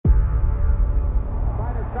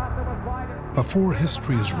Before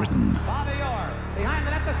history is written,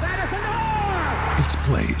 it's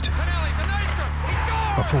played.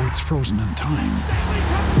 Before it's frozen in time,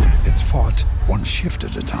 it's fought one shift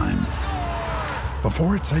at a time.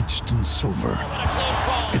 Before it's etched in silver,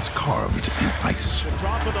 it's carved in ice.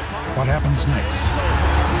 What happens next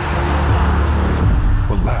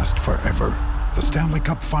will last forever. The Stanley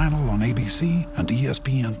Cup Final on ABC and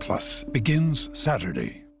ESPN Plus begins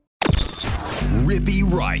Saturday. Rippy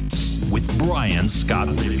Writes with Brian Scott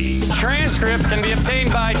Rippey. Transcript can be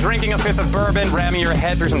obtained by drinking a fifth of bourbon, ramming your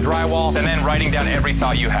head through some drywall, and then writing down every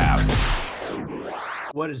thought you have.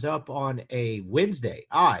 What is up on a Wednesday?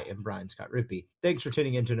 I am Brian Scott Rippey. Thanks for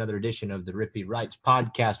tuning in to another edition of the Rippy Writes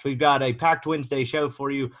podcast. We've got a packed Wednesday show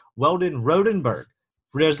for you. Weldon Rodenberg,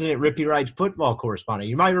 resident Rippy Writes football correspondent.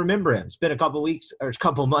 You might remember him. It's been a couple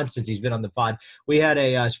months since he's been on the pod. We had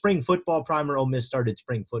a spring football primer. Ole Miss started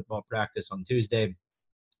spring football practice on Tuesday.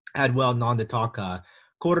 Had Weldon on to talk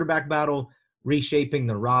quarterback battle, reshaping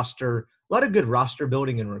the roster. A lot of good roster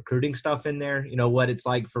building and recruiting stuff in there. You know, what it's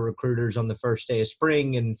like for recruiters on the first day of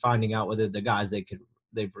spring and finding out whether the guys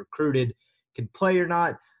they've recruited can play or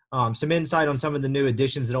not. Some insight on some of the new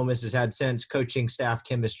additions that Ole Miss has had since coaching staff,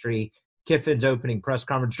 chemistry, Kiffin's opening press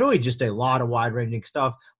conference. Really just a lot of wide-ranging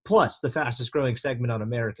stuff, plus the fastest-growing segment on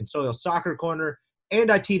American soil, Soccer Corner,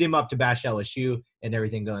 and I teed him up to bash LSU and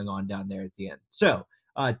everything going on down there at the end. So,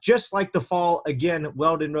 just like the fall, again,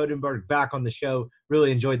 Weldon Rodenberg back on the show.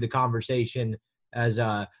 Really enjoyed the conversation as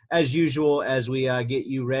usual as we get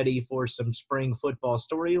you ready for some spring football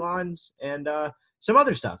storylines and some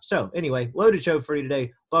other stuff. So anyway, loaded show for you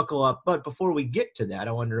today. Buckle up. But before we get to that,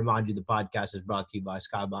 I wanted to remind you the podcast is brought to you by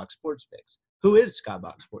Skybox Sports Picks. Who is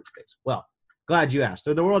Skybox Sports Picks? Well, glad you asked.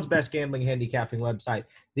 They're the world's best gambling handicapping website,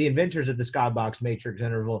 the inventors of the Skybox Matrix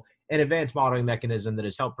Interval, an advanced modeling mechanism that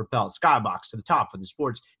has helped propel Skybox to the top of the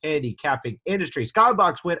sports handicapping industry.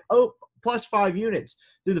 Skybox went plus 5 units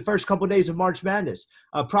through the first couple of days of March Madness.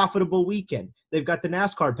 A profitable weekend. They've got the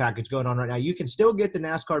NASCAR package going on right now. You can still get the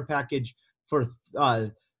NASCAR package for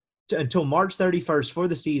until March 31st for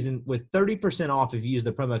the season with 30% off if you use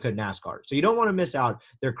the promo code NASCAR. So you don't want to miss out.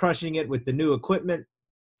 They're crushing it with the new equipment.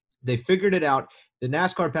 They figured it out. The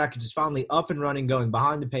NASCAR package is finally up and running, going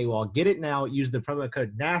behind the paywall. Get it now. Use the promo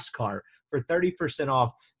code NASCAR for 30%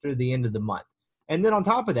 off through the end of the month. And then on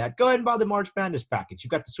top of that, go ahead and buy the March Madness package.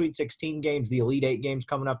 You've got the Sweet 16 games, the Elite 8 games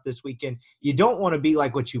coming up this weekend. You don't want to be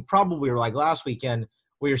like what you probably were like last weekend,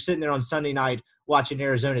 where you're sitting there on Sunday night watching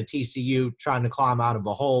Arizona TCU trying to climb out of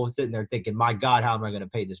a hole, sitting there thinking, my God, how am I going to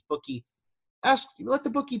pay this bookie? Let the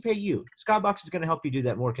bookie pay you. Skybox is going to help you do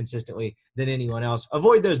that more consistently than anyone else.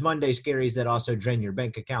 Avoid those Monday scaries that also drain your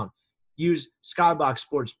bank account. Use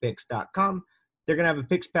skyboxsportspicks.com. They're going to have a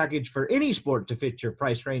picks package for any sport to fit your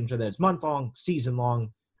price range, whether it's month-long, season-long.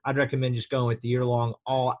 I'd recommend just going with the year-long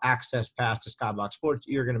all-access pass to Skybox Sports.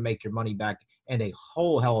 You're going to make your money back and a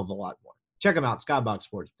whole hell of a lot more. Check them out,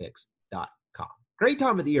 skyboxsportspicks.com. Great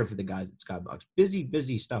time of the year for the guys at Skybox.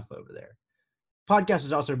 Busy stuff over there. Podcast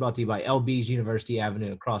is also brought to you by LB's University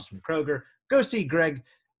Avenue across from Kroger. Go see Greg.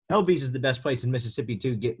 LB's is the best place in Mississippi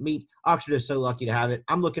to get meat. Oxford is so lucky to have it.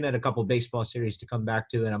 I'm looking at a couple baseball series to come back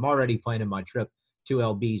to, and I'm already planning my trip to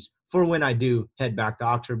LB's for when I do head back to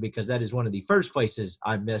Oxford, because that is one of the first places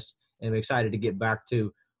I miss and I'm excited to get back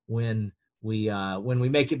to when we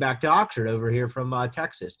make it back to Oxford over here from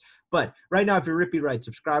Texas. But right now, if you're a Rippy Writes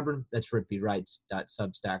subscriber, that's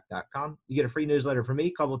rippywrites.substack.com. You get a free newsletter from me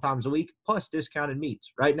a couple of times a week, plus discounted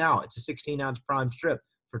meats. Right now, it's a 16-ounce prime strip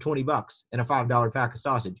for $20 and a $5 pack of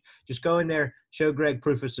sausage. Just go in there, show Greg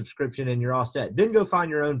proof of subscription, and you're all set. Then go find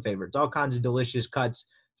your own favorites. All kinds of delicious cuts,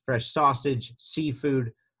 fresh sausage,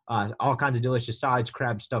 seafood, all kinds of delicious sides,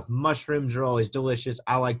 crab stuff. Mushrooms are always delicious.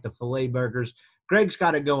 I like the filet burgers. Greg's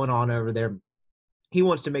got it going on over there. He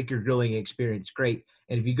wants to make your grilling experience great.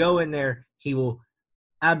 And if you go in there, he will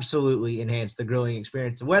absolutely enhance the grilling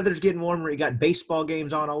experience. The weather's getting warmer. You got baseball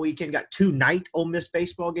games on all weekend. Got 2 night Ole Miss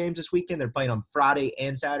baseball games this weekend. They're playing on Friday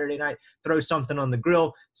and Saturday night. Throw something on the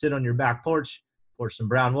grill, sit on your back porch, pour some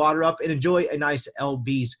brown water up, and enjoy a nice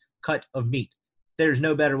LB's cut of meat. There's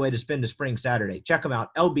no better way to spend a spring Saturday. Check them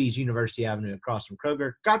out. LB's University Avenue across from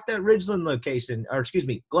Kroger. Got that Ridgeland location,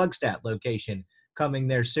 Gluckstadt location coming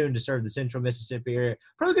there soon to serve the central Mississippi area.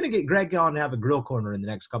 Probably going to get Greg on and have a grill corner in the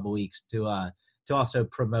next couple of weeks to also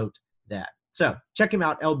promote that. So check him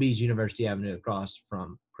out, LB's University Avenue across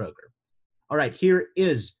from Kroger. All right, here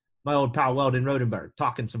is my old pal Weldon Rodenberg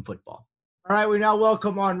talking some football. All right, we now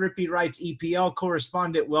welcome on Rippy Writes EPL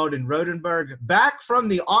correspondent Weldon Rodenberg back from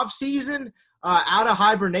the offseason, out of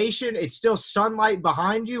hibernation. It's still sunlight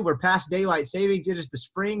behind you. We're past daylight savings. It is the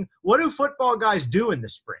spring. What do football guys do in the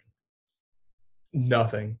spring?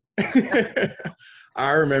 Nothing.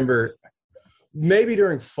 I remember maybe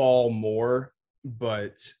during fall more,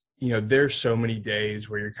 but there's so many days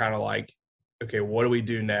where you're kind of like, okay, what do we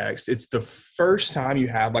do next? It's the first time you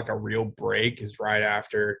have like a real break is right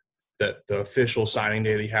after the official signing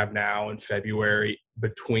day that you have now in February.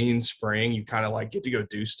 Between spring, you kind of like get to go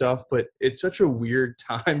do stuff, but it's such a weird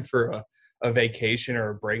time for a vacation or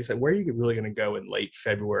a break. It's like, where are you really going to go in late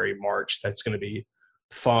February, March? That's going to be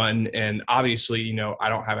fun. And obviously, I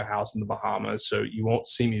don't have a house in the Bahamas, so you won't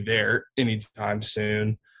see me there anytime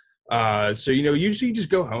soon. So, usually you just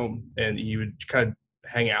go home and you would kind of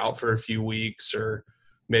hang out for a few weeks, or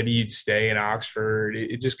maybe you'd stay in Oxford.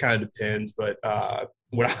 It just kind of depends. But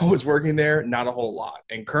when I was working there, not a whole lot.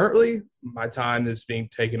 And currently my time is being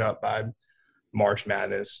taken up by March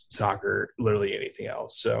Madness, soccer, literally anything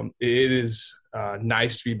else. So it is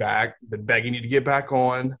nice to be back. Been begging you to get back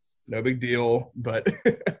on. No big deal, but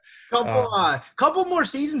couple more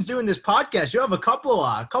seasons doing this podcast. You have a couple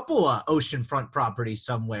oceanfront properties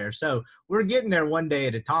somewhere, so we're getting there one day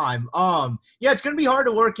at a time. It's going to be hard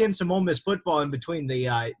to work in some Ole Miss football in between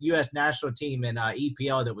the U.S. national team and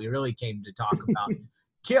EPL that we really came to talk about.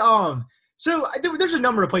 So there's a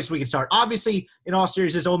number of places we can start. Obviously, in all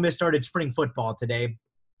seriousness, Ole Miss started spring football today.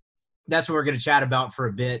 That's what we're going to chat about for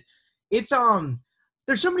a bit. It's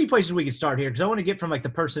there's so many places we could start here because I want to get from like the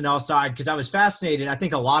personnel side, because I was fascinated. I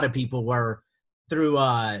think a lot of people were through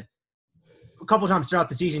a couple times throughout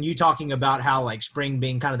the season, you talking about how like spring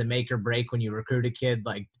being kind of the make or break when you recruit a kid.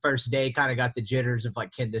 Like first day kind of got the jitters of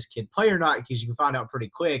like, can this kid play or not? Because you can find out pretty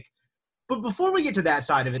quick. But before we get to that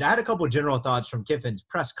side of it, I had a couple of general thoughts from Kiffin's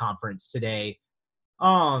press conference today.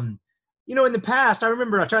 In the past, I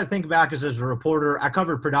remember I tried to think back as a reporter, I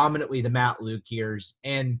covered predominantly the Matt Luke years,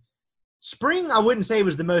 and spring, I wouldn't say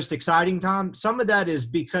was the most exciting time. Some of that is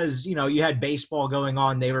because, you had baseball going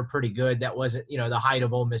on. They were pretty good. That wasn't, the height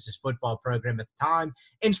of Ole Miss's football program at the time.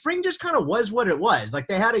 And spring just kind of was what it was. Like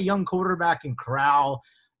they had a young quarterback in Corral,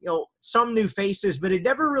 some new faces, but it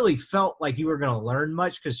never really felt like you were going to learn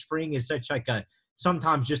much because spring is such like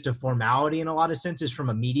sometimes just a formality in a lot of senses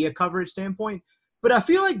from a media coverage standpoint. But I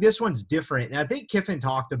feel like this one's different, and I think Kiffin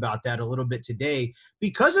talked about that a little bit today.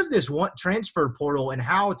 Because of this one transfer portal and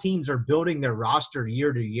how teams are building their roster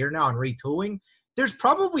year to year now and retooling, there's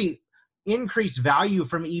probably increased value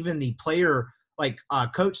from even the player,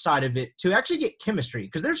 coach side of it to actually get chemistry,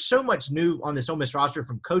 because there's so much new on this Ole Miss roster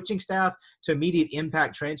from coaching staff to immediate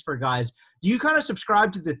impact transfer guys. Do you kind of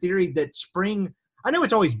subscribe to the theory that spring – I know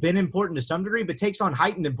it's always been important to some degree, but takes on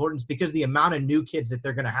heightened importance because of the amount of new kids that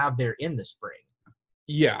they're going to have there in the spring?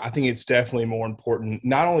 Yeah, I think it's definitely more important,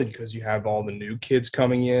 not only because you have all the new kids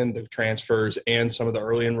coming in, the transfers, and some of the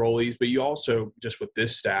early enrollees, but you also, just with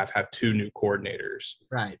this staff, have 2 new coordinators.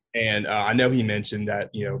 Right. And I know he mentioned that,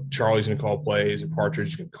 Charlie's going to call plays and Partridge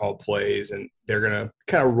is going to call plays, and they're going to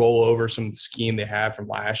kind of roll over some scheme they had from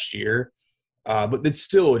last year. But it's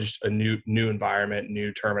still just a new environment,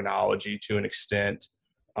 new terminology to an extent.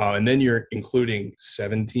 And then you're including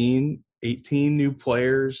 17, 18 new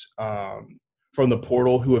players from the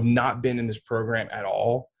portal who have not been in this program at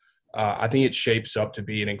all. I think it shapes up to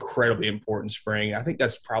be an incredibly important spring. I think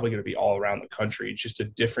that's probably going to be all around the country. It's just a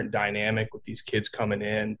different dynamic with these kids coming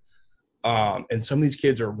in. And some of these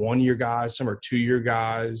kids are 1-year guys, some are 2-year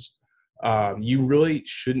guys. You really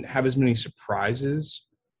shouldn't have as many surprises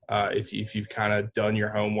if you've kind of done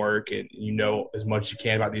your homework and you know as much as you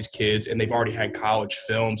can about these kids, and they've already had college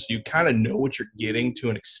film, so you kind of know what you're getting to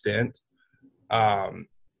an extent.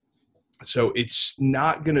 So it's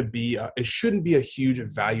not going to be it shouldn't be a huge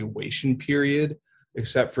evaluation period,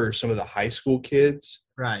 except for some of the high school kids,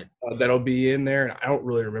 right? That'll be in there. And I don't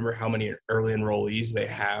really remember how many early enrollees they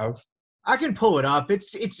have. I can pull it up.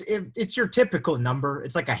 It's your typical number.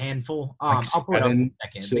 It's like a handful. Like I'll pull it up in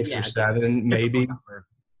a second. 6 or 7, maybe. Number.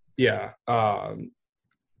 Yeah.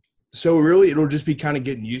 So really, it'll just be kind of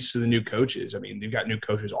getting used to the new coaches. I mean, they've got new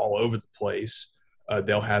coaches all over the place.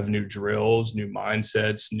 They'll have new drills, new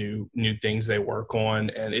mindsets, new things they work on,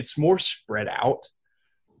 and it's more spread out.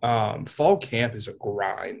 Fall camp is a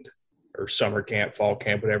grind, or summer camp, fall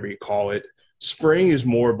camp, whatever you call it. Spring is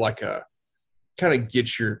more of like a kind of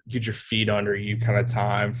get your feet under you kind of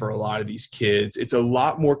time for a lot of these kids. It's a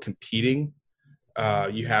lot more competing.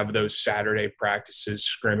 You have those Saturday practices,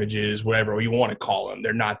 scrimmages, whatever you want to call them.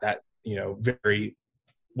 They're not that, very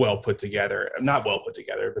well put together. Not well put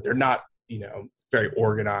together, but they're not, very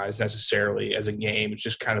organized necessarily as a game. It's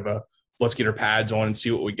just kind of a let's get our pads on and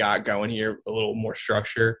see what we got going here, a little more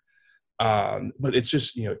structure. But it's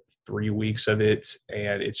just, 3 weeks of it,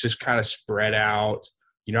 and it's just kind of spread out.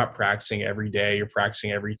 You're not practicing every day. You're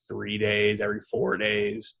practicing every 3 days, every 4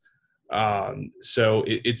 days. So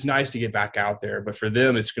it's nice to get back out there, but for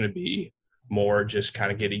them, it's going to be more just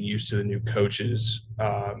kind of getting used to the new coaches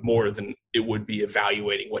more than it would be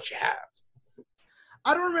evaluating what you have.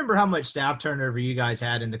 I don't remember how much staff turnover you guys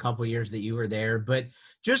had in the couple of years that you were there, but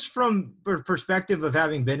just from perspective of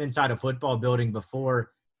having been inside a football building before,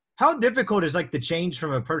 how difficult is like the change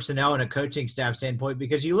from a personnel and a coaching staff standpoint?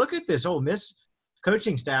 Because you look at this Ole Miss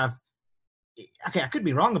coaching staff, okay, I could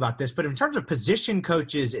be wrong about this, but in terms of position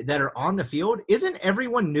coaches that are on the field, isn't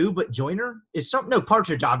everyone new but Joyner?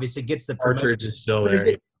 Partridge obviously gets the promotion. Partridge is still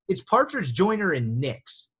there. It's Partridge, Joyner, and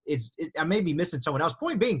Nix. I may be missing someone else.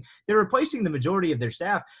 Point being, they're replacing the majority of their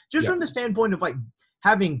staff just from the standpoint of like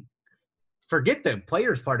having, forget the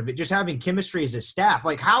players part of it, just having chemistry as a staff.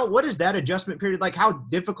 Like what is that adjustment period? Like how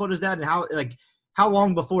difficult is that? And how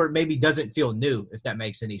long before it maybe doesn't feel new, if that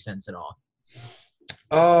makes any sense at all?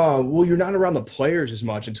 Well, you're not around the players as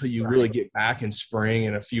much until you really get back in spring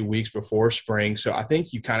and a few weeks before spring. So I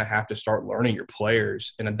think you kind of have to start learning your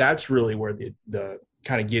players. And that's really where the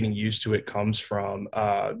kind of getting used to it comes from.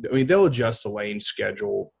 They'll adjust the Lane's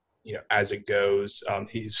schedule, as it goes.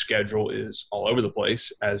 His schedule is all over the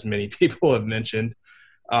place, as many people have mentioned.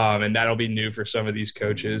 And that'll be new for some of these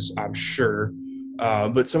coaches, I'm sure.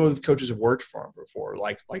 But some of the coaches have worked for him before.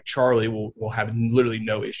 Like Charlie will have literally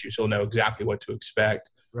no issues. He'll know exactly what to expect.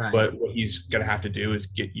 Right. But what he's going to have to do is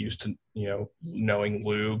get used to, knowing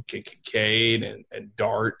Luke and Kincaid and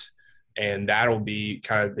Dart. And that'll be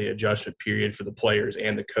kind of the adjustment period for the players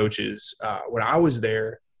and the coaches. When I was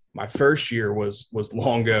there, my first year was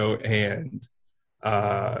Longo and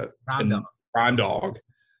Prime Dog.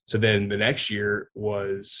 So then the next year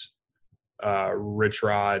was Rich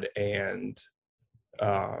Rod and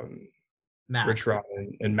Mac. Rich Rod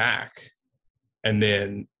and Mac, and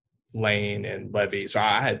then Lane and Levy. So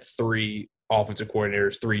I had 3 offensive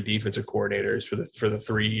coordinators, 3 defensive coordinators for the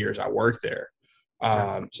 3 years I worked there.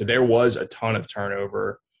 So there was a ton of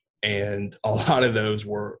turnover, and a lot of those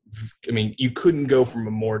were, you couldn't go from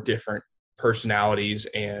a more different personalities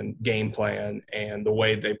and game plan and the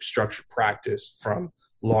way they structured practice from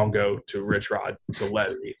Longo to Rich Rod to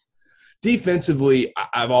Levy. Defensively,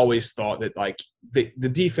 I've always thought that the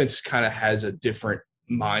defense kind of has a different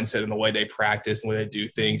mindset in the way they practice and the way they do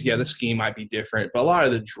things. Yeah, the scheme might be different, but a lot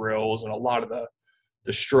of the drills and a lot of the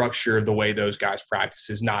structure of the way those guys practice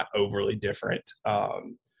is not overly different.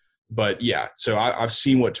 But yeah, so I've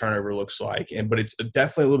seen what turnover looks like, but it's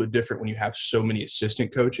definitely a little bit different when you have so many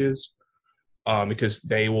assistant coaches, because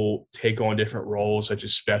they will take on different roles such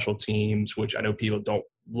as special teams, which I know people don't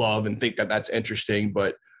love and think that that's interesting,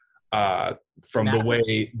 but from the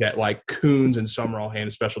way that Coons and Summerall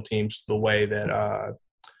handled special teams, the way that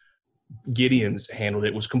Gideon's handled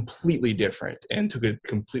it was completely different and took a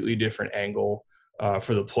completely different angle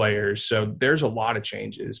for the players. So there's a lot of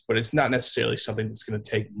changes, but it's not necessarily something that's going to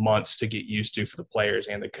take months to get used to for the players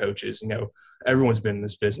and the coaches. Everyone's been in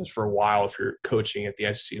this business for a while. If you're coaching at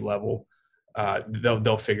the SEC level,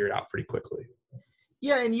 they'll figure it out pretty quickly.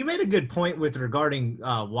 Yeah, and you made a good point regarding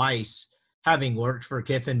Weiss having worked for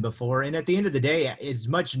Kiffin before. And at the end of the day, as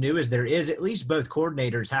much new as there is, at least both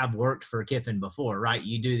coordinators have worked for Kiffin before, right?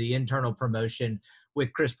 You do the internal promotion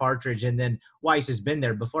with Chris Partridge, and then Weiss has been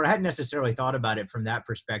there before. I hadn't necessarily thought about it from that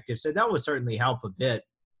perspective, so that will certainly help a bit.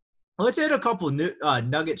 Let's hit a couple of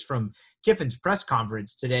nuggets from Kiffin's press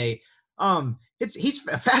conference today. He's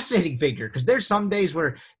a fascinating figure because there's some days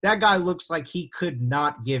where that guy looks like he could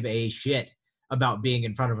not give a shit about being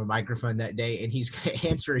in front of a microphone that day, and he's going to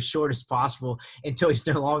answer as short as possible until he's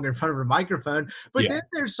no longer in front of a microphone. But then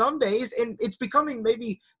there's some days, and it's becoming,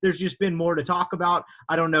 maybe there's just been more to talk about.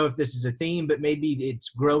 I don't know if this is a theme, but maybe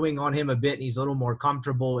it's growing on him a bit, and he's a little more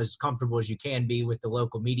comfortable as you can be with the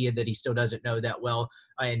local media that he still doesn't know that well.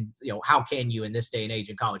 And, how can you in this day and age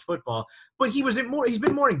in college football? But he's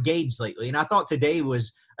been more engaged lately, and I thought today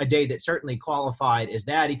was a day that certainly qualified as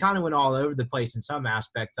that. He kind of went all over the place in some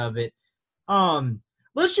aspect of it.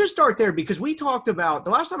 Let's just start there because we talked about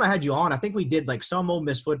the last time I had you on, I think we did some Ole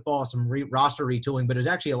Miss football, some roster retooling, but it was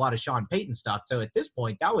actually a lot of Sean Payton stuff. So at this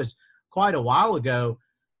point, that was quite a while ago.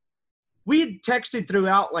 We had texted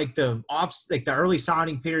throughout the early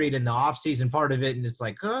signing period and the offseason part of it. And it's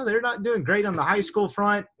they're not doing great on the high school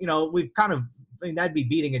front. We've kind of, that'd be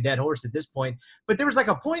beating a dead horse at this point, but there was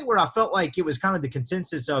a point where I felt like it was kind of the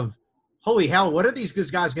consensus of, holy hell, what are these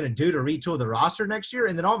guys going to do to retool the roster next year?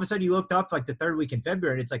 And then all of a sudden you looked up the third week in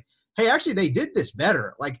February and it's hey, actually they did this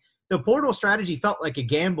better. The portal strategy felt like a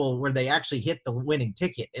gamble where they actually hit the winning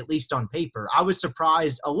ticket, at least on paper. I was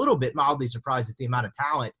surprised, a little bit mildly surprised at the amount of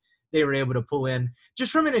talent they were able to pull in.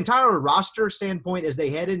 Just from an entire roster standpoint as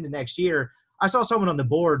they head into next year, I saw someone on the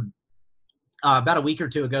board about a week or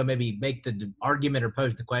two ago, maybe make the argument or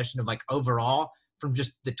pose the question of like overall from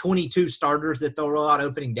just the 22 starters that they'll roll out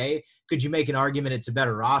opening day, could you make an argument it's a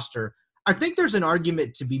better roster? I think there's an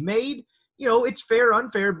argument to be made. You know, it's fair,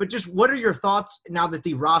 unfair, but just what are your thoughts now that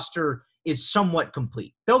the roster is somewhat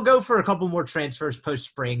complete? They'll go for a couple more transfers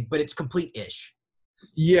post-spring, but it's complete-ish.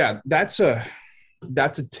 Yeah, that's a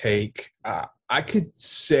take. I could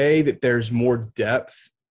say that there's more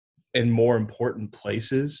depth in more important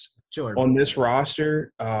places on this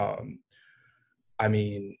roster. I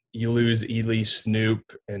mean, you lose Ely,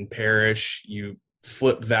 Snoop, and Parrish. You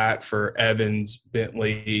flip that for Evans,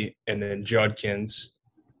 Bentley, and then Judkins.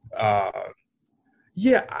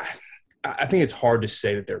 Yeah, I think it's hard to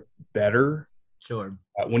say that they're better. Sure.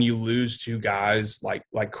 When you lose two guys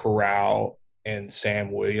like Corral and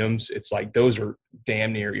Sam Williams, it's like those are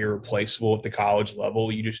damn near irreplaceable at the college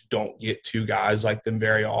level. You just don't get two guys like them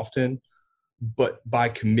very often. But by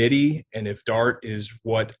committee, and if Dart is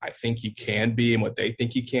what I think you can be and what they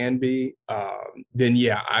think you can be, then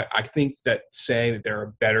yeah, I think that saying that they're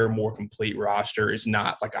a better, more complete roster is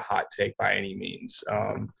not like a hot take by any means.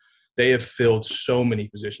 They have filled so many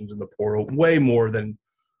positions in the portal, way more than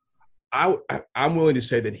I'm willing to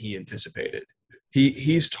say that he anticipated.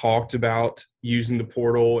 He's talked about using the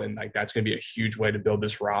portal, and like that's going to be a huge way to build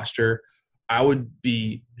this roster. I would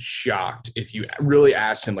be shocked if you really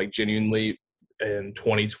asked him like genuinely in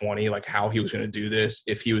 2020, like how he was going to do this,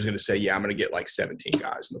 if he was going to say, yeah, I'm going to get like 17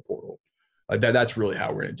 guys in the portal. Like that's really how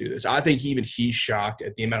we're going to do this. I think he's shocked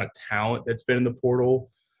at the amount of talent that's been in the portal,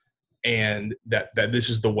 and that this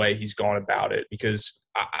is the way he's gone about it, because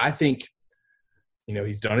I think, you know,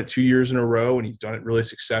 he's done it 2 years in a row and he's done it really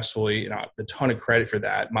successfully, and a ton of credit for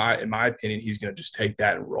that. In my opinion, he's going to just take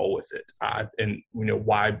that and roll with it. And you know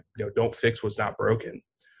why? You know, don't fix what's not broken.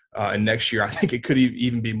 And next year, I think it could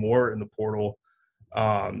even be more in the portal.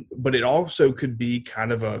 But it also could be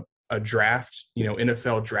kind of a draft, you know,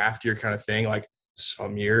 NFL draft year kind of thing. Like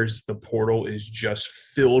some years, the portal is just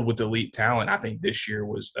filled with elite talent. I think this year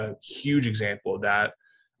was a huge example of that.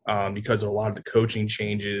 Because of a lot of the coaching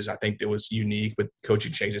changes. I think it was unique, but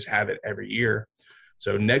coaching changes have it every year.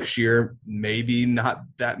 So next year, maybe not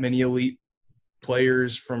that many elite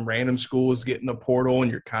players from random schools get in the portal,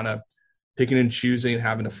 and you're kind of picking and choosing and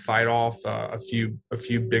having to fight off a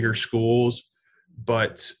few bigger schools.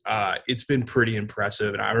 But it's been pretty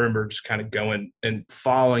impressive. And I remember just kind of going and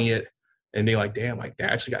following it and being like, damn, like they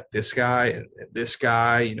actually got this guy and this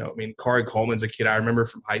guy. You know, I mean, Kari Coleman's a kid I remember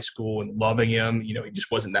from high school and loving him. You know, he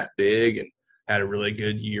just wasn't that big and had a really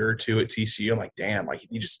good year or two at TCU. I'm like, damn, like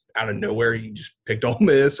he just out of nowhere, he just picked Ole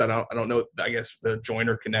Miss. I don't know. I guess the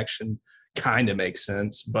Joyner connection kind of makes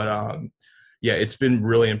sense. But, yeah, it's been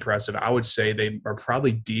really impressive. I would say they are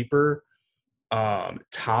probably deeper.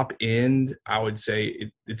 Top end, I would say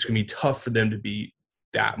it's going to be tough for them to be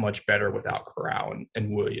that much better without Corral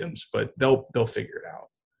and Williams, but they'll figure it out.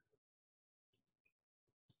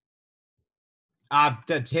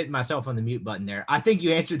 I've hit myself on the mute button there. I think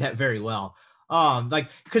you answered that very well.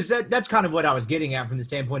 Because that's kind of what I was getting at from the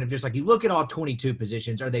standpoint of just like you look at all 22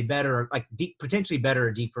 positions, are they better, like potentially better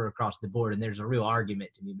or deeper across the board? And there's a real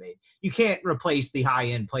argument to be made. You can't replace the high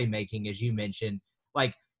end playmaking, as you mentioned,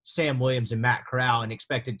 like Sam Williams and Matt Corral, and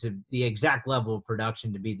expect it to the exact level of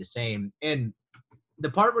production to be the same. And the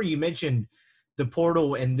part where you mentioned the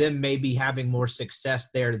portal and them maybe having more success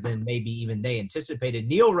there than maybe even they anticipated,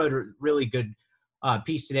 Neil wrote a really good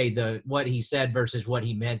piece today, what he said versus what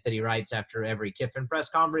he meant, that he writes after every Kiffin press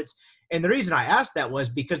conference. And the reason I asked that was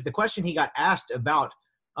because the question he got asked about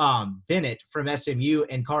Bennett from SMU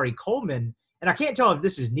and Kari Coleman, and I can't tell if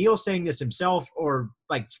this is Neil saying this himself or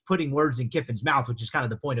like putting words in Kiffin's mouth, which is kind of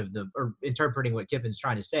the point of or interpreting what Kiffin's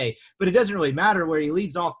trying to say, but it doesn't really matter, where he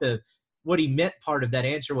leads off what he meant part of that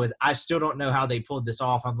answer with, I still don't know how they pulled this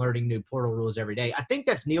off. I'm learning new portal rules every day. I think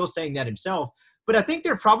that's Neil saying that himself, but I think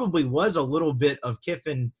there probably was a little bit of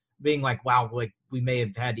Kiffin being like, wow, like we may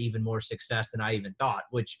have had even more success than I even thought,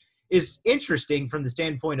 which is interesting from the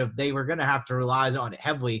standpoint of they were going to have to rely on it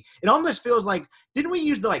heavily. It almost feels like, didn't we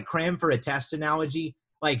use the like cram for a test analogy?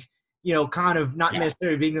 Like, you know, kind of not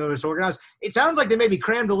necessarily being disorganized. It sounds like they maybe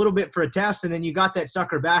crammed a little bit for a test, and then you got that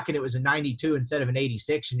sucker back and it was a 92 instead of an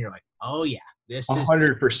 86, and you're like, oh yeah, this is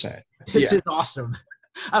 100%. This is awesome.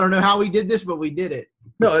 I don't know how we did this, but we did it.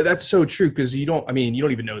 No, that's so true, because you don't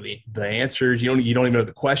even know the answers. You don't even know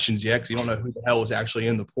the questions yet, because you don't know who the hell is actually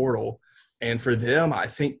in the portal. And for them, I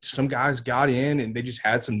think some guys got in and they just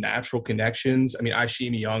had some natural connections. I mean,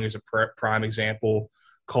 Ishimi Young is a prime example.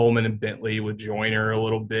 Coleman and Bentley with Joyner a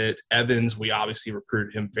little bit. Evans, we obviously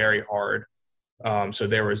recruited him very hard. So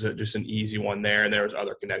there was just an easy one there. And there was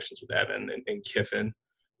other connections with Evan and Kiffin.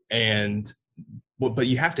 And but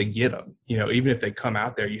you have to get them, even if they come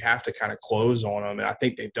out there, you have to kind of close on them. And I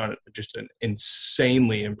think they've done just an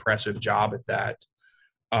insanely impressive job at that.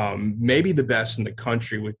 Maybe the best in the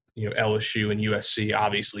country with, LSU and USC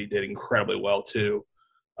obviously did incredibly well too.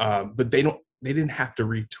 But they didn't have to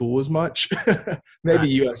retool as much.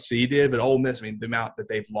 Maybe USC did, but Ole Miss, the amount that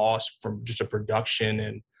they've lost from just a production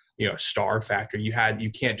and, star factor,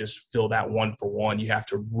 you can't just fill that 1-for-1. You have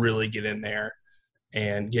to really get in there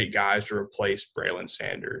and get guys to replace Braylon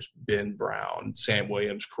Sanders, Ben Brown, Sam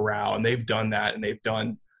Williams, Corral. And they've done that, and they've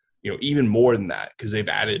done, even more than that, because they've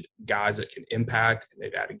added guys that can impact, and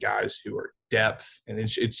they've added guys who are depth. And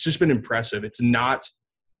it's just been impressive. It's not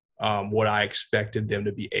what I expected them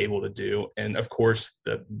to be able to do. And of course,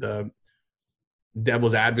 the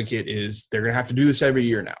devil's advocate is they're going to have to do this every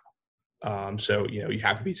year now. So, you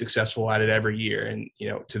have to be successful at it every year. And,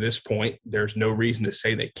 to this point, there's no reason to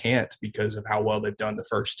say they can't because of how well they've done the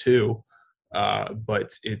first two.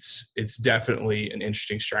 But it's definitely an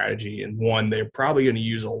interesting strategy, and one they're probably going to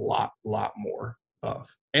use a lot more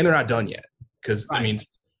of. And they're not done yet because,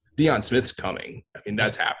 Deion Smith's coming.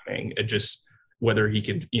 That's happening. It just whether he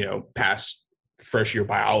can, pass first year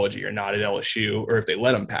biology or not at LSU, or if they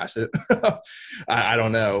let him pass it, I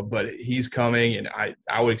don't know. But he's coming, and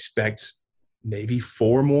I would expect maybe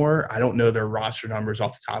 4 more. I don't know their roster numbers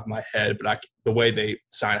off the top of my head, but the way they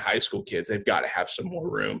sign high school kids, they've got to have some more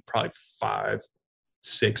room, probably 5,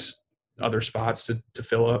 6 other spots to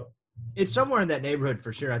fill up. It's somewhere in that neighborhood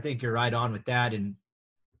for sure. I think you're right on with that. And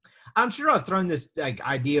I'm sure I've thrown this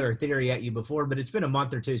idea or theory at you before, but it's been a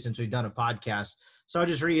month or two since we've done a podcast. So I'll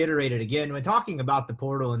just reiterate it again. When talking about the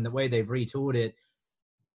portal and the way they've retooled it,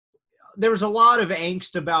 there was a lot of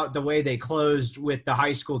angst about the way they closed with the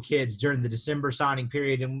high school kids during the December signing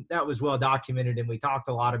period. And that was well documented. And we talked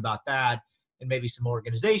a lot about that and maybe some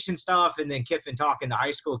organization stuff. And then Kiffin talking to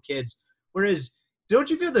high school kids. Whereas, don't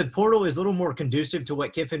you feel the portal is a little more conducive to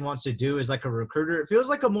what Kiffin wants to do as like a recruiter? It feels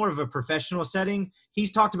like a more of a professional setting.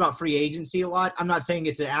 He's talked about free agency a lot. I'm not saying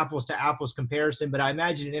it's an apples to apples comparison, but I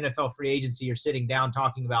imagine in NFL free agency, you're sitting down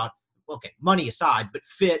talking about, okay, money aside, but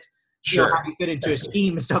fit, sure, how you fit into a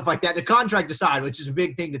scheme and stuff like that. The contract aside, which is a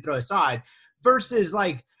big thing to throw aside, versus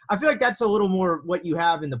I feel like that's a little more what you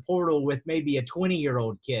have in the portal with maybe a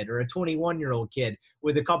 20-year-old kid or a 21-year-old kid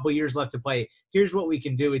with a couple years left to play. Here's what we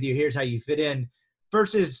can do with you. Here's how you fit in.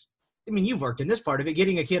 Versus, you've worked in this part of it,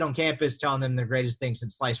 getting a kid on campus, telling them the greatest thing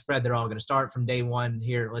since sliced bread. They're all going to start from day one.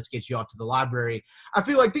 Here, let's get you off to the library. I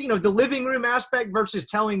feel like, the living room aspect versus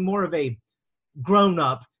telling more of a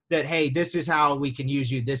grown-up that, hey, this is how we can use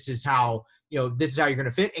you. This is how, this is how you're going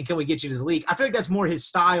to fit. And can we get you to the league? I feel like that's more his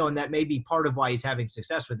style, and that may be part of why he's having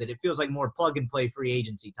success with it. It feels like more plug-and-play free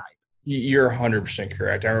agency type. You're 100%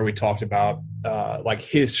 correct. I remember we talked about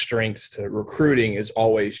his strengths to recruiting is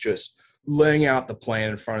always just laying out the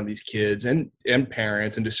plan in front of these kids and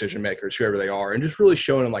parents and decision makers, whoever they are, and just really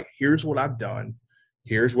showing them here's what I've done,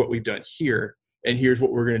 here's what we've done here, and here's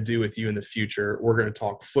what we're going to do with you in the future. We're going to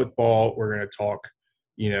talk football. We're going to talk,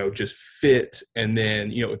 just fit. And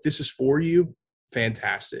then, if this is for you,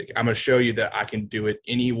 fantastic. I'm going to show you that I can do it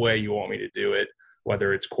any way you want me to do it,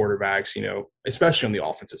 whether it's quarterbacks, especially on the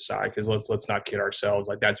offensive side, because let's not kid ourselves.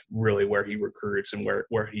 That's really where he recruits and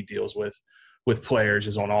where he deals with players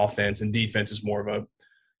is on offense, and defense is more of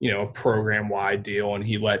a program wide deal. And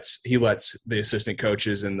he lets the assistant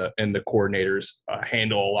coaches and the coordinators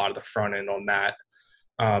handle a lot of the front end on that.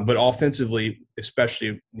 But offensively,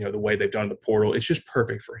 especially, the way they've done the portal, it's just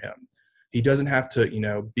perfect for him. He doesn't have to,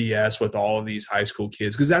 BS with all of these high school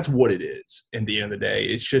kids, because that's what it is. At the end of the day,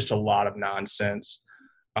 it's just a lot of nonsense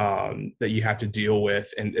that you have to deal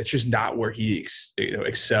with. And it's just not where he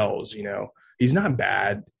excels. He's not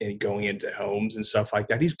bad in going into homes and stuff like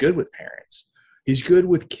that. He's good with parents. He's good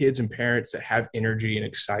with kids and parents that have energy and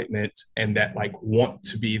excitement and that want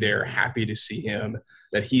to be there, happy to see him,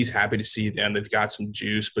 that he's happy to see them. They've got some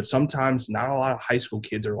juice, but sometimes not a lot of high school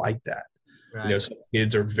kids are like that. Right. Some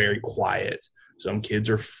kids are very quiet. Some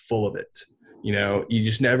kids are full of it. You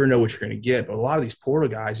just never know what you're going to get. But a lot of these portal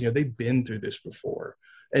guys, they've been through this before.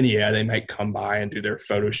 And yeah, they might come by and do their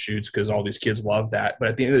photo shoots because all these kids love that. But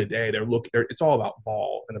at the end of the day, it's all about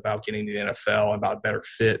ball and about getting to the NFL and about better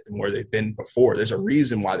fit than where they've been before. There's a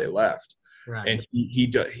reason why they left. Right. And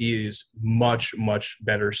he is much, much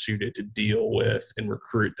better suited to deal with and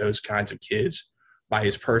recruit those kinds of kids by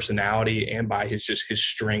his personality and by his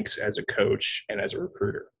strengths as a coach and as a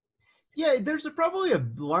recruiter. Yeah, there's probably a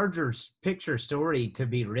larger picture story to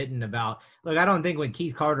be written about. Look, I don't think when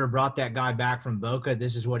Keith Carter brought that guy back from Boca,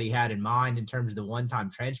 this is what he had in mind in terms of the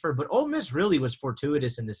one-time transfer. But Ole Miss really was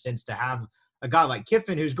fortuitous in the sense to have a guy like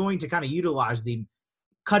Kiffin who's going to kind of utilize the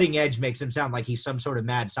cutting edge makes him sound like he's some sort of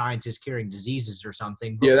mad scientist curing diseases or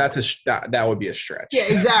something. But Yeah, that would be a stretch. yeah,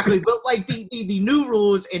 exactly. But like the new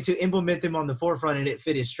rules and to implement them on the forefront and it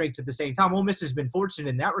fit his strengths at the same time. Ole Miss has been fortunate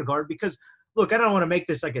in that regard because, look, I don't want to make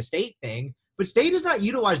this like a State thing, but State has not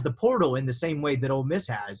utilized the portal in the same way that Ole Miss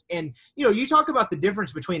has. And, you talk about the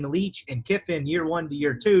difference between Leach and Kiffin year 1 to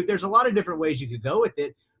year 2. There's a lot of different ways you could go with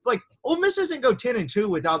it. Like, Ole Miss doesn't go 10-2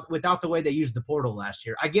 without the way they used the portal last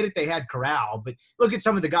year. I get it, they had Corral, but look at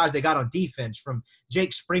some of the guys they got on defense, from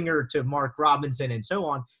Jake Springer to Mark Robinson and so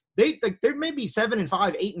on. They're maybe 7-5,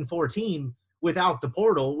 8-4 team without the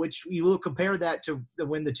portal, which you will compare that to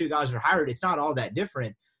when the two guys are hired. It's not all that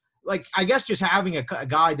different. Like, I guess just having a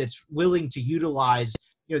guy that's willing to utilize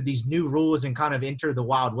these new rules and kind of enter the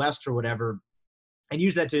Wild West or whatever and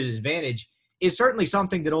use that to his advantage is certainly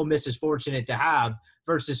something that Ole Miss is fortunate to have,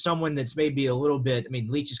 versus someone that's maybe a little bit – I mean,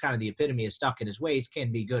 Leach is kind of the epitome of stuck in his ways,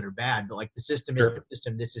 can be good or bad, but like the system is the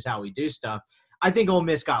system. This is how we do stuff. I think Ole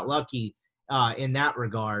Miss got lucky in that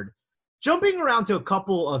regard. Jumping around to a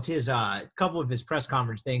couple of his press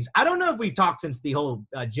conference things, I don't know if we've talked since the whole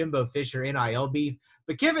Jimbo Fisher NIL beef,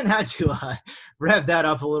 but Kevin had to rev that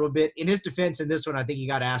up a little bit. In his defense in this one, I think he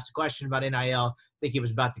got asked a question about NIL. I think it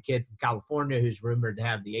was about the kid from California who's rumored to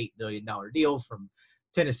have the $8 billion deal from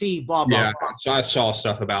Tennessee, blah, blah, Yeah, blah. so I saw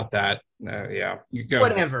stuff about that. Yeah, you go.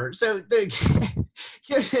 Whatever. So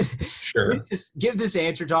Sure. give this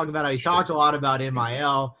answer talking about how he's talked a lot about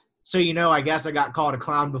MIL. So, I guess I got called a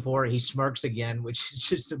clown before. He smirks again, which is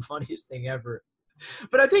just the funniest thing ever.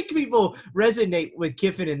 But I think people resonate with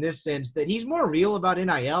Kiffin in this sense that he's more real about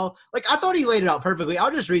NIL. Like, I thought he laid it out perfectly.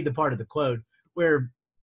 I'll just read the part of the quote where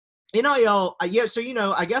NIL, I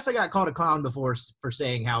guess I got called a clown before for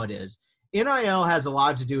saying how it is. NIL has a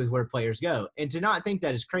lot to do with where players go. And to not think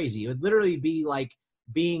that is crazy. It would literally be like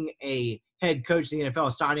being a head coach in the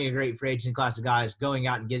NFL, signing a great free agent class of guys, going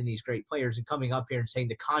out and getting these great players and coming up here and saying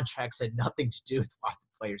the contracts had nothing to do with why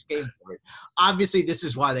the players came for it. Obviously, this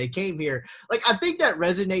is why they came here. Like, I think that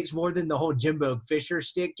resonates more than the whole Jimbo Fisher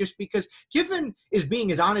stick, just because Kiffin is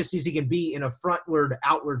being as honest as he can be in a frontward,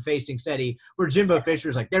 outward-facing setting, where Jimbo Fisher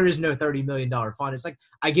is like, there is no $30 million fund. It's like,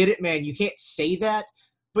 I get it, man. You can't say that.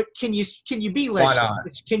 But can you be less? Why not?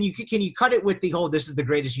 Can you cut it with the whole "this is the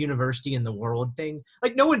greatest university in the world" thing?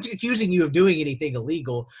 Like, no one's accusing you of doing anything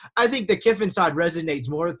illegal. I think the Kiffin side resonates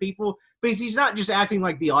more with people because he's not just acting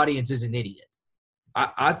like the audience is an idiot.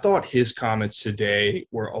 I thought his comments today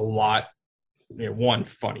were a lot, one,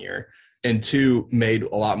 funnier, and two, made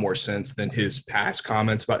a lot more sense than his past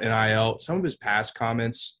comments about NIL. Some of his past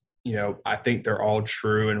comments, I think they're all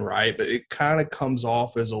true and right, but it kind of comes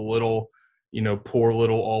off as a little – poor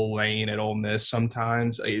little old Lane at Ole Miss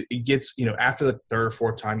sometimes. It gets, after the third or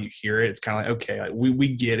fourth time you hear it, it's kind of like, okay, like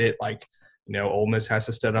we get it. Like, Ole Miss has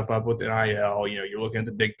to step up with NIL. You're looking at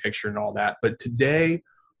the big picture and all that. But today,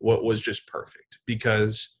 what was just perfect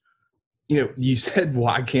because, you said,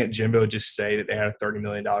 why can't Jimbo just say that they had a $30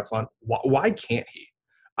 million fund? Why can't he?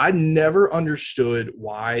 I never understood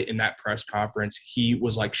why in that press conference he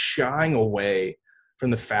was like shying away from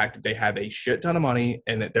the fact that they have a shit ton of money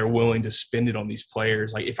and that they're willing to spend it on these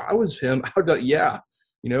players. Like, if I was him, I would be like, yeah,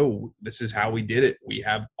 this is how we did it. We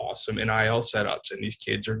have awesome NIL setups and these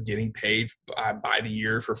kids are getting paid by the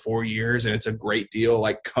year for 4 years. And it's a great deal.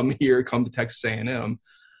 Like, come to Texas A&M.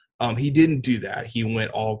 He didn't do that. He went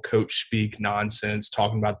all coach speak nonsense,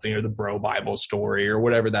 talking about the bro Bible story or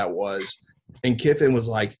whatever that was. And Kiffin was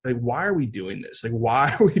like, why are we doing this? Like,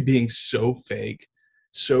 why are we being so fake?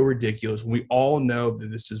 So ridiculous. We all know that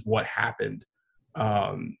this is what happened.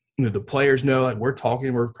 The players know, like, we're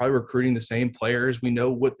probably recruiting the same players. We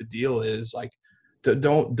know what the deal is. Like,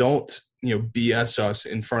 don't BS us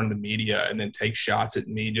in front of the media and then take shots at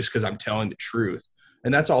me just because I'm telling the truth.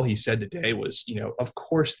 And that's all he said today was, of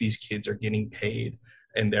course these kids are getting paid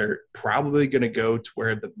and they're probably going to go to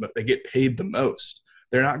where they get paid the most.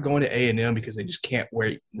 They're not going to A&M because they just can't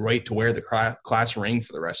wait to wear the class ring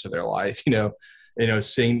for the rest of their life.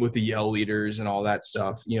 Sing with the yell leaders and all that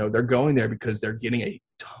stuff. They're going there because they're getting a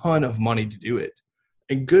ton of money to do it.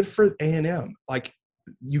 And good for A&M. Like,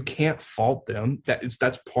 you can't fault them.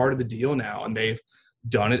 That's part of the deal now. And they've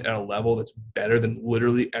done it at a level that's better than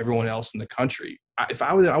literally everyone else in the country. If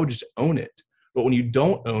I would just own it. But when you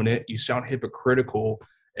don't own it, you sound hypocritical.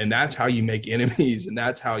 And that's how you make enemies. And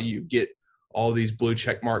that's how you get all these blue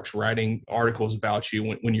check marks writing articles about you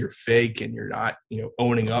when you're fake and you're not,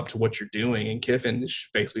 owning up to what you're doing. And Kiffin is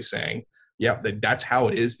basically saying, yeah, that's how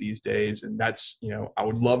it is these days. And that's, I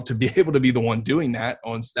would love to be able to be the one doing that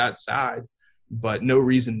on that side, but no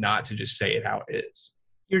reason not to just say it how it is.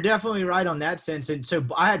 You're definitely right on that sense. And so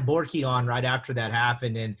I had Borky on right after that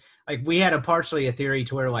happened. And like, we had partially a theory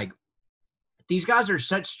to where like these guys are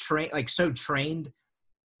so trained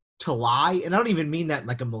to lie. And I don't even mean that in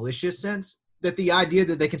like a malicious sense, that the idea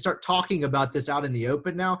that they can start talking about this out in the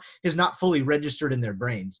open now is not fully registered in their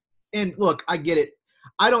brains. And look, I get it.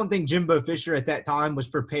 I don't think Jimbo Fisher at that time was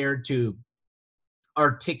prepared to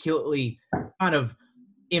articulately kind of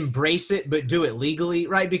embrace it, but do it legally,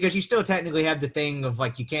 right? Because you still technically have the thing of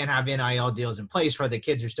like, you can't have NIL deals in place where the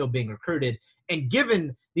kids are still being recruited. And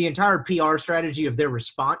given the entire PR strategy of their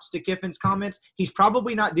response to Kiffin's comments, he's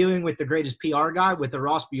probably not dealing with the greatest PR guy with the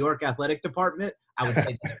Ross Bjork athletic department. I would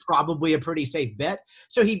say that's probably a pretty safe bet.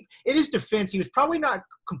 So in his defense, he was probably not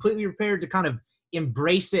completely prepared to kind of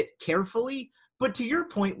embrace it carefully. But to your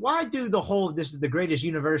point, why do the whole "this is the greatest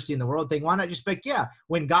university in the world" thing? Why not just like, yeah,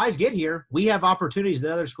 when guys get here, we have opportunities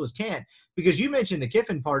that other schools can't? Because you mentioned the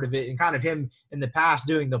Kiffin part of it and kind of him in the past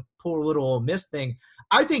doing the poor little Ole Miss thing.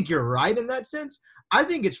 I think you're right in that sense. I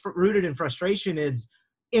think it's rooted in frustration is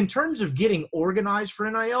in terms of getting organized for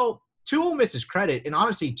NIL, to Ole Miss's credit, and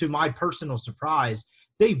honestly, to my personal surprise,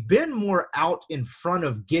 they've been more out in front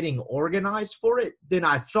of getting organized for it than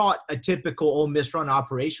I thought a typical Ole Miss run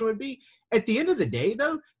operation would be. At the end of the day,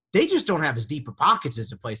 though, they just don't have as deep of pockets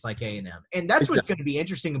as a place like A&M. And that's what's going to be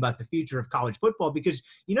interesting about the future of college football, because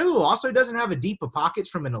you know who also doesn't have a deep of pockets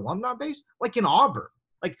from an alumni base? Like in Auburn.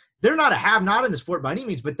 Like, they're not a have-not in the sport by any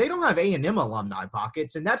means, but they don't have A&M alumni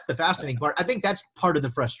pockets, and that's the fascinating part. I think that's part of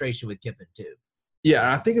the frustration with Kiffin, too.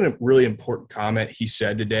 Yeah, I think a really important comment he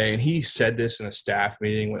said today, and he said this in a staff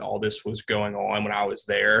meeting when all this was going on when I was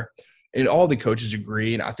there, and all the coaches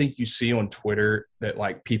agree, and I think you see on Twitter that,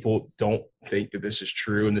 like, people don't think that this is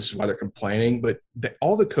true and this is why they're complaining, but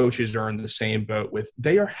all the coaches are in the same boat with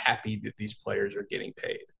they are happy that these players are getting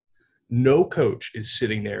paid. No coach is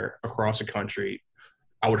sitting there across the country,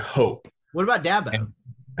 I would hope. What about Dabo?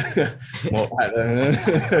 Well,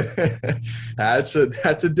 that's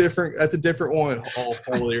a different one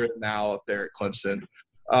holier than now up there at Clemson.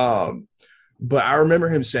 But I remember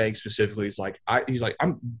him saying specifically, he's like,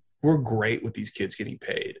 we're great with these kids getting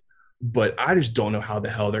paid, but I just don't know how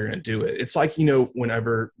the hell they're going to do it. It's like, you know,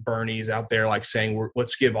 whenever Bernie's out there like saying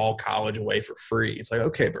let's give all college away for free. It's like,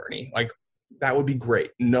 okay, Bernie, like that would be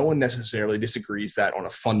great. No one necessarily disagrees that on a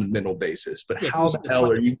fundamental basis, but how the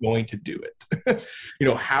hell are you going to do it? You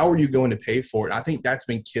know, how are you going to pay for it? I think that's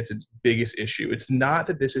been Kiffin's biggest issue. It's not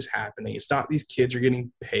that this is happening. It's not these kids are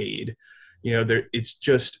getting paid. You know, it's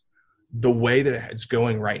just the way that it's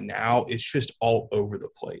going right now. It's just all over the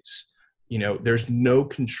place. You know, there's no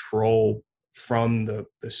control from the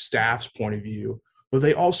staff's point of view, but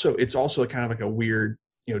it's also kind of like a weird,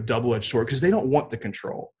 you know, double-edged sword because they don't want the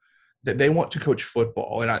control. That they want to coach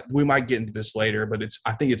football. And we might get into this later, but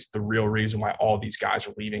I think it's the real reason why all these guys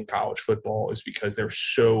are leaving college football is because they're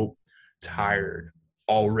so tired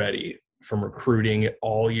already from recruiting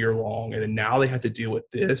all year long. And then now they have to deal with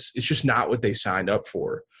this. It's just not what they signed up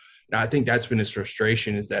for. And I think that's been his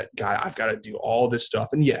frustration is that, God, I've got to do all this stuff.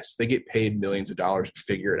 And yes, they get paid millions of dollars to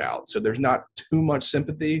figure it out. So there's not too much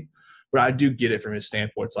sympathy, but I do get it from his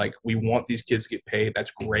standpoint. It's like, we want these kids to get paid. That's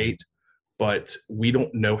great. But we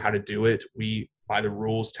don't know how to do it. We, by the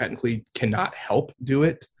rules, technically cannot help do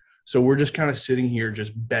it. So we're just kind of sitting here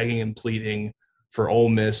just begging and pleading for Ole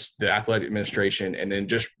Miss, the athletic administration, and then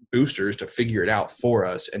just boosters to figure it out for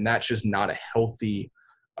us. And that's just not a healthy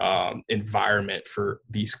environment for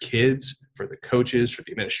these kids, for the coaches, for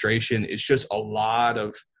the administration. It's just a lot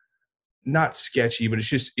of not sketchy, but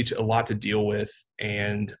it's a lot to deal with.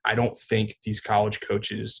 And I don't think these college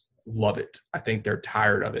coaches love it. I think they're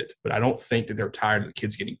tired of it, but I don't think that they're tired of the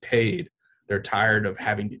kids getting paid. They're tired of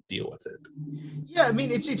having to deal with it. Yeah, I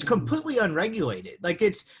mean, it's completely unregulated. Like,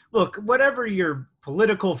 look, whatever your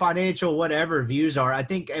political, financial, whatever views are, I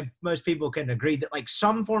think most people can agree that, like,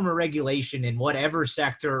 some form of regulation in whatever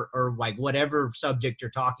sector or, like, whatever subject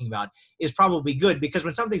you're talking about is probably good, because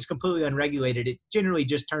when something's completely unregulated, it generally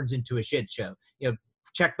just turns into a shit show. You know,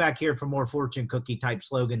 check back here for more fortune cookie type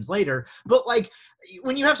slogans later. But like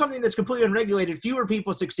when you have something that's completely unregulated, fewer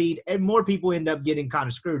people succeed and more people end up getting kind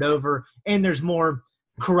of screwed over, and there's more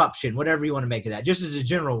corruption, whatever you want to make of that, just as a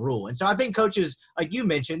general rule. And so I think coaches, like you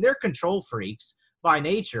mentioned, they're control freaks by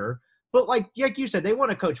nature, but like you said, they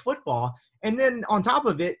want to coach football. And then on top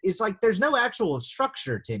of it, it's like there's no actual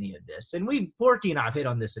structure to any of this. And Borky and I have hit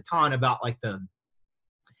on this a ton about like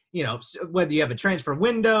you know, whether you have a transfer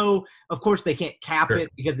window, of course they can't cap it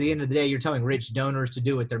because at the end of the day, you're telling rich donors to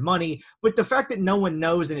do with their money. But the fact that no one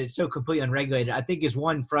knows and it's so completely unregulated, I think is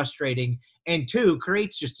one, frustrating, and two,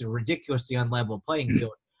 creates just a ridiculously unlevel playing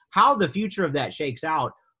field. How the future of that shakes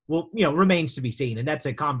out well, remains to be seen. And that's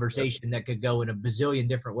a conversation that could go in a bazillion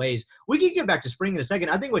different ways. We can get back to spring in a second.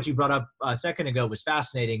 I think what you brought up a second ago was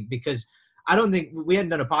fascinating because I don't think we hadn't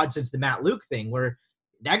done a pod since the Matt Luke thing where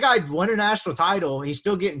that guy won a national title. He's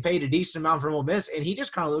still getting paid a decent amount from Ole Miss. And he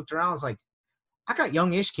just kind of looked around and was like, I got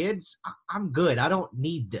youngish kids. I'm good. I don't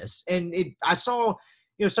need this. And I saw,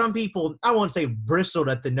 some people, I won't say bristled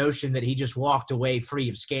at the notion that he just walked away free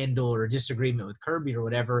of scandal or disagreement with Kirby or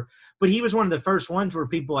whatever. But he was one of the first ones where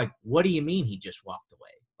people like, what do you mean he just walked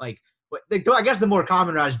away? Like, I guess the more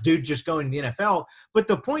common route is dude just going to the NFL. But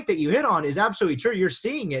the point that you hit on is absolutely true. You're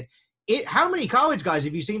seeing it. How many college guys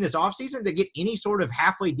have you seen this offseason that get any sort of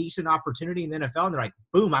halfway decent opportunity in the NFL and they're like,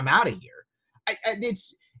 boom, I'm out of here?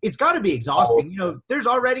 It's got to be exhausting. There's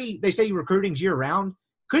already, they say recruiting's year round.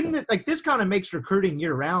 Couldn't it, like, this kind of makes recruiting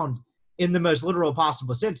year round in the most literal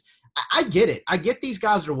possible sense. I get it. I get these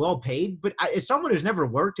guys are well paid, but as someone who's never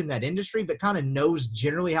worked in that industry but kind of knows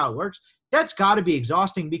generally how it works, that's got to be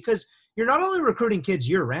exhausting because you're not only recruiting kids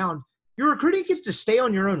year round, you're recruiting kids to stay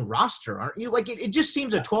on your own roster, aren't you? Like, it just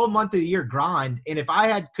seems a 12-month of the year grind. And if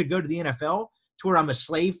I could go to the NFL to where I'm a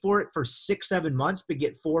slave for it for 6-7 months but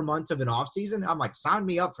get 4 months of an offseason, I'm like, sign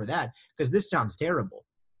me up for that because this sounds terrible.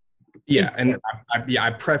 Yeah, and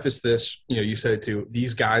I preface this, you said it too.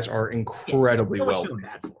 These guys are incredibly well.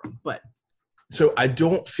 Bad for them, but so I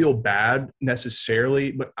don't feel bad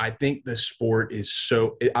necessarily, but I think the sport is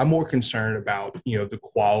so. I'm more concerned about the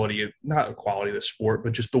quality, not the quality of the sport,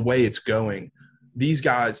 but just the way it's going. These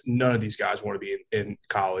guys, none of these guys want to be in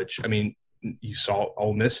college. I mean, you saw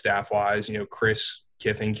Ole Miss staff wise. Chris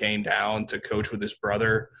Kiffin came down to coach with his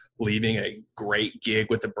brother, leaving a great gig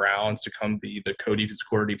with the Browns to come be the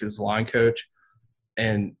co-defensive line coach.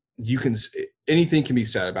 And anything can be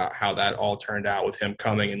said about how that all turned out with him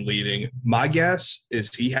coming and leaving. My guess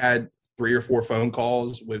is he had 3 or 4 phone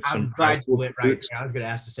calls with some high school recruits. I was going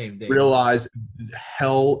to ask the same thing. Realized,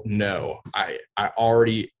 hell no. I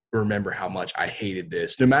already remember how much I hated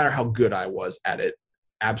this. No matter how good I was at it,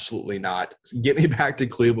 absolutely not. Get me back to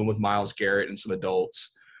Cleveland with Myles Garrett and some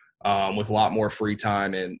adults with a lot more free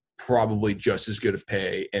time and probably just as good of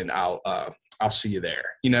pay, and I'll see you there.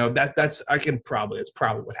 That's probably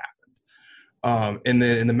what happened. And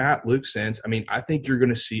then in the Matt Luke sense, I mean, I think you're going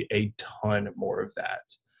to see a ton more of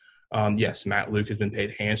that. Yes, Matt Luke has been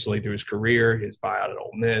paid handsomely through his career, his buyout at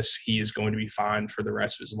Ole Miss. He is going to be fine for the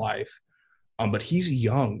rest of his life. But he's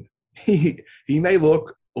young. He may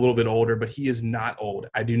look a little bit older, but he is not old.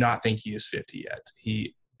 I do not think he is 50 yet.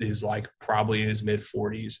 He is like probably in his mid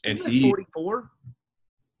 40s, and he's like 44.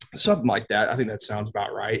 Something like that. I think that sounds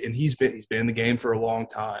about right. And he's been in the game for a long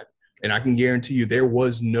time. And I can guarantee you there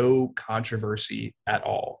was no controversy at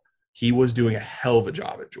all. He was doing a hell of a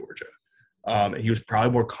job at Georgia. And he was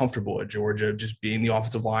probably more comfortable at Georgia, just being the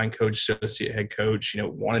offensive line coach, associate head coach,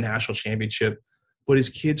 won a national championship. But his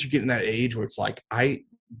kids are getting that age where it's like, I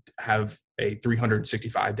have a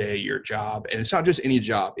 365-day-a-year job. And it's not just any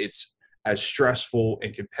job. It's as stressful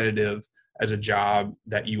and competitive as a job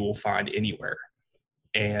that you will find anywhere.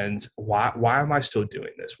 And why am I still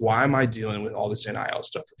doing this? Why am I dealing with all this NIL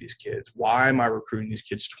stuff with these kids? Why am I recruiting these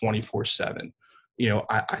kids 24/7?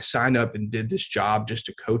 I signed up and did this job just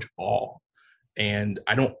to coach ball, and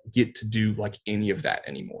I don't get to do like any of that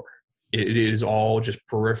anymore. It is all just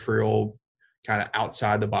peripheral, kind of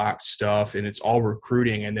outside the box stuff, and it's all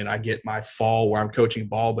recruiting. And then I get my fall where I'm coaching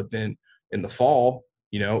ball, but then in the fall,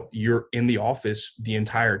 you're in the office the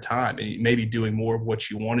entire time and you may be doing more of what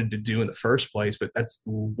you wanted to do in the first place, but that's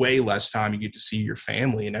way less time you get to see your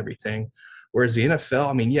family and everything. Whereas the NFL,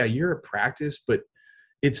 I mean, yeah, you're at practice, but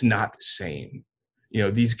it's not the same.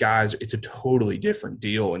 These guys, it's a totally different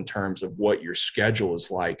deal in terms of what your schedule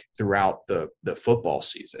is like throughout the football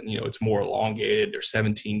season. It's more elongated. There's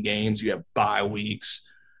 17 games. You have bye weeks.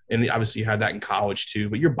 And obviously you have that in college too,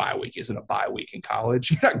 but your bye week isn't a bye week in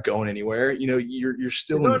college. You're not going anywhere. You're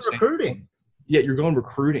still in the recruiting. Yeah, you're going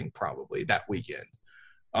recruiting probably that weekend.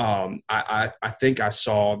 I think I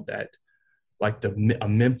saw that like a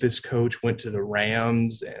Memphis coach went to the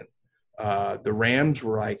Rams, and the Rams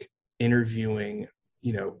were like interviewing,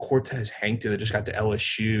 Cortez Hankton that just got to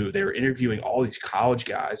LSU. They were interviewing all these college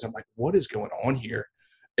guys. I'm like, what is going on here?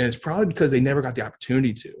 And it's probably because they never got the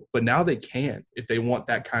opportunity to, but now they can if they want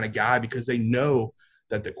that kind of guy, because they know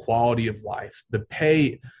that the quality of life, the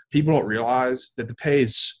pay, people don't realize that the pay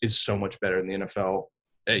is so much better in the NFL.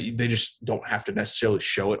 They just don't have to necessarily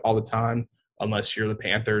show it all the time unless you're the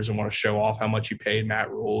Panthers and want to show off how much you paid Matt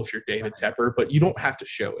Rule if you're David Tepper, but you don't have to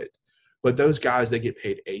show it. But those guys, they get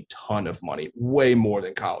paid a ton of money, way more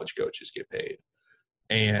than college coaches get paid.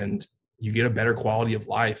 And you get a better quality of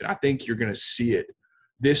life. And I think you're going to see it.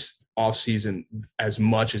 This offseason as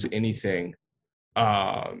much as anything,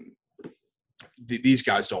 these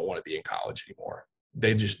guys don't want to be in college anymore.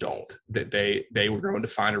 They just don't. They were going to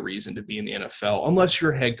find a reason to be in the NFL. Unless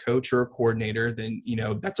you're a head coach or a coordinator, then,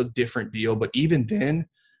 that's a different deal. But even then,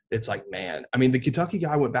 it's like, man, I mean, the Kentucky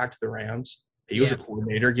guy went back to the Rams. He was a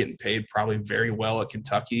coordinator getting paid probably very well at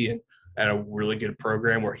Kentucky and at a really good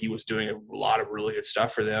program where he was doing a lot of really good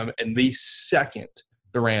stuff for them. And the second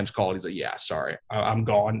the Rams called, he's like, yeah, sorry, I'm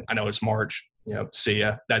gone. I know it's March. See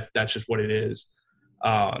ya. That's just what it is.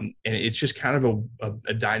 And it's just kind of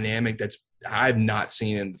a dynamic that's I've not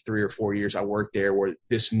seen in the 3 or 4 years I worked there where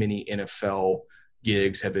this many NFL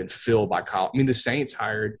gigs have been filled by college. I mean, the Saints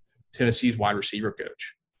hired Tennessee's wide receiver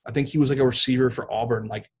coach. I think he was like a receiver for Auburn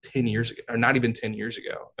like 10 years ago, or not even 10 years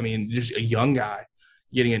ago. I mean, just a young guy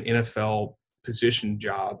getting an NFL position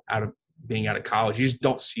job out of being out of college. You just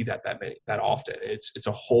don't see that often. It's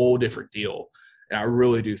a whole different deal. And I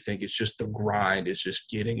really do think it's just the grind is just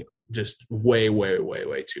getting just way, way, way,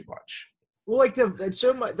 way too much. Well,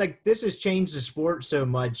 so much this has changed the sport so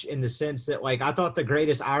much in the sense that I thought the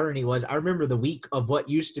greatest irony was I remember the week of what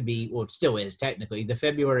used to be, well, it still is technically the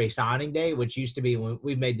February signing day, which used to be when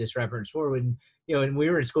we made this reference for when when we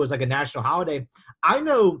were in school, it was like a national holiday. I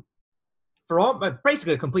know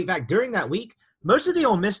basically a complete fact during that week, most of the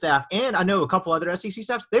Ole Miss staff, and I know a couple other SEC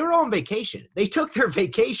staffs, they were on vacation. They took their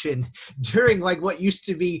vacation during what used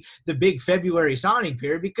to be the big February signing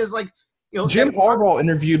period because Jim Harbaugh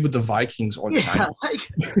interviewed with the Vikings on Sunday.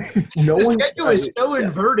 The schedule is so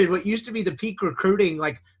inverted. What used to be the peak recruiting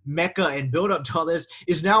mecca and build up to all this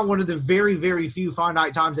is now one of the very, very few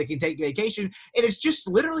finite times they can take vacation. And it's just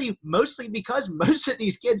literally mostly because most of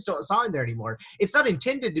these kids don't sign there anymore. It's not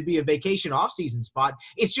intended to be a vacation off-season spot.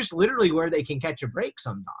 It's just literally where they can catch a break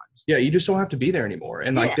sometimes. Yeah, you just don't have to be there anymore.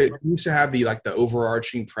 And they used to have the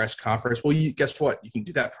overarching press conference. Well, guess what? You can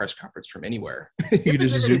do that press conference from anywhere. You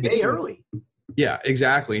just Zoom a day early. Yeah,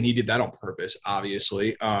 exactly. And he did that on purpose,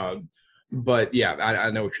 obviously. But yeah, I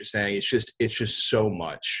know what you're saying. It's just so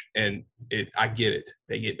much. And I get it.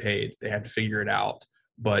 They get paid. They have to figure it out.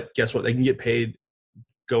 But guess what? They can get paid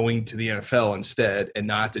going to the NFL instead and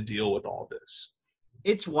not have to deal with all this.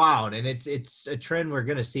 It's wild, and it's a trend we're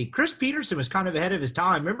going to see. Chris Peterson was kind of ahead of his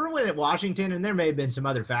time. Remember when at Washington, and there may have been some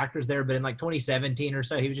other factors there, but in 2017 or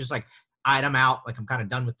so, he was just like, all right, I'm out. I'm kind of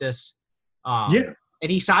done with this. Yeah. And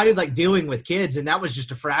he cited dealing with kids, and that was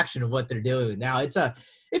just a fraction of what they're doing with now. It's a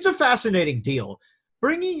fascinating deal.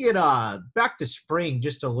 Bringing it back to spring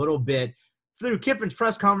just a little bit through Kiffin's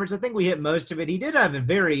press conference, I think we hit most of it. He did have a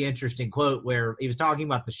very interesting quote where he was talking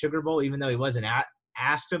about the Sugar Bowl, even though he wasn't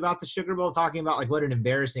asked about the Sugar Bowl, talking about what an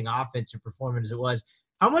embarrassing offensive performance it was.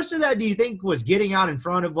 How much of that do you think was getting out in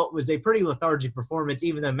front of what was a pretty lethargic performance,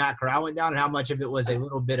 even though Matt Corral went down, and how much of it was a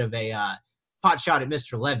little bit of a pot shot at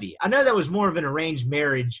Mr. Levy? I know that was more of an arranged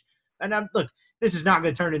marriage. And look, this is not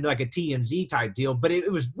going to turn into a TMZ type deal, but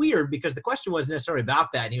it was weird because the question wasn't necessarily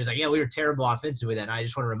about that. And he was like, yeah, we were terrible offensively then. I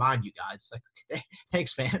just want to remind you guys.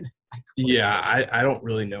 Thanks, man. Yeah, I don't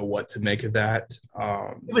really know what to make of that.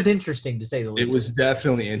 It was interesting to say the least. It was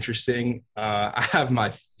definitely interesting. I have my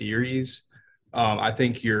theories. I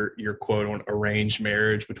think your quote on arranged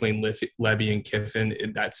marriage between Levy and Kiffin,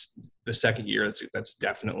 that's the second year. That's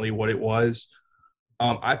definitely what it was.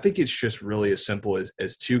 I think it's just really as simple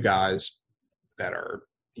as two guys that are,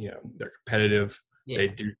 they're competitive. Yeah. They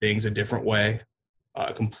do things a different way,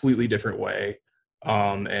 a completely different way.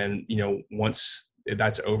 And, once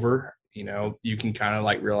that's over, you can kind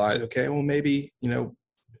of realize, okay, well, maybe,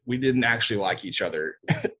 we didn't actually like each other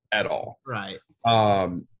at all. Right.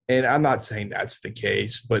 And I'm not saying that's the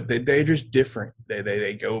case, but they're just different.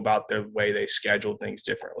 They go about the way they schedule things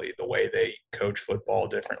differently, the way they coach football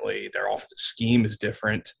differently. Their offensive scheme is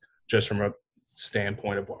different just from a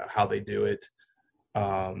standpoint of how they do it.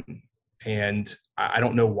 And I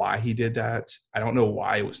don't know why he did that. I don't know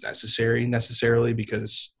why it was necessarily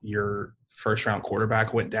because your first-round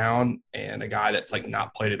quarterback went down and a guy that's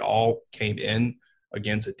not played at all came in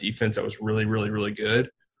against a defense that was really, really, really good.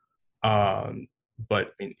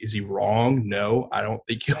 But, is he wrong? No, I don't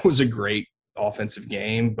think it was a great offensive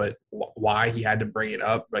game, but why he had to bring it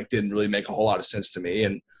up didn't really make a whole lot of sense to me.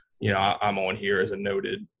 And, I'm on here as a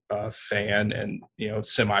noted fan and,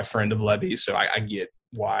 semi-friend of Levy, so I get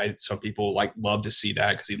why some people love to see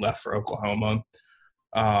that because he left for Oklahoma.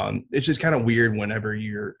 It's just kind of weird whenever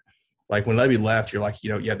you're when Levy left, you're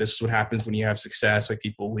yeah, this is what happens when you have success.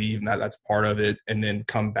 People leave and that's part of it. And then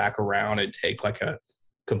come back around and take a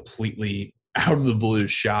completely out of the blue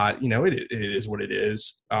shot. It is what it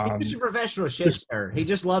is. He's a professional shit stirrer. He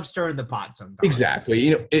just loves stirring the pot sometimes. Exactly.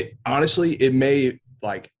 It honestly, it may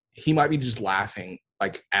he might be just laughing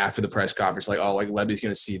like after the press conference, like, oh, like Levy's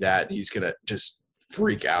going to see that and he's going to just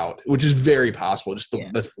freak out, which is very possible.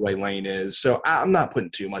 That's the way Lane is. So I'm not putting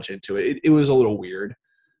too much into it. It was a little weird.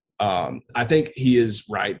 I think he is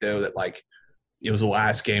right though, that like it was the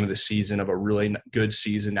last game of the season of a really good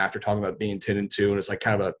season after talking about being 10-2, and it's like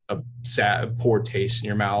kind of a sad, poor taste in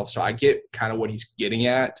your mouth. So I get kind of what he's getting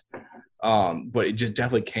at. But it just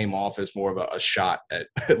definitely came off as more of a shot at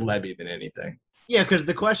Levy than anything. Yeah, because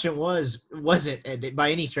the question wasn't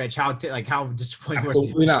by any stretch how disappointing.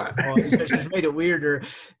 Absolutely not. It just made it weirder.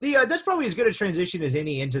 That's probably as good a transition as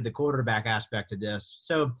any into the quarterback aspect of this.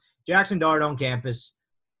 So Jackson Dart on campus.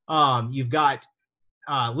 You've got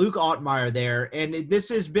Luke Altmaier there, and this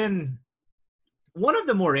has been one of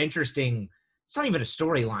the more interesting. It's not even a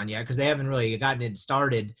storyline yet because they haven't really gotten it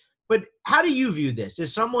started. But how do you view this?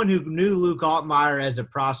 As someone who knew Luke Altmaier as a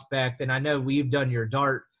prospect, and I know we've done your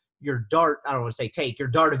Dart, I don't want to say take, your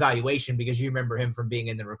Dart evaluation because you remember him from being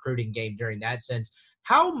in the recruiting game during that sense.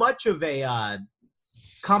 How much of a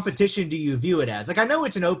competition do you view it as? Like, I know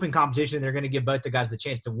it's an open competition. They're going to give both the guys the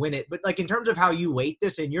chance to win it. But, like, in terms of how you weight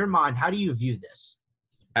this in your mind, how do you view this?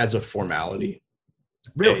 As a formality.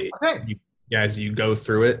 Really? Okay. As you go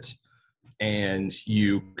through it and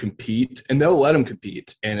you compete, and they'll let them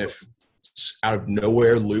compete. And if out of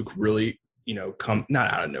nowhere Luke really,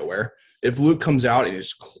 not out of nowhere, if Luke comes out and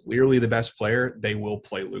is clearly the best player, they will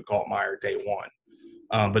play Luke Altmaier day one.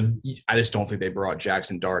 But I just don't think they brought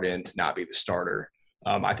Jackson Dart in to not be the starter.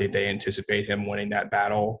 I think they anticipate him winning that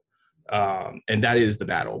battle. And that is the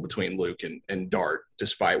battle between Luke and Dart,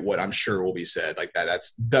 despite what I'm sure will be said. Like that,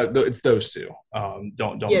 it's those two.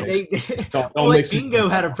 Don't mix. Bingo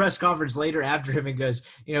had a press conference later after him and goes,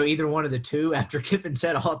 either one of the two after Kiffin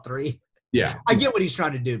said all three. Yeah, I get what he's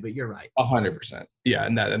trying to do, but you're right. 100%. Yeah,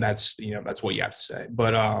 and that's that's what you have to say.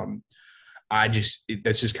 But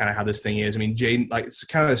that's just kind of how this thing is. I mean, Jaden, like it's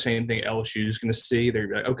kind of the same thing LSU is going to see. They're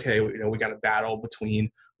like, okay, we got a battle between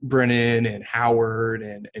Brennan and Howard,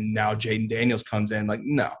 and now Jaden Daniels comes in. Like,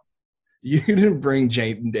 no, you didn't bring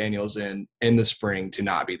Jaden Daniels in the spring to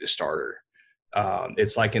not be the starter.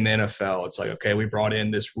 It's like in the NFL, it's like, okay, we brought in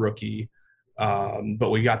this rookie,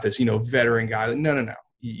 but we got this, veteran guy. No.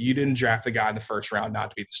 You didn't draft the guy in the first round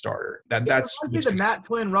not to be the starter. That's the Matt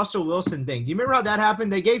Flynn, Russell Wilson thing. Do you remember how that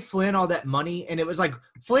happened? They gave Flynn all that money, and it was like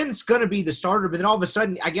Flynn's going to be the starter, but then all of a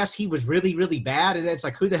sudden, I guess he was really, really bad, and then it's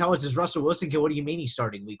like, who the hell is this Russell Wilson kid? What do you mean he's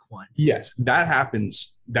starting week one? Yes, that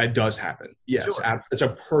happens. That does happen. Yes, sure. It's a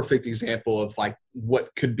perfect example of like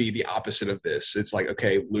what could be the opposite of this. It's like,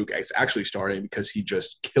 okay, Luke is actually starting because he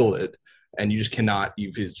just killed it, and you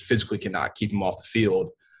physically cannot keep him off the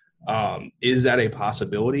field. Is that a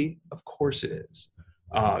possibility? Of course it is.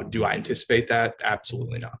 Do I anticipate that?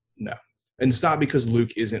 Absolutely not. No. And it's not because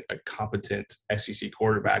Luke isn't a competent SEC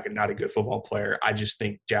quarterback and not a good football player. I just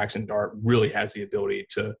think Jackson Dart really has the ability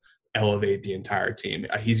to elevate the entire team.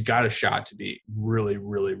 He's got a shot to be really,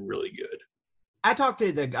 really, really good. I talked to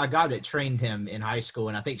a guy that trained him in high school,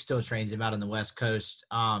 and I think still trains him out on the West Coast.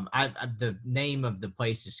 The name of the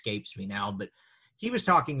place escapes me now, but he was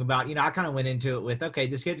talking about, I kind of went into it with, okay,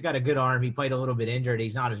 this kid's got a good arm. He played a little bit injured.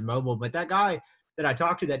 He's not as mobile. But that guy that I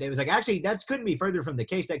talked to that day was like, actually, that couldn't be further from the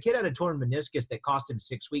case. That kid had a torn meniscus that cost him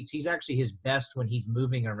 6 weeks. He's actually his best when he's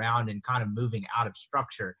moving around and kind of moving out of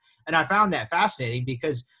structure. And I found that fascinating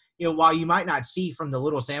because, while you might not see from the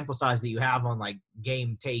little sample size that you have on like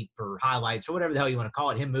game tape or highlights or whatever the hell you want to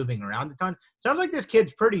call it, him moving around a ton, sounds like this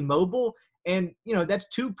kid's pretty mobile. And, that's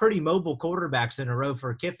two pretty mobile quarterbacks in a row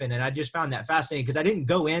for Kiffin. And I just found that fascinating because I didn't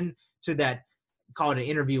go into that, call it an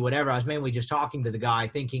interview, whatever. I was mainly just talking to the guy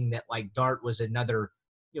thinking that like Dart was another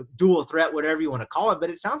dual threat, whatever you want to call it. But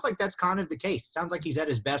it sounds like that's kind of the case. It sounds like he's at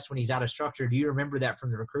his best when he's out of structure. Do you remember that from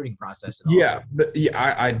the recruiting process at all? Yeah, but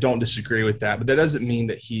I don't disagree with that. But that doesn't mean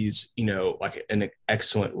that he's, like an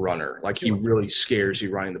excellent runner. Like he really scares you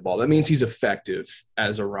running the ball. That means he's effective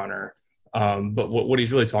as a runner. But what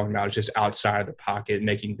he's really talking about is just outside of the pocket,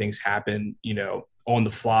 making things happen, on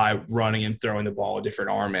the fly, running and throwing the ball at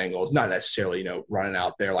different arm angles, not necessarily, running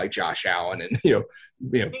out there like Josh Allen and,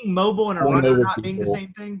 being mobile and a runner not being the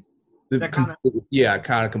same thing. Kind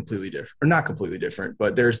of completely different, or not completely different,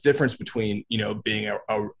 but there's difference between, being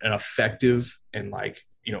an effective and like,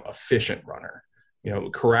 efficient runner.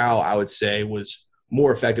 Corral, I would say, was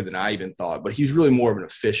more effective than I even thought, but he's really more of an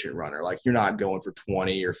efficient runner. Like you're not going for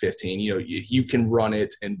 20 or 15, you can run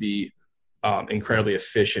it and be incredibly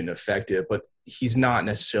efficient and effective, but he's not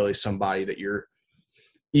necessarily somebody that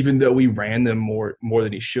even though we ran them more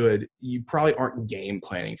than he should, you probably aren't game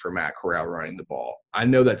planning for Matt Corral running the ball. I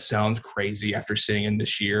know that sounds crazy after seeing him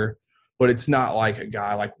this year, but it's not like a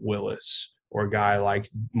guy like Willis or a guy like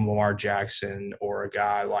Lamar Jackson or a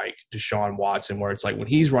guy like Deshaun Watson, where it's like when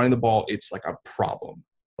he's running the ball, it's like a problem.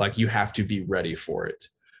 Like you have to be ready for it.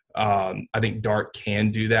 I think Dart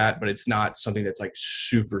can do that, but it's not something that's like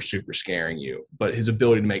super, super scaring you. But his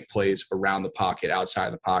ability to make plays around the pocket, outside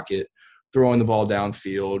of the pocket, throwing the ball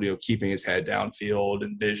downfield, keeping his head downfield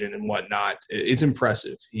and vision and whatnot, it's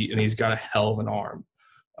impressive. He's got a hell of an arm.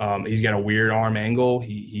 He's got a weird arm angle.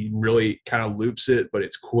 He really kind of loops it, but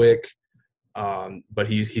it's quick. But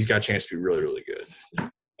he's got a chance to be really, really good.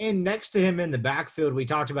 And next to him in the backfield, we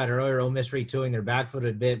talked about earlier, Ole Miss retooling their backfield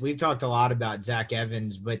a bit. We've talked a lot about Zach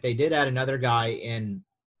Evans, but they did add another guy in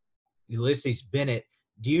Ulysses Bennett.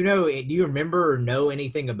 Do you remember or know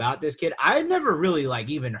anything about this kid? I had never really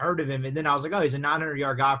even heard of him. And then I was like, oh, he's a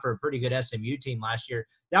 900-yard guy for a pretty good SMU team last year.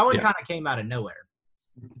 That one kind of came out of nowhere.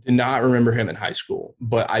 Did not remember him in high school,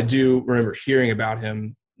 but I do remember hearing about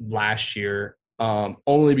him last year.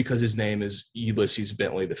 Only because his name is Ulysses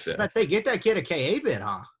Bentley the Fifth. But they get that kid a KA bid,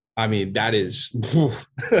 huh? I mean, that's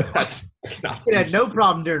He had no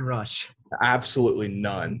problem during rush. Absolutely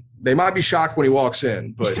none. They might be shocked when he walks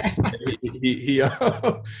in, but he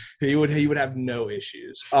would have no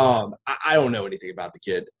issues. I don't know anything about the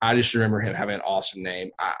kid. I just remember him having an awesome name.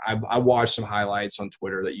 I watched some highlights on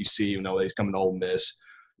Twitter that you see, he's coming to Ole Miss.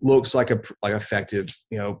 Looks like effective,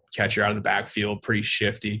 catcher out of the backfield, pretty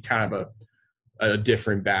shifty, kind of a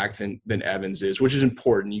different back than Evans is, which is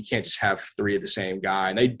important. You can't just have three of the same guy,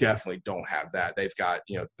 and they definitely don't have that. They've got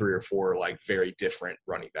 3 or 4 very different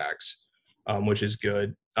running backs, which is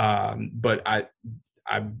good. But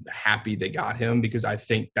I'm happy they got him because I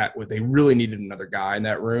think that they really needed another guy in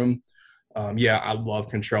that room. I love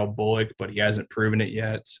Kentrell Bullock, but he hasn't proven it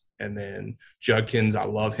yet. And then Judkins, I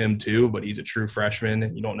love him too, but he's a true freshman,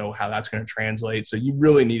 and you don't know how that's going to translate. So you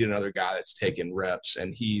really need another guy that's taken reps,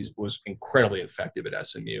 and he was incredibly effective at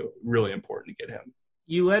SMU. Really important to get him.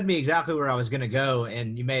 You led me exactly where I was going to go,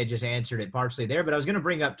 and you may have just answered it partially there, but I was going to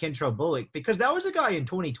bring up Kentrell Bullock because that was a guy in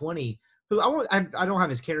 2020 who I don't have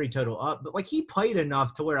his carry total up, but he played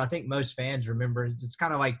enough to where I think most fans remember. It's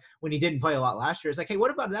kind of like when he didn't play a lot last year. It's like, hey,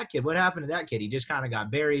 what about that kid? What happened to that kid? He just kind of got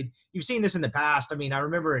buried. You've seen this in the past. I mean, I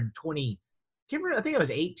remember in I think it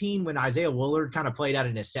was 18 when Isaiah Woolard kind of played out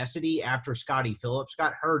of necessity after Scotty Phillips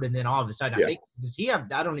got hurt, and then all of a sudden, I think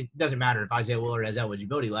it doesn't matter if Isaiah Woolard has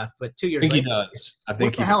eligibility left, but 2 years later, he does. I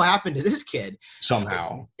think what the hell happened to this kid?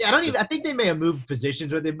 Somehow. Yeah, I think they may have moved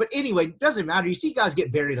positions with him, but anyway, it doesn't matter. You see guys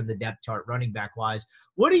get buried on the depth chart, running back wise.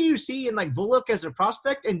 What do you see in Bullock as a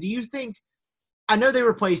prospect, and do you think? I know they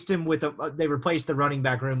replaced him they replaced the running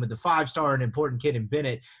back room with the 5-star and important kid in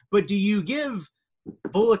Bennett, but do you give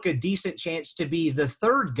Bullock a decent chance to be the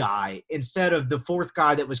third guy instead of the fourth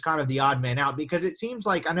guy that was kind of the odd man out? Because it seems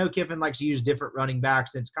like, I know Kiffin likes to use different running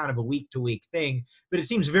backs. It's kind of a week-to-week thing, but it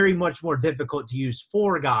seems very much more difficult to use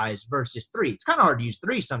 4 guys versus 3. It's kind of hard to use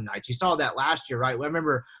 3 some nights. You saw that last year, right? I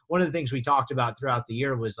remember one of the things we talked about throughout the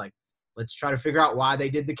year was let's try to figure out why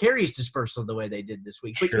they did the carries dispersal the way they did this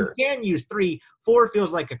week. But sure, you can use 3. 4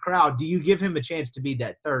 feels like a crowd. Do you give him a chance to be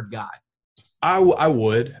that third guy? I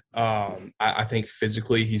would. I think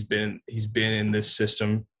physically he's been in this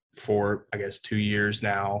system for, I guess, 2 years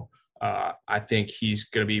now. I think he's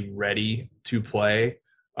going to be ready to play.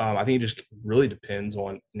 I think it just really depends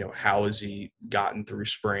on, how has he gotten through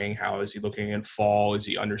spring? How is he looking in fall? Is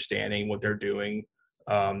he understanding what they're doing?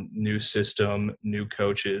 New system, new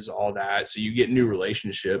coaches, all that. So you get new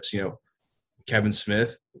relationships. Kevin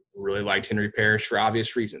Smith really liked Henry Parrish for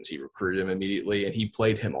obvious reasons. He recruited him immediately, and he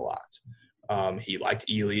played him a lot. He liked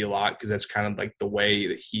Ely a lot because that's kind of the way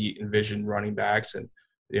that he envisioned running backs. And,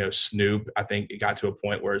 Snoop, I think it got to a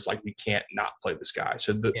point where it's we can't not play this guy.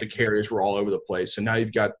 So the carriers were all over the place. So now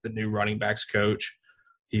you've got the new running backs coach.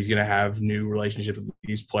 He's going to have new relationships with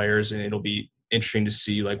these players, and it'll be interesting to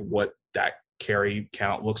see what that carry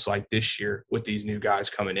count looks like this year with these new guys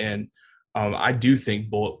coming in. I do think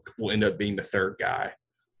Bullock will end up being the third guy.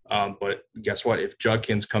 But guess what? If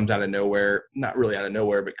Judkins comes out of nowhere, not really out of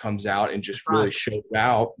nowhere, but comes out and just really shows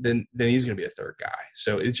out, then he's going to be a third guy.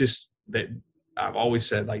 So it's just that I've always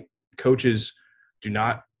said, coaches do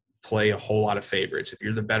not play a whole lot of favorites. If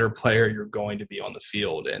you're the better player, you're going to be on the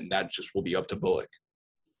field, and that just will be up to Bullock.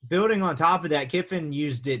 Building on top of that, Kiffin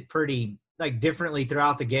used it pretty differently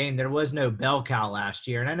throughout the game. There was no bell cow last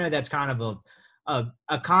year, and I know that's kind of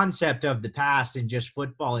a concept of the past in just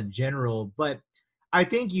football in general, but I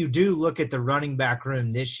think you do look at the running back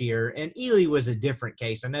room this year, and Ely was a different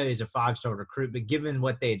case. I know he's a 5-star recruit, but given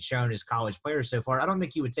what they had shown as college players so far, I don't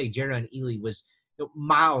think you would say Jaron Ely was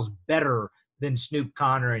miles better than Snoop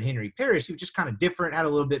Connor and Henry Parrish. He was just kind of different, had a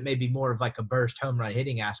little bit maybe more of a burst home run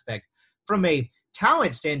hitting aspect. From a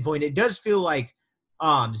talent standpoint, it does feel like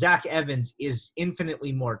Zach Evans is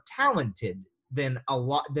infinitely more talented than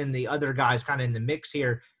the other guys kind of in the mix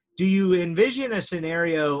here. Do you envision a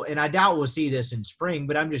scenario, and I doubt we'll see this in spring,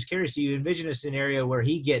 but I'm just curious, do you envision a scenario where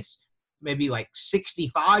he gets maybe like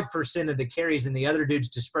 65% of the carries and the other dudes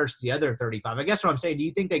disperse the other 35? I guess what I'm saying, do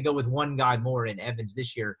you think they go with one guy more in Evans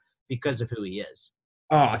this year because of who he is?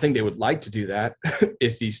 I think they would like to do that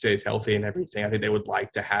if he stays healthy and everything. I think they would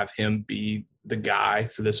like to have him be the guy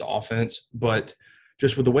for this offense. But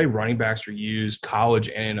just with the way running backs are used, college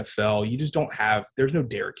and NFL, you just don't have – there's no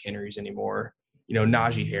Derrick Henrys anymore.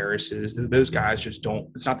 Najee Harris's, those guys just don't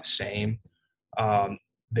 – it's not the same.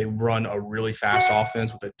 They run a really fast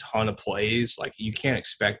offense with a ton of plays. Like, you can't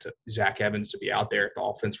expect Zach Evans to be out there if the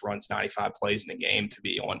offense runs 95 plays in a game to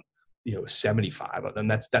be on, 75 of them.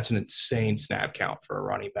 That's an insane snap count for a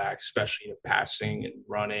running back, especially passing and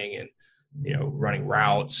running and, running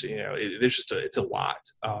routes. It's a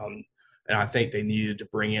lot. And I think they needed to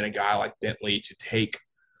bring in a guy like Bentley to take –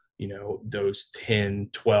 those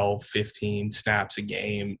 10, 12, 15 snaps a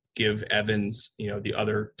game, give Evans, the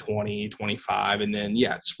other 20, 25, and then,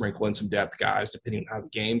 sprinkle in some depth guys depending on how the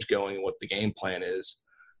game's going and what the game plan is.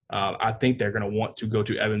 I think they're going to want to go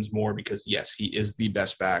to Evans more because, yes, he is the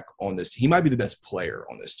best back on this. He might be the best player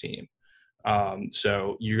on this team.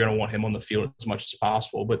 So you're going to want him on the field as much as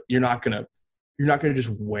possible, but you're not going to just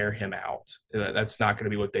wear him out. That's not going to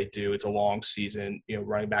be what they do. It's a long season.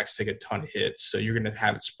 Running backs take a ton of hits, so you're going to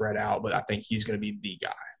have it spread out, but I think he's going to be the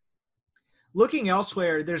guy. Looking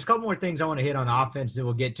elsewhere, there's a couple more things I want to hit on offense, then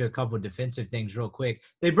we'll get to a couple of defensive things real quick.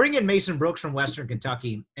 They bring in Mason Brooks from Western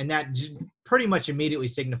Kentucky, and that pretty much immediately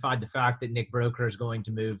signified the fact that Nick Broeker is going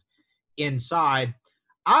to move inside.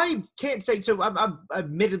 I can't say – so I'm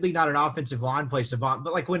admittedly not an offensive line play savant,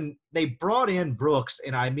 but like when they brought in Brooks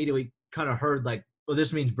and I immediately kind of heard like, well,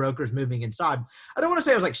 this means Broker's moving inside. I don't want to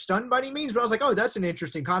say I was like stunned by any means, but I was like, oh, that's an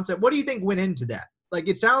interesting concept. What do you think went into that? Like,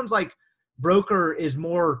 it sounds like Broeker is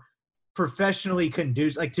more professionally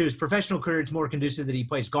conducive, like to his professional career, it's more conducive that he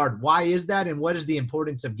plays guard. Why is that? And what is the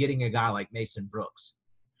importance of getting a guy like Mason Brooks?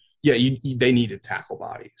 Yeah, they needed tackle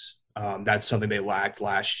bodies. That's something they lacked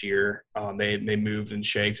last year. They moved and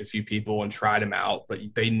shaked a few people and tried them out, but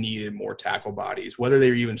they needed more tackle bodies, whether they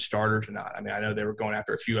were even starters or not. I mean, I know they were going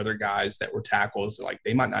after a few other guys that were tackles. Like,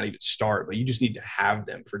 they might not even start, but you just need to have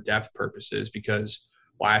them for depth purposes because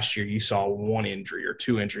last year you saw one injury or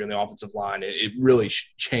two injury on the offensive line. It really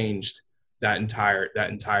changed that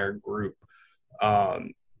entire group.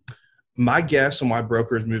 My guess on why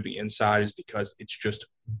Broeker is moving inside is because it's just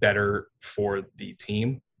better for the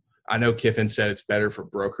team. I know Kiffin said it's better for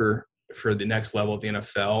Broeker for the next level of the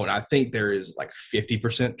NFL, and I think there is like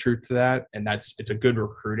 50% truth to that, and it's a good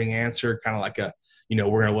recruiting answer, kind of like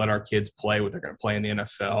we're going to let our kids play what they're going to play in the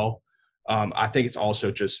NFL. I think it's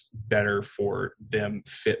also just better for them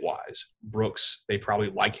fit-wise. Brooks, they probably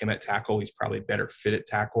like him at tackle. He's probably better fit at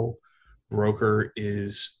tackle. Broeker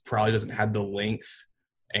probably doesn't have the length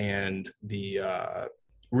and the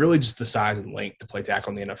really just the size and length to play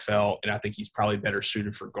tackle in the NFL, and I think he's probably better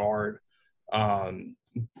suited for guard. I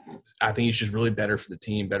think he's just really better for the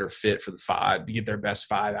team, better fit for the five, to get their best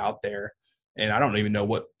five out there. And I don't even know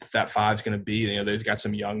what that five is going to be. They've got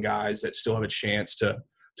some young guys that still have a chance to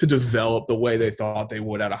develop the way they thought they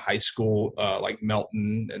would out of high school, like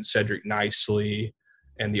Melton and Cedric Nicely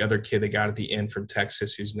and the other kid they got at the end from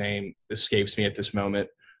Texas whose name escapes me at this moment.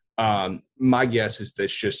 My guess is that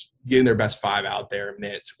just getting their best five out there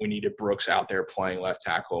meant we needed Brooks out there playing left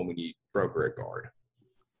tackle and we need Broeker at guard.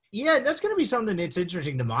 Yeah, that's going to be something that's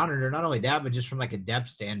interesting to monitor. Not only that, but just from like a depth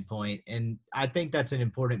standpoint. And I think that's an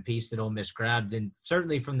important piece that Ole Miss grabbed. And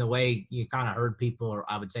certainly from the way you kind of heard people, or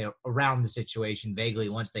I would say around the situation vaguely,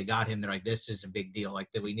 once they got him, they're like, this is a big deal. Like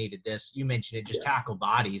that we needed this. You mentioned it, just tackle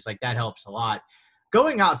bodies. Like that helps a lot.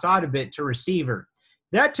 Going outside a bit to receiver,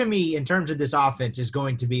 that to me, in terms of this offense, is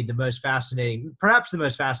going to be the most fascinating, perhaps the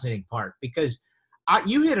most fascinating part, because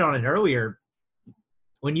you hit on it earlier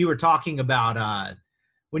when you were talking about I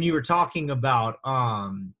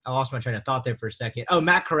lost my train of thought there for a second. Oh,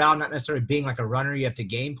 Matt Corral not necessarily being like a runner you have to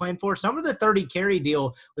game plan for. Some of the 30 carry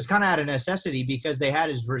deal was kind of out of necessity because they had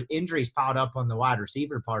his injuries piled up on the wide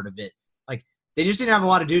receiver part of it. Like they just didn't have a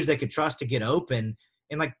lot of dudes they could trust to get open.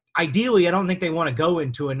 And like ideally, I don't think they want to go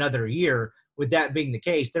into another year with that being the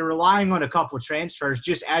case. They're relying on a couple of transfers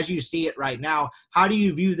just as you see it right now. How do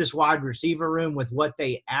you view this wide receiver room with what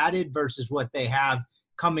they added versus what they have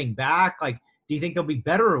coming back? Like, do you think they'll be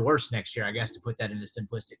better or worse next year? I guess to put that in a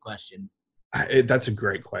simplistic question. That's a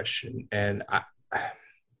great question. And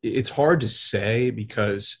it's hard to say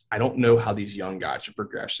because I don't know how these young guys are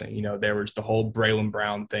progressing. You know, there was the whole Braylon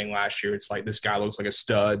Brown thing last year. It's like this guy looks like a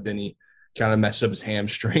stud, then he kind of messes up his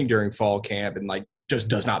hamstring during fall camp and like just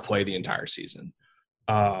does not play the entire season.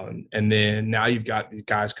 And then now you've got these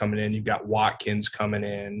guys coming in. You've got Watkins coming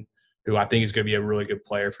in, who I think is going to be a really good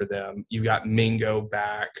player for them. You've got Mingo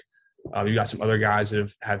back. You've got some other guys that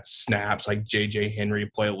have had snaps like J.J. Henry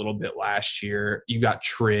played a little bit last year. You've got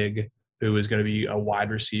Trigg, who is going to be a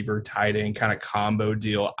wide receiver, tight end kind of combo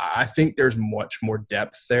deal. I think there's much more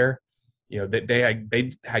depth there. You know, they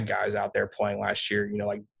had guys out there playing last year, you know,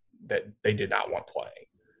 like that they did not want playing.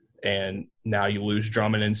 And now you lose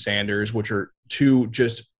Drummond and Sanders, which are two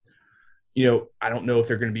just, you know, I don't know if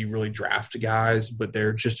they're going to be really draft guys, but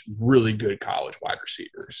they're just really good college wide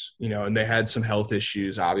receivers, you know, and they had some health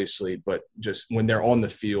issues, obviously, but just when they're on the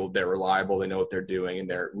field, they're reliable, they know what they're doing, and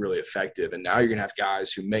they're really effective. And now you're going to have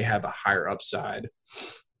guys who may have a higher upside,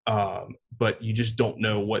 but you just don't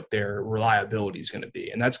know what their reliability is going to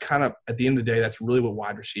be. And that's kind of, at the end of the day, that's really what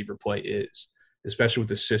wide receiver play is, especially with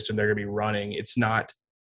the system they're going to be running. It's not,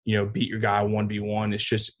 you know, beat your guy 1v1. It's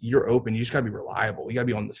just you're open. You just got to be reliable. You got to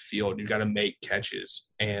be on the field. You got to make catches.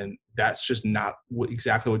 And that's just not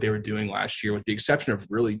exactly what they were doing last year, with the exception of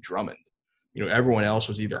really Drummond. You know, everyone else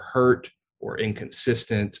was either hurt or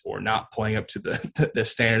inconsistent or not playing up to the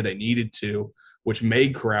standard they needed to, which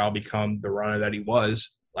made Corral become the runner that he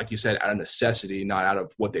was, like you said, out of necessity, not out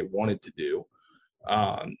of what they wanted to do.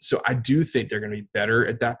 So I do think they're going to be better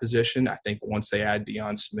at that position. I think once they add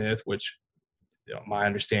Deion Smith, which, you know, my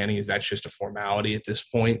understanding is that's just a formality at this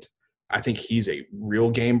point, I think he's a real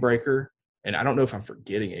game breaker. And I don't know if I'm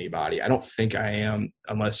forgetting anybody. I don't think I am,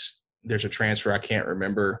 unless there's a transfer I can't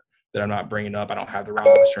remember that I'm not bringing up. I don't have the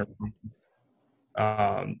roster.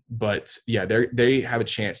 But yeah, they have a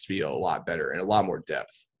chance to be a lot better and a lot more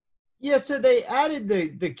depth. Yeah, so they added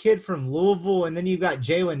the kid from Louisville, and then you've got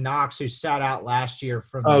Jalen Knox, who sat out last year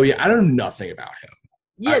from. Oh yeah, I know nothing about him.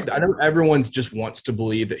 Yes, I know everyone's just wants to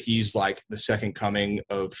believe that he's like the second coming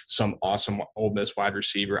of some awesome Ole Miss wide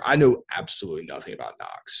receiver. I know absolutely nothing about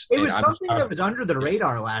Knox. It was something that was under the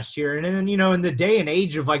radar last year. And then, you know, in the day and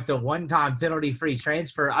age of like the one-time penalty-free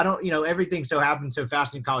transfer, I don't, you know, everything so happened so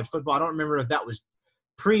fast in college football. I don't remember if that was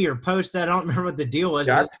pre or post that. I don't remember what the deal was.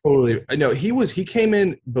 That's totally – no, he came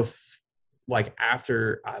in like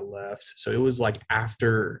after I left. So it was like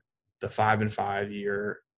after the 5-5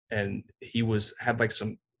 year. And he had like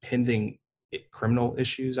some pending criminal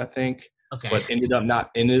issues, I think. Okay. But ended up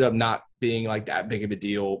not being like that big of a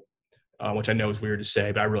deal, which I know is weird to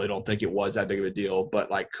say, but I really don't think it was that big of a deal.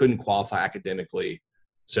 But like couldn't qualify academically,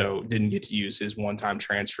 so didn't get to use his one-time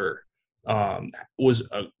transfer. Was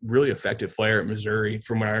a really effective player at Missouri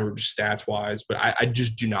from what I remember stats-wise, but I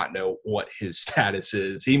just do not know what his status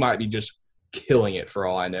is. He might be just killing it for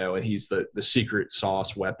all I know, and he's the secret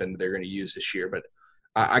sauce weapon they're going to use this year. But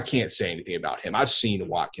I can't say anything about him. I've seen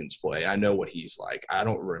Watkins play. I know what he's like. I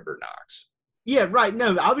don't remember Knox. Yeah, right.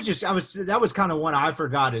 No, that was kind of one I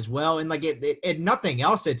forgot as well. And like it nothing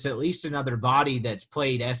else, it's at least another body that's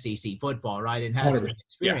played SEC football, right? And has some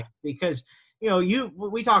experience because, you know,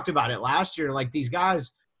 we talked about it last year, like these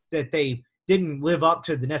guys that they didn't live up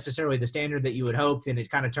to necessarily the standard that you had hoped, and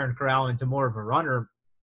it kind of turned Corral into more of a runner.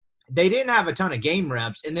 They didn't have a ton of game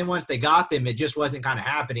reps, and then once they got them, it just wasn't kind of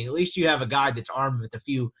happening. At least you have a guy that's armed with a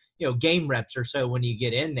few, you know, game reps or so when you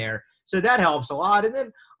get in there. So that helps a lot. And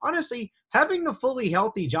then, honestly, having the fully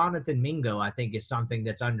healthy Jonathan Mingo, I think, is something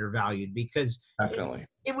that's undervalued because definitely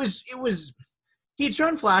it was he had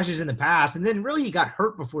shown flashes in the past, and then really he got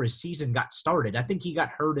hurt before his season got started. I think he got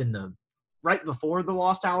hurt right before the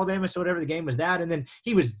loss to Alabama, so whatever the game was that. And then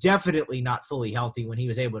he was definitely not fully healthy when he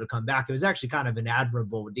was able to come back. It was actually kind of an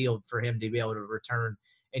admirable deal for him to be able to return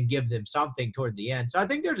and give them something toward the end. So I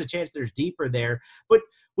think there's a chance there's deeper there. But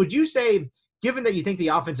would you say, given that you think the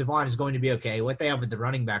offensive line is going to be okay, what they have at the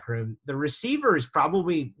running back room, the receiver is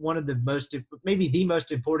probably one of the most, maybe the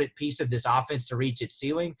most important piece of this offense to reach its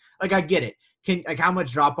ceiling? Like, I get it. How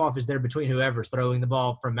much drop-off is there between whoever's throwing the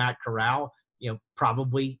ball from Matt Corral? You know,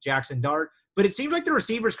 probably Jackson Dart. But it seems like the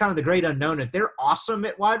receiver is kind of the great unknown. If they're awesome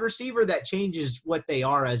at wide receiver, that changes what they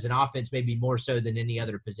are as an offense, maybe more so than any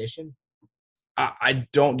other position. I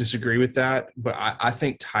don't disagree with that, but I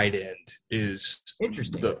think tight end is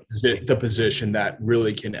interesting. The position that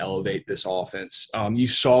really can elevate this offense. You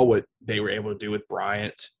saw what they were able to do with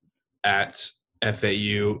Bryant at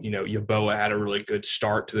FAU. You know, Yeboah had a really good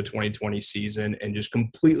start to the 2020 season and just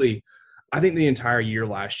completely – I think the entire year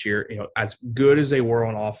last year, you know, as good as they were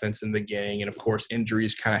on offense in the beginning, and of course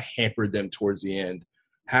injuries kind of hampered them towards the end,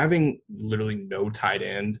 having literally no tight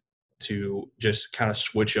end to just kind of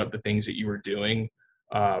switch up the things that you were doing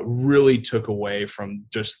really took away from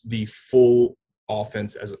just the full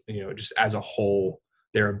offense just as a whole,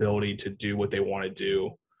 their ability to do what they want to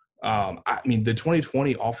do. I mean, the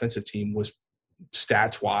 2020 offensive team was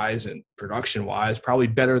stats-wise and production-wise probably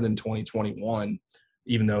better than 2021,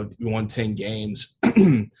 even though we won 10 games.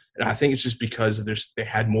 And I think it's just because they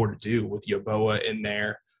had more to do with Yeboah in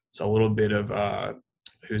there. So a little bit of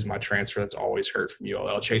who's my transfer that's always hurt from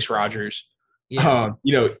ULL, Chase Rogers. Yeah.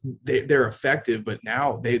 They're effective, but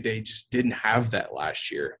now they just didn't have that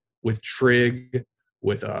last year with Trigg,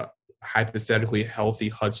 with a hypothetically healthy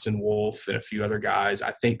Hudson Wolf and a few other guys.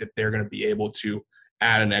 I think that they're going to be able to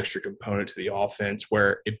add an extra component to the offense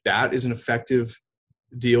where if that is an effective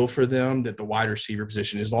deal for them, that the wide receiver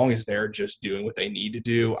position, as long as they're just doing what they need to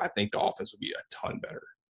do, I think the offense will be a ton better.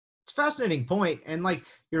 It's a fascinating point. And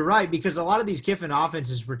you're right, because a lot of these Kiffin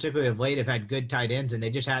offenses, particularly of late, have had good tight ends and they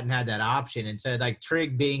just hadn't had that option. And so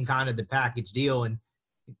Trigg being kind of the package deal and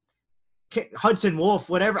Hudson Wolf,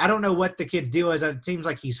 whatever. I don't know what the kid's deal is. It seems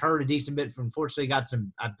like he's hurt a decent bit. Unfortunately, got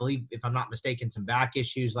some, I believe, if I'm not mistaken, some back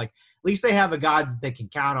issues. At least they have a guy that they can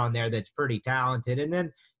count on there that's pretty talented. And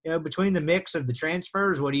then, between the mix of the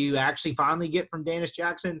transfers, what do you actually finally get from Dennis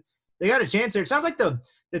Jackson? They got a chance there. It sounds like the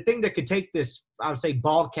thing that could take this, I would say,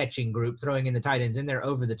 ball-catching group, throwing in the tight ends in there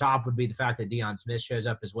over the top, would be the fact that Deion Smith shows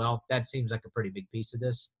up as well. That seems like a pretty big piece of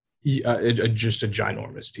this. Just a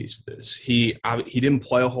ginormous piece of this. He didn't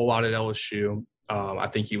play a whole lot at LSU. I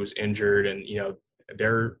think he was injured, and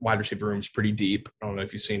their wide receiver room is pretty deep. I don't know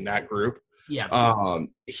if you've seen that group. Yeah.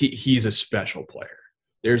 He's a special player.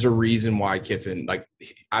 There's a reason why Kiffin,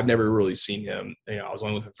 I've never really seen him. I was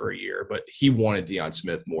only with him for a year, but he wanted Deion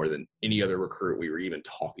Smith more than any other recruit we were even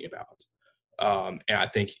talking about. And I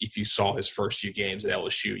think if you saw his first few games at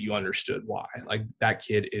LSU, you understood why. That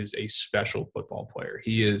kid is a special football player.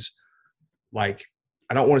 He is I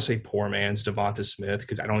don't want to say poor man's Devonta Smith,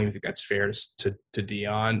 because I don't even think that's fair to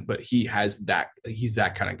Deion, but he's that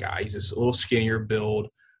kind of guy. He's a little skinnier build,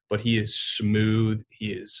 but he is smooth.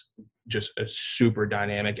 He is just a super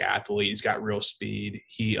dynamic athlete. He's got real speed.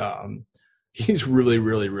 He's really,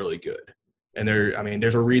 really, really good. And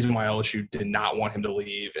there's a reason why LSU did not want him to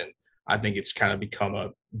leave. And I think it's kind of become a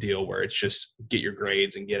deal where it's just get your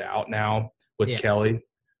grades and get out now with Kelly.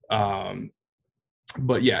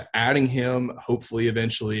 But yeah, adding him, hopefully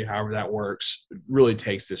eventually, however that works, really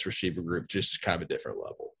takes this receiver group just kind of a different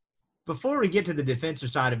level. Before we get to the defensive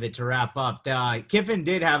side of it to wrap up, Kiffin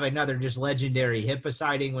did have another just legendary HIPAA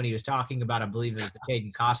sighting when he was talking about, I believe it was the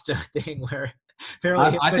Caden Costa thing, where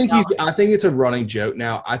apparently I think it's a running joke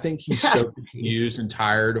now. I think he's so confused and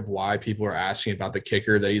tired of why people are asking about the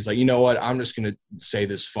kicker that he's like, you know what, I'm just going to say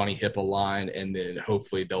this funny HIPAA line, and then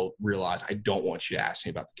hopefully they'll realize I don't want you to ask me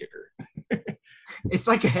about the kicker. It's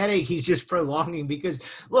like a headache he's just prolonging because,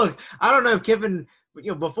 look, I don't know if Kiffin,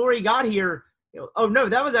 before he got here, oh, no,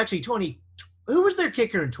 that was actually who was their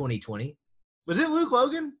kicker in 2020? Was it Luke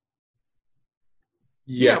Logan?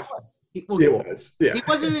 Yeah. It was. Yeah. He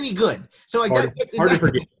wasn't any good. So hard to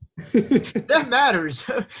forget. That matters.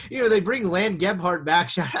 They bring Land Gebhardt back,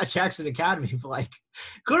 shout out Jackson Academy.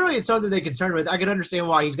 Clearly it's something they're concerned with. I can understand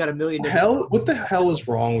why he's got $1 million. What the hell is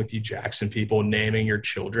wrong with you Jackson people naming your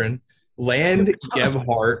children Land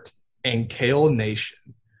Gebhardt and Kale Nation?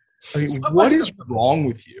 What is wrong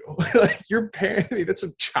with you? Your parent, that's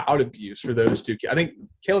some child abuse for those two kids. I think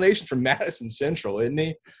Kale Nation's from Madison Central, isn't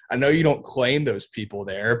he? I know you don't claim those people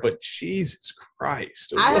there, but Jesus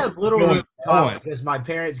Christ. I have little room to talk because my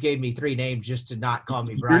parents gave me 3 names just to not call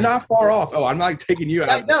me Brian. You're not far off. Oh, I'm not taking you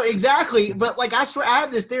out. No, exactly. But I swear, I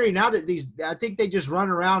have this theory now that I think they just run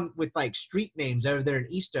around with street names over there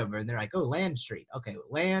in Eastover, and they're like, oh, Land Street. Okay,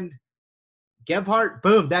 Land Gebhardt,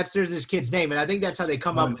 boom, there's this kid's name. And I think that's how they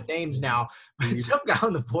come up with names now. But some guy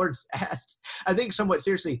on the boards asked, I think somewhat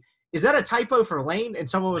seriously, is that a typo for Lane? And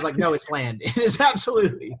someone was like, no, it's Land. It is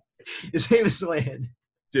absolutely. His name is Land.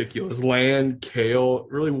 Ridiculous. Land, Kale,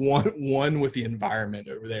 really one with the environment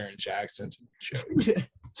over there in Jackson.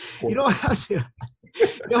 You don't have to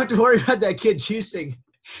worry about that kid choosing.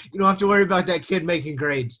 You don't have to worry about that kid making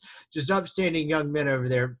grades. Just upstanding young men over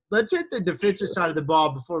there. Let's hit the defensive side of the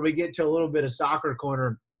ball before we get to a little bit of soccer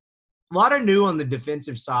corner. A lot of new on the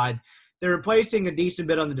defensive side. They're replacing a decent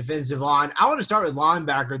bit on the defensive line. I want to start with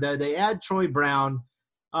linebacker, though. They add Troy Brown.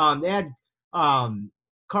 They add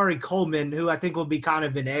Kari Coleman, who I think will be kind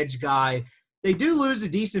of an edge guy. They do lose a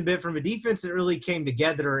decent bit from a defense that really came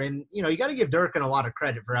together. And, you got to give Durkin a lot of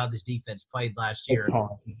credit for how this defense played last year.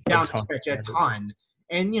 Down the stretch, a ton.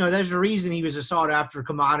 And, there's a reason he was a sought-after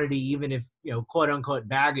commodity, even if, quote-unquote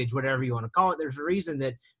baggage, whatever you want to call it. There's a reason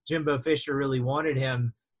that Jimbo Fisher really wanted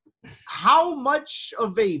him. how much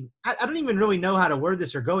of I don't even really know how to word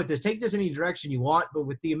this or go with this. Take this any direction you want, but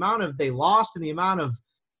with the amount of they lost and the amount of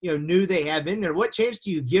new they have in there, what chance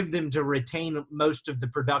do you give them to retain most of the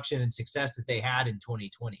production and success that they had in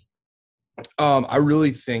 2020? I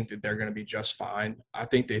really think that they're going to be just fine. I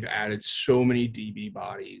think they've added so many DB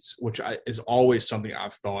bodies, which is always something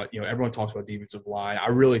I've thought. Everyone talks about defensive line. I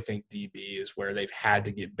really think DB is where they've had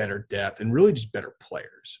to get better depth and really just better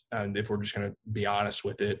players. And if we're just going to be honest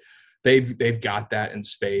with it, they've got that in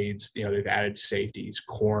spades. They've added safeties,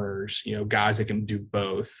 corners, guys that can do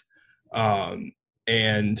both.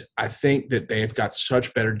 And I think that they've got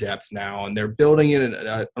such better depth now, and they're building it in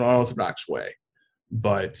an unorthodox way.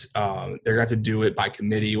 But they're going to have to do it by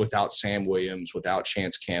committee without Sam Williams, without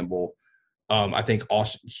Chance Campbell. I think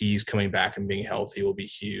Austin Keys coming back and being healthy will be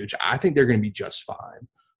huge. I think they're going to be just fine.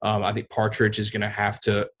 I think Partridge is going to have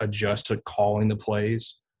to adjust to calling the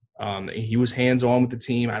plays. He was hands-on with the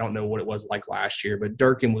team. I don't know what it was like last year, but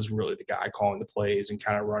Durkin was really the guy calling the plays and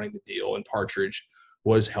kind of running the deal, and Partridge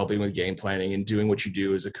was helping with game planning and doing what you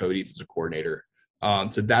do as a co-defensive coordinator.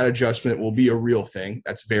 So that adjustment will be a real thing.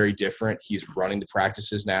 That's very different. He's running the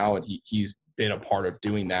practices now, and he's been a part of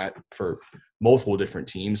doing that for multiple different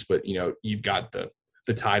teams. But, you've got the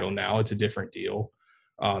title now. It's a different deal.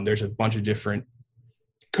 There's a bunch of different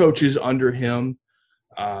coaches under him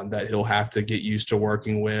that he'll have to get used to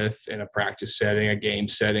working with in a practice setting, a game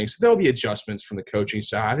setting. So there'll be adjustments from the coaching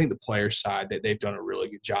side. I think the player side, that they've done a really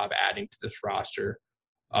good job adding to this roster.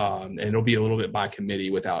 And it'll be a little bit by committee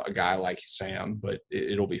without a guy like Sam, but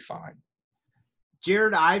it'll be fine.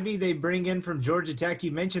 Jared Ivey, they bring in from Georgia Tech.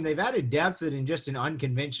 You mentioned they've added depth, but in just an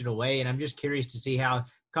unconventional way, and I'm just curious to see how a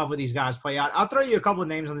couple of these guys play out. I'll throw you a couple of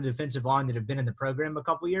names on the defensive line that have been in the program a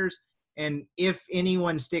couple of years, and if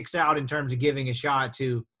anyone sticks out in terms of giving a shot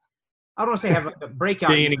to, I don't want to say have a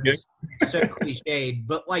breakout year, so cliched,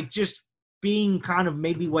 but just being kind of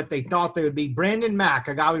maybe what they thought they would be. Brandon Mack,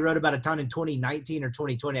 a guy we wrote about a ton in 2019 or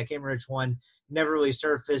 2020. I can't remember which one. Never really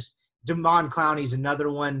surfaced. Damon Clowney's another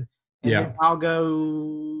one. And then I'll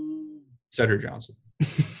go Cedric Johnson.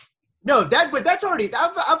 No, that's already.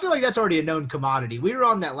 I feel like that's already a known commodity. We were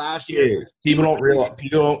on that last year. People don't realize.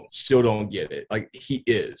 People still don't get it. He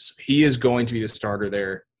is going to be the starter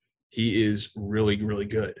there. He is really, really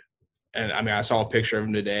good. And I saw a picture of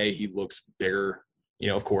him today. He looks bigger.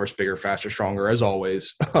 Of course, bigger, faster, stronger, as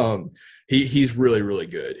always. He's really, really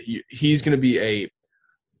good. He's going to be a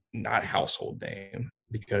not household name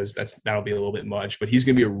because that'll be a little bit much, but he's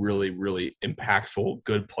going to be a really, really impactful,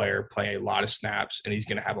 good player, playing a lot of snaps, and he's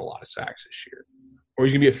going to have a lot of sacks this year. Or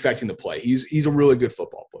he's going to be affecting the play. He's a really good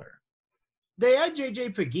football player. They had J.J.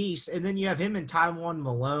 Pegues, and then you have him and Tywone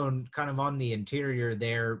Malone kind of on the interior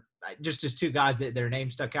there, just as two guys that their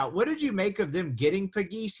names stuck out. What did you make of them getting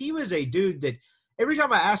Pegues? He was a dude that – every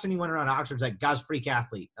time I asked anyone around Oxford, it's like, guy's freak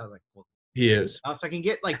athlete. I was like, well, he is. So I can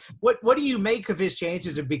get what do you make of his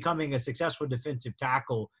chances of becoming a successful defensive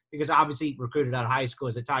tackle? Because obviously recruited out of high school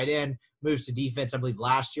as a tight end, moves to defense, I believe,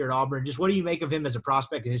 last year at Auburn. Just what do you make of him as a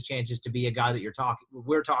prospect and his chances to be a guy that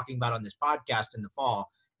we're talking about on this podcast in the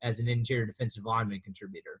fall as an interior defensive lineman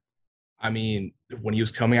contributor? When he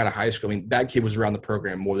was coming out of high school, that kid was around the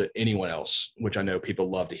program more than anyone else, which I know people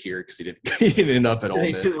love to hear because he didn't end up at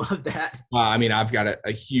Ole Miss. They love that. I've got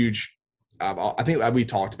a huge I think we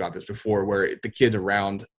talked about this before where the kid's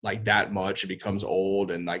around that much, it becomes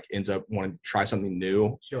old and ends up wanting to try something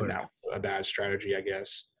new. Sure. Now, a bad strategy, I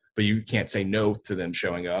guess. But you can't say no to them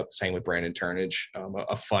showing up. Same with Brandon Turnage,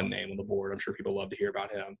 a fun name on the board. I'm sure people love to hear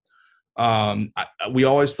about him. We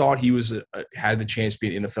always thought he was had the chance to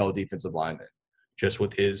be an NFL defensive lineman, just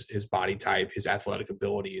with his body type, his athletic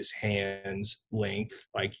ability, his hands length.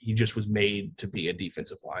 He just was made to be a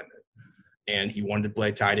defensive lineman, and he wanted to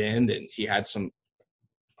play tight end, and he had some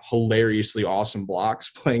hilariously awesome blocks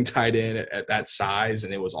playing tight end at that size,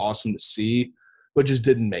 and it was awesome to see, but just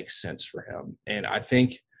didn't make sense for him. And I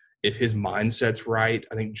think if his mindset's right,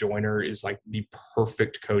 I think Joyner is the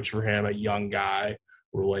perfect coach for him, a young guy,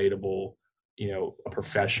 relatable, a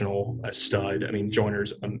professional, a stud.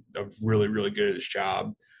 Joyner's really, really good at his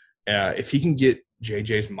job. If he can get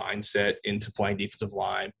JJ's mindset into playing defensive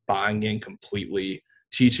line, buying in completely,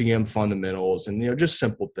 teaching him fundamentals and, just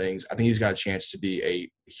simple things, I think he's got a chance to be a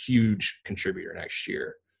huge contributor next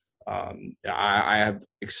year. I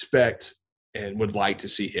expect and would like to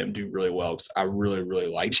see him do really well because I really, really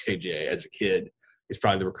like JJ as a kid. He's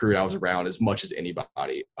probably the recruit I was around as much as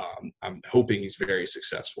anybody. I'm hoping he's very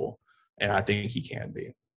successful, and I think he can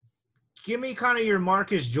be. give me kind of your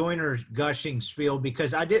Marcus Joyner gushing spiel,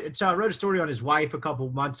 because I wrote a story on his wife a couple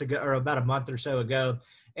months ago, or about a month or so ago.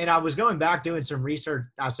 And I was going back doing some research.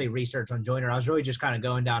 I say research on Joyner. I was really just kind of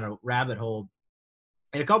going down a rabbit hole.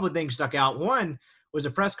 And a couple of things stuck out. One was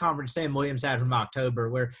a press conference Sam Williams had from October,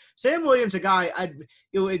 where Sam Williams, a guy,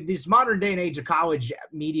 in this modern day and age of college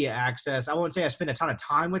media access, I won't say I spent a ton of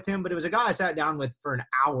time with him, but it was a guy I sat down with for an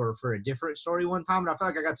hour for a different story one time. And I feel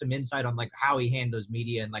like I got some insight on like how he handles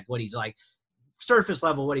media and like what he's like, surface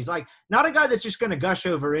level, what he's like. Not a guy that's just going to gush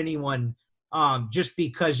over anyone just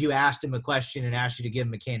because you asked him a question and asked you to give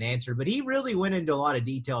him a canned answer. But he really went into a lot of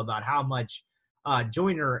detail about how much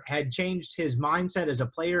Joyner had changed his mindset as a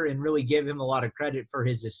player and really give him a lot of credit for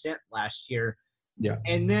his ascent last year. Yeah.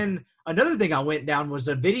 And then another thing I went down was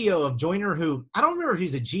a video of Joyner, who I don't remember if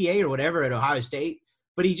he's a GA or whatever at Ohio State,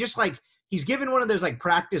 but he just like, he's given one of those like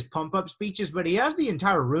practice pump up speeches, but he has the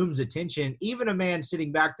entire room's attention. Even a man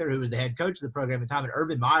sitting back there who was the head coach of the program at the time, at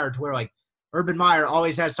Urban Meyer, to where like Urban Meyer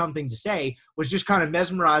always has something to say, was just kind of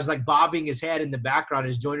mesmerized, like bobbing his head in the background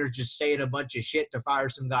as Joyner's just saying a bunch of shit to fire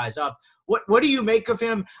some guys up. What do you make of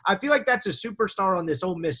him? I feel like that's a superstar on this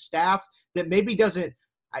Ole Miss staff that maybe doesn't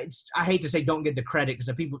 – I hate to say don't get the credit, because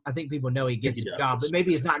I think people know he gets his job, but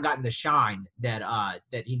maybe he's not gotten the shine that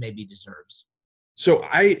he maybe deserves. So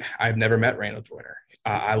I've never met Randall Joyner.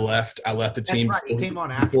 I left the team right. He came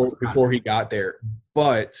on before he got there.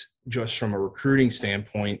 But just from a recruiting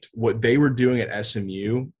standpoint, what they were doing at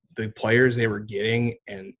SMU, the players they were getting,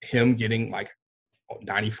 and him getting like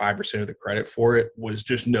 95% of the credit for it, was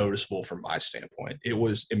just noticeable from my standpoint. It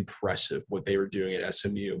was impressive what they were doing at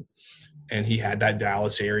SMU. And he had that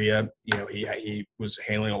Dallas area. You know, he was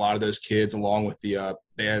handling a lot of those kids along with they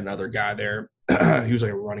had another guy there. He was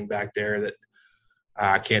like a running back there that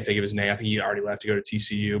I can't think of his name. I think he already left to go to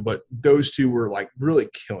TCU. But those two were like really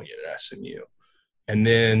killing it at SMU. And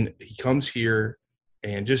then he comes here,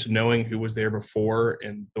 and just knowing who was there before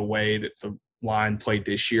and the way that the line played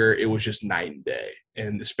this year, it was just night and day.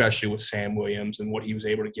 And especially with Sam Williams and what he was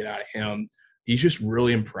able to get out of him, he's just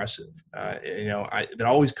really impressive. That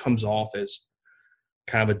always comes off as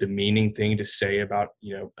kind of a demeaning thing to say about,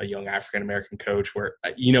 a young African-American coach, where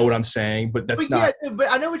you know what I'm saying, but that's not. Yeah,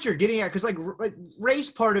 but I know what you're getting at, because like race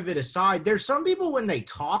part of it aside, there's some people when they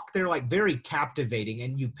talk, they're like very captivating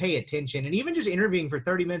and you pay attention. And even just interviewing for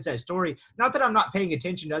 30 minutes that story, not that I'm not paying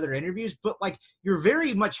attention to other interviews, but like you're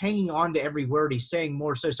very much hanging on to every word he's saying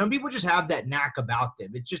more. So some people just have that knack about them.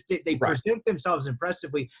 It's just they present themselves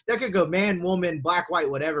impressively. That could go man, woman, black, white,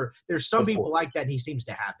 whatever. There's some people like that, and he seems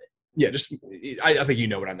to have it. Yeah, I think you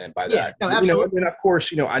know what I meant by that. Yeah, no, absolutely. And of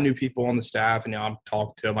course, I knew people on the staff, and I'm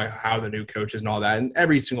talking to them like how the new coaches and all that, and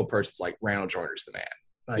every single person's like, Randall Joyner's the man.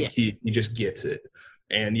 Like he just gets it.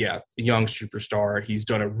 And yeah, the young superstar. He's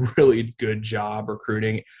done a really good job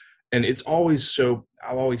recruiting, and it's always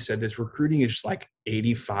I've always said this: recruiting is just like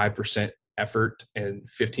 85% effort and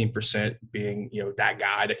 15% being that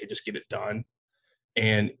guy that can just get it done.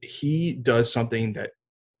 And he does something that,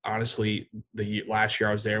 honestly, the last year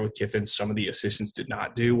I was there with Kiffin, some of the assistants did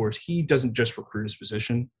not do, where he doesn't just recruit his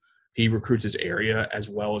position. He recruits his area as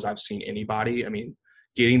well as I've seen anybody. I mean,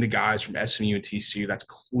 getting the guys from SMU and TCU, that's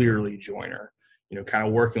clearly Joyner. Kind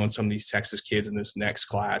of working on some of these Texas kids in this next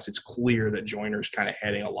class, it's clear that Joyner's kind of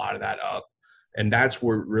heading a lot of that up. And that's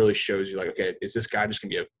where it really shows you, like, okay, is this guy just going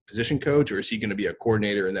to be a position coach, or is he going to be a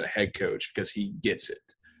coordinator and then a head coach, because he gets it?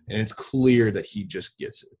 And it's clear that he just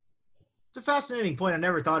gets it. It's a fascinating point. I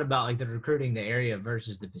never thought about like the recruiting the area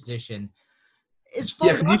versus the position. It's fun.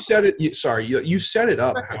 Yeah, you said it. You set it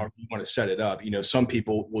up however you want to set it up. Some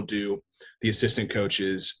people will do the assistant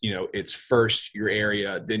coaches. It's first your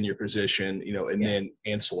area, then your position. And then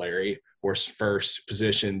ancillary, or first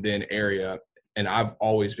position, then area. And I've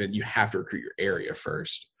always been, you have to recruit your area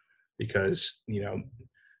first, because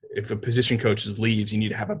if a position coach leaves, you need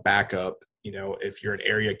to have a backup. If you're an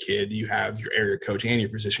area kid, you have your area coach and your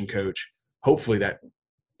position coach. Hopefully that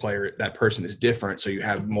person is different, so you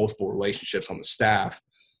have multiple relationships on the staff.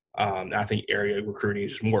 I think area recruiting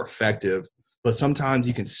is just more effective, but sometimes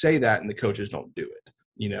you can say that and the coaches don't do it.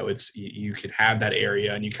 It's you can have that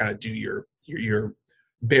area and you kind of do your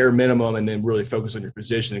bare minimum and then really focus on your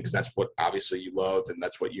position, because that's what obviously you love and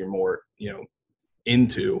that's what you're more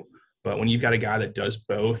into. But when you've got a guy that does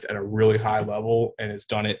both at a really high level and has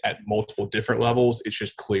done it at multiple different levels, it's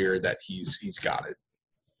just clear that he's got it.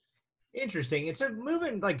 Interesting. It's a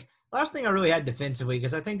moving, like, last thing I really had defensively,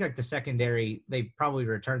 because I think like the secondary, they probably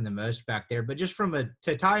returned the most back there. But just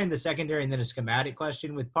to tie in the secondary and then a schematic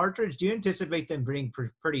question with Partridge, do you anticipate them being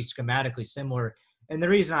pretty schematically similar And the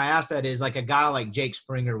reason I ask that is like a guy like Jake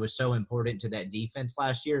Springer was so important to that defense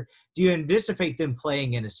last year. Do you anticipate them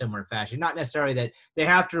playing in a similar fashion? Not necessarily that they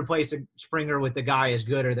have to replace a Springer with a guy as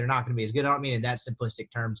good or they're not going to be as good. I don't mean in that simplistic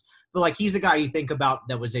terms, but like he's a guy you think about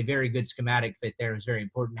that was a very good schematic fit there. It was very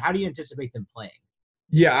important. How do you anticipate them playing?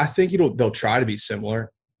 Yeah, I think they'll try to be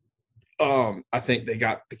similar. I think they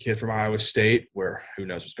got the kid from Iowa State, where who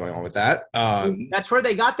knows what's going on with that. That's where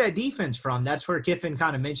they got that defense from. That's where Kiffin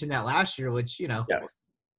kind of mentioned that last year, which, Yes.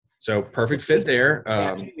 So perfect fit there.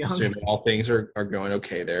 Assuming all things are going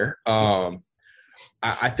okay there.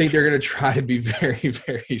 I think they're going to try to be very,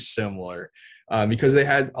 very similar because they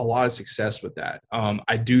had a lot of success with that.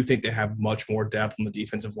 I do think they have much more depth on the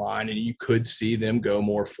defensive line, and you could see them go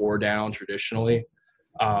more 4 down traditionally.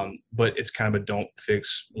 But it's kind of a don't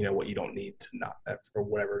fix, what you don't need to not, or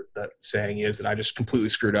whatever that saying is that I just completely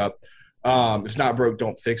screwed up. If it's not broke,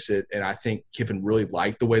 don't fix it. And I think Kiffin really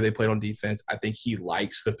liked the way they played on defense. I think he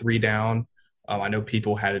likes the 3 down. I know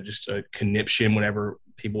people had just a conniption whenever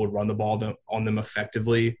people would run the ball on them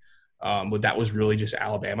effectively. But that was really just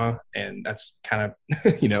Alabama. And that's kind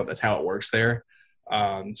of, that's how it works there.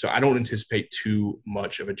 So I don't anticipate too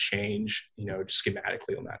much of a change,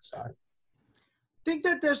 schematically on that side. Think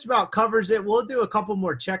that this about covers it. We'll do a couple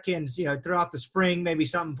more check-ins, throughout the spring, maybe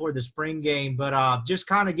something for the spring game, but just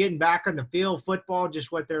kind of getting back on the field, football,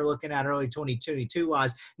 just what they're looking at early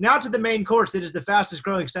 2022-wise. Now to the main course. It is the fastest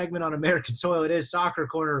growing segment on American soil. It is Soccer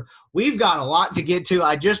Corner. We've got a lot to get to.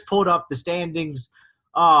 I just pulled up the standings.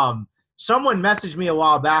 Someone messaged me a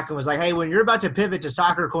while back and was like, hey, when you're about to pivot to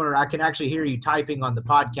Soccer Corner, I can actually hear you typing on the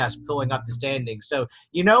podcast, pulling up the standings. So,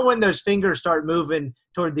 when those fingers start moving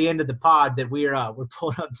toward the end of the pod that we're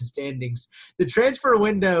pulling up the standings. The transfer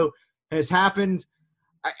window has happened.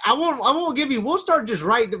 I won't give you – we'll start just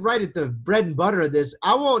right at the bread and butter of this.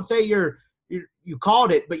 I won't say you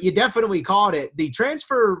called it, but you definitely called it. The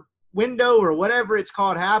transfer window or whatever it's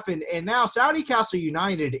called happened, and now Saudi Castle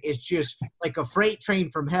United is just like a freight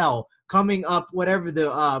train from hell coming up whatever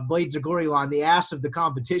the Blades of Glory line, the ass of the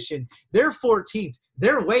competition. They're 14th.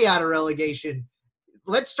 They're way out of relegation.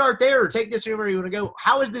 Let's start there or take this anywhere you want to go.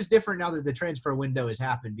 How is this different now that the transfer window has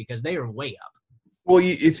happened? Because they are way up. Well,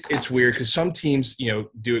 it's weird because some teams,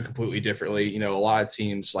 do it completely differently. A lot of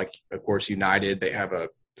teams, like, of course, United, they have a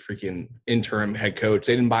freaking interim head coach.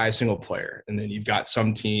 They didn't buy a single player. And then you've got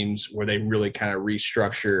some teams where they really kind of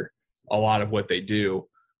restructure a lot of what they do.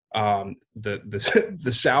 The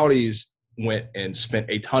Saudis went and spent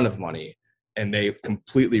a ton of money, and they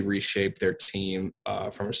completely reshaped their team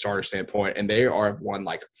from a starter standpoint, and they are won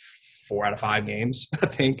like 4 out of 5 games, I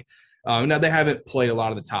think. Now they haven't played a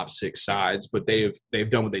lot of the top 6 sides, but they've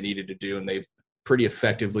done what they needed to do, and they've pretty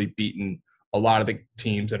effectively beaten a lot of the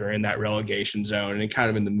teams that are in that relegation zone and kind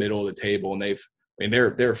of in the middle of the table. And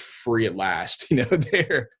they're free at last.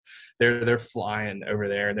 They're flying over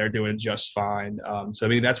there and they're doing just fine. So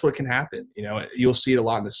that's what can happen. You'll see it a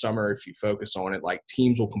lot in the summer if you focus on it. Like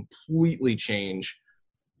teams will completely change,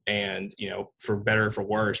 and for better or for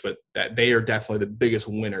worse. But that they are definitely the biggest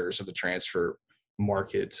winners of the transfer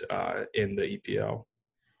market in the EPL.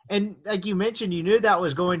 And like you mentioned, you knew that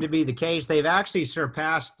was going to be the case. They've actually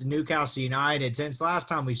surpassed Newcastle United. Since last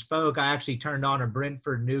time we spoke, I actually turned on a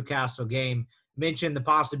Brentford-Newcastle game, mentioned the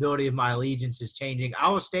possibility of my allegiances changing. I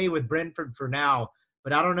will stay with Brentford for now,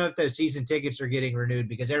 but I don't know if those season tickets are getting renewed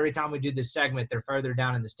because every time we do this segment, they're further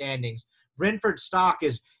down in the standings. Brentford's stock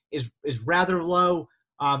is rather low.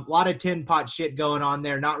 A lot of tin pot shit going on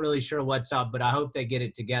there. Not really sure what's up, but I hope they get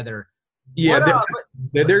it together. Yeah,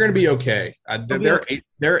 they're going to be okay.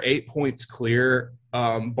 They're 8 points clear,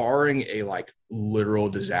 barring a literal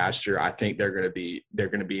disaster. I think they're going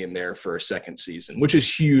to be in there for a second season, which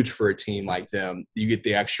is huge for a team like them. You get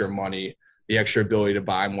the extra money, the extra ability to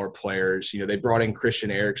buy more players. They brought in Christian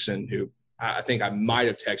Eriksen, who I think I might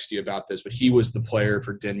have texted you about this, but he was the player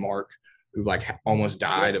for Denmark who almost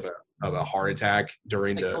died of a heart attack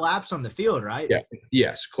during the collapse on the field, right? Yeah.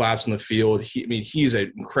 Yes. Collapse on the field. He's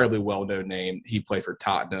an incredibly well-known name. He played for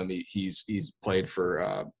Tottenham. He's played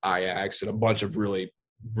for Ajax and a bunch of really,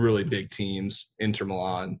 really big teams, Inter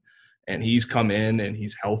Milan, and he's come in and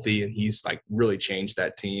he's healthy and he's really changed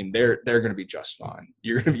that team. They're going to be just fine.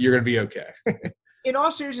 You're going to be okay. In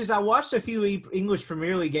all seriousness, I watched a few English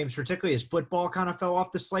Premier League games, particularly as football kind of fell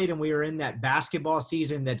off the slate and we were in that basketball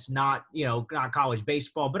season that's not college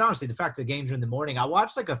baseball. But honestly, the fact that the games are in the morning, I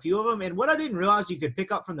watched a few of them. And what I didn't realize you could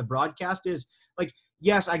pick up from the broadcast is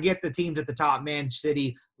yes, I get the teams at the top, Man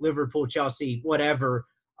City, Liverpool, Chelsea, whatever,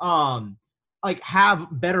 have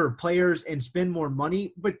better players and spend more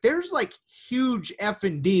money. But there's huge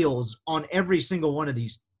effing deals on every single one of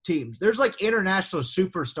these teams. There's international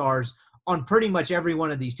superstars on pretty much every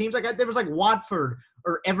one of these teams. Like there was like Watford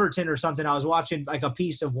or Everton or something. I was watching like a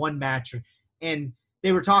piece of one match, and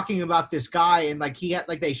they were talking about this guy, and like he had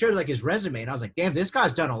like they showed like his resume, and I was like, damn, this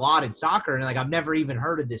guy's done a lot in soccer, and like I've never even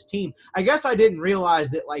heard of this team. I guess I didn't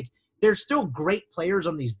realize that like there's still great players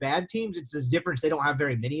on these bad teams. It's this difference they don't have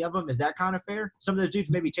very many of them. Is that kind of fair? Some of those dudes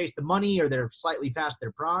maybe chase the money, or they're slightly past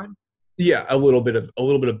their prime. Yeah, a little bit of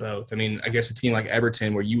both. I mean, I guess a team like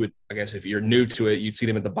Everton, where you would, I guess if you're new to it, you'd see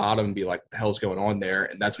them at the bottom and be like, "The hell's going on there?"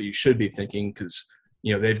 And that's what you should be thinking, because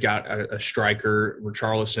they've got a striker,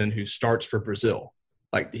 Richarlison, who starts for Brazil.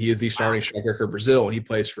 Like he is the starting striker for Brazil, and he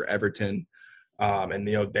plays for Everton. And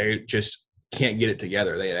they just can't get it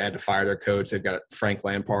together. They had to fire their coach. They've got Frank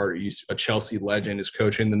Lampard, who's a Chelsea legend, is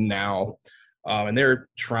coaching them now, and they're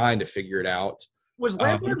trying to figure it out. Was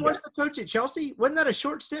Lampard once the coach at Chelsea? Wasn't that a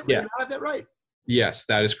short stint? Yes. Did I have that right? Yes,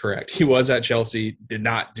 that is correct. He was at Chelsea, did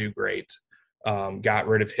not do great, got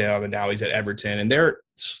rid of him, and now he's at Everton. And they're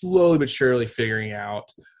slowly but surely figuring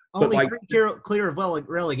out. Only three clear of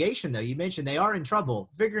relegation, though. You mentioned they are in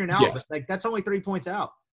trouble figuring out, but like that's only 3 points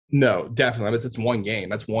out. No, definitely. It's one game.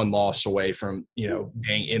 That's one loss away from,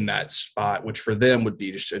 being in that spot, which for them would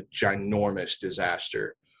be just a ginormous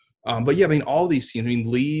disaster. But yeah, I mean, all these teams,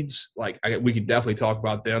 Leeds, we could definitely talk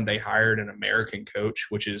about them. They hired an American coach,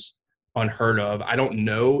 which is unheard of. I don't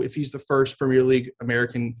know if he's the first Premier League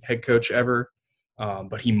American head coach ever,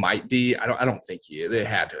 but he might be. I don't think they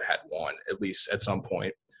had to have had one at least at some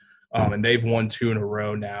point. And they've won 2 in a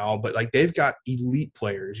row now, but they've got elite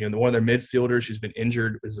players. One of their midfielders who's been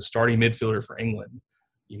injured is the starting midfielder for England.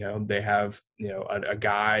 They have, a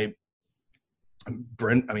guy,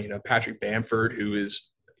 Patrick Bamford,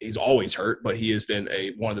 he's always hurt, but he has been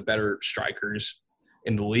one of the better strikers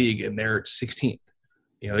in the league, and they're 16th.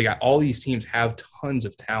 They got all these teams have tons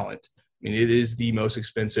of talent. I mean, it is the most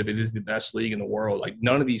expensive. It is the best league in the world.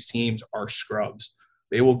 None of these teams are scrubs.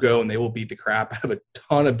 They will go and they will beat the crap out of a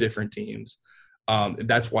ton of different teams.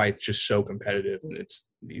 That's why it's just so competitive, and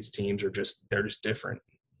these teams are they're just different.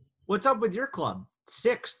 What's up with your club?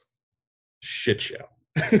 6th. Shit show.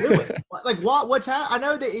 Really? What's happening? I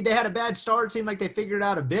know they had a bad start. It seemed like they figured it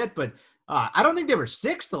out a bit, but I don't think they were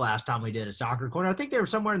 6th the last time we did a soccer corner. I think they were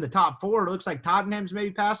somewhere in the top 4. It looks like Tottenham's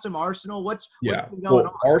maybe passed them. Arsenal. What's been going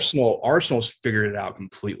on? Arsenal's figured it out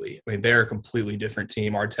completely. I mean, they're a completely different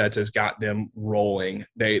team. Arteta's got them rolling.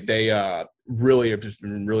 They really have just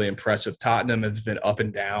been really impressive. Tottenham has been up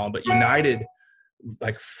and down, but United,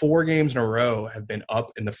 4 games in a row, have been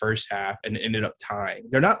up in the first half and ended up tying.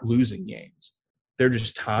 They're not losing games. They're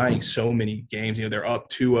just tying so many games. They're up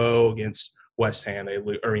 2-0 against West Ham.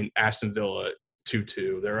 Aston Villa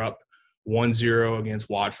 2-2. They're up 1-0 against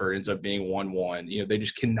Watford. Ends up being 1-1. They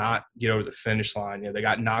just cannot get over the finish line. They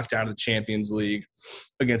got knocked out of the Champions League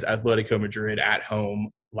against Atletico Madrid at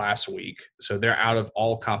home last week. So they're out of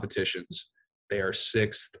all competitions. They are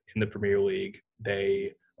 6th in the Premier League.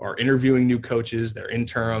 They are interviewing new coaches. Their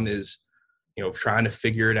interim is, trying to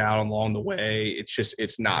figure it out along the way.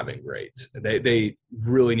 It's not been great. They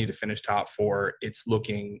really need to finish top 4. It's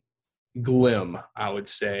looking glim, I would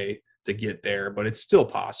say, to get there, but it's still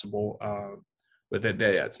possible. But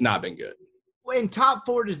it's not been good. In top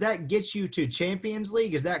 4, does that get you to Champions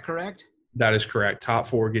League? Is that correct? That is correct. Top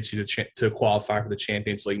 4 gets you to qualify for the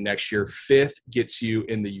Champions League next year. 5th gets you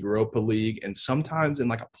in the Europa League, and sometimes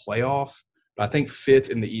in a playoff. But I think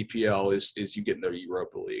 5th in the EPL is you get in the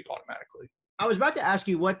Europa League automatically. I was about to ask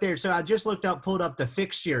you so I just pulled up the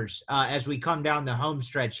fixtures as we come down the home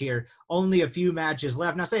stretch here. Only a few matches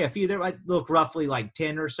left. And I say a few, there look roughly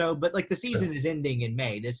 10 or so, but the season is ending in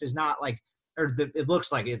May. This is not it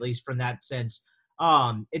looks like, at least from that sense.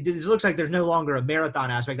 It looks like there's no longer a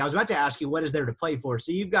marathon aspect. I was about to ask you, what is there to play for?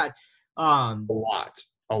 So you've got a lot.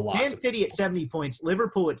 Man City at 70 points,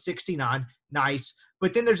 Liverpool at 69. Nice.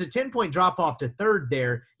 But then there's a 10-point drop-off to 3rd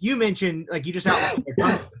there. You mentioned, you just outlined their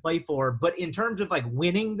tons to play for. But in terms of,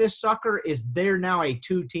 winning this sucker, is there now a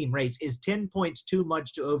 2-team race? Is 10 points too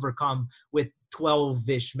much to overcome with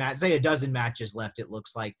 12-ish matches? Say a dozen matches left, it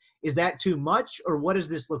looks like. Is that too much? Or what does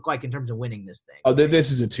this look like in terms of winning this thing? Oh, this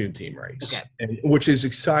is a 2-team race. Okay. Which is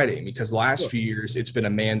exciting because last few years it's been a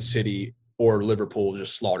Man City or Liverpool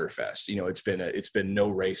just slaughter fest. It's been no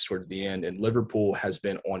race towards the end, and Liverpool has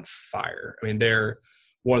been on fire. I mean, they're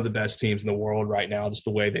one of the best teams in the world right now. Just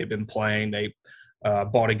the way they've been playing. They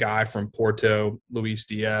bought a guy from Porto, Luis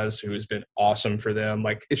Diaz, who has been awesome for them.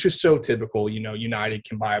 It's just so typical. United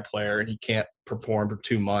can buy a player and he can't perform for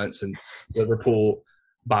 2 months, and Liverpool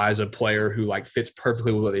buys a player who fits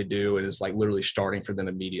perfectly with what they do and is literally starting for them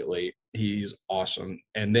immediately. He's awesome,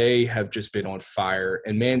 and they have just been on fire.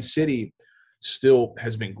 And Man City still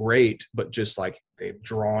has been great, but just they've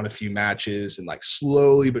drawn a few matches, and like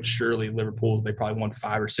slowly but surely Liverpool's, they probably won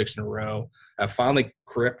 5 or 6 in a row, have finally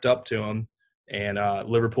crept up to them. And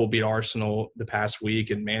Liverpool beat Arsenal the past week,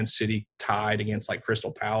 and Man City tied against like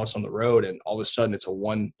Crystal Palace on the road. And all of a sudden it's a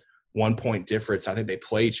one point difference. I think they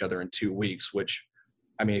play each other in 2 weeks, which,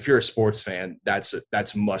 I mean, if you're a sports fan, that's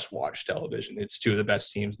must watch television. It's 2 of the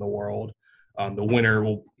best teams in the world. The winner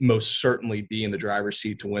will most certainly be in the driver's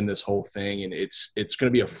seat to win this whole thing. And it's going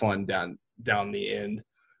to be a fun down the end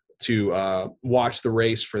to watch the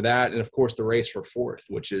race for that. And of course the race for 4th,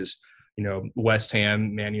 which is, you know, West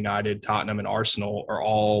Ham, Man United, Tottenham, and Arsenal are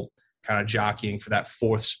all kind of jockeying for that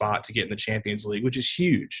 4th spot to get in the Champions League, which is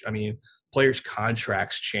huge. I mean, players'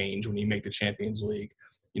 contracts change when you make the Champions League.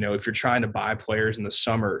 You know, if you're trying to buy players in the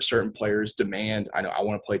summer, certain players demand, I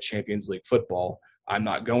want to play Champions League football. I'm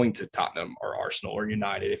not going to Tottenham or Arsenal or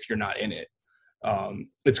United if you're not in it.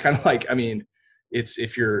 It's kind of like, I mean, it's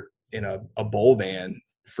if you're in a bowl ban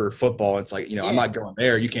for football, it's like, you know, I'm not going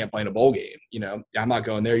there, you can't play in a bowl game. You know, I'm not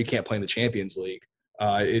going there, you can't play in the Champions League.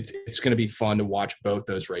 It's going to be fun to watch both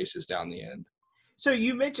those races down the end. So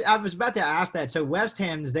you mentioned, I was about to ask that. So West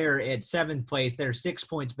Ham's there at 7th place. They're 6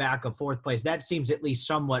 points back of 4th place. That seems at least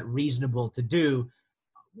somewhat reasonable to do.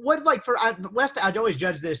 What, like, for West, I'd always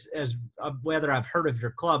judge this as whether I've heard of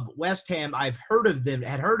your club. West Ham, I've heard of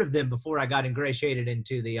them before I got ingratiated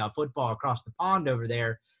into the football across the pond over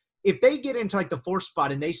there. If they get into like the 4th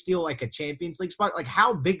spot and they steal like a Champions League spot, like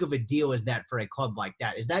how big of a deal is that for a club like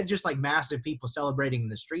that? Is that just like massive people celebrating in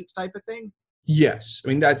the streets type of thing? Yes. I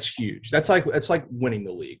mean, that's huge. That's like winning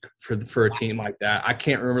the league for a team like that. I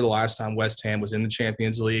can't remember the last time West Ham was in the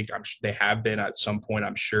Champions League. They have been at some point,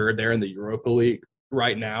 I'm sure. They're in the Europa League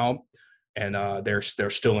right now, and they're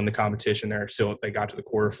still in the competition. They got to the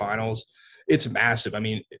quarterfinals. It's massive. I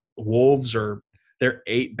mean, Wolves they're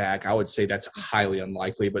 8 back. I would say that's highly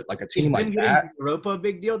unlikely, but like a team like that, Europa a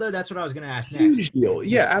big deal though. That's what I was going to ask next. Huge deal.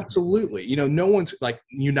 Yeah, absolutely. You know, no one's like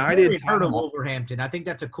United. I've heard of Wolverhampton. I think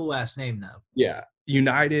that's a cool ass name though. Yeah,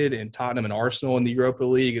 United and Tottenham and Arsenal in the Europa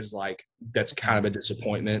League is like, that's kind of a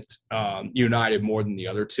disappointment. United more than the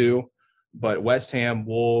other 2, but West Ham,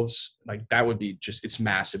 Wolves, like that would be just, it's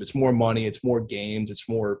massive. It's more money. It's more games. It's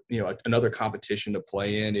more, you know, another competition to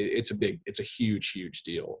play in. It's a huge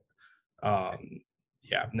deal.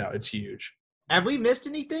 Yeah, no, it's huge. Have we missed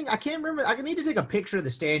anything? I can't remember. I need to take a picture of the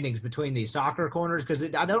standings between the soccer corners because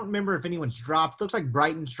I don't remember if anyone's dropped. Looks like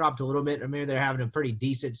Brighton's dropped a little bit. I mean, they're having a pretty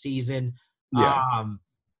decent season. Yeah.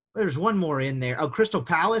 There's one more in there. Oh, Crystal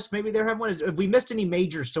Palace. Maybe they're having one. Have we missed any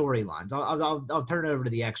major storylines? I'll turn it over to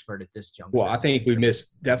the expert at this juncture. Well, I think we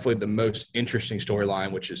missed definitely the most interesting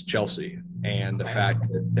storyline, which is Chelsea and the fact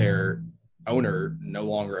that their owner no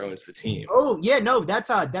longer owns the team. Oh yeah, no, that's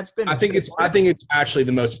been. I think it's actually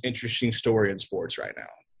the most interesting story in sports right now,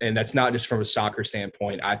 and that's not just from a soccer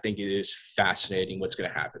standpoint. I think it is fascinating what's going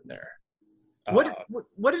to happen there.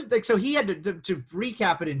 What is like? So he had to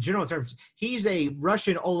recap it in general terms. He's a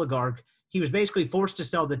Russian oligarch. He was basically forced to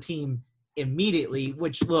sell the team immediately.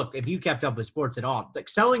 Which, look, if you kept up with sports at all, like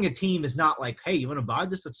selling a team is not like, hey, you want to buy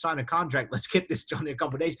this? Let's sign a contract. Let's get this done in a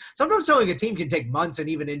couple of days. Sometimes selling a team can take months and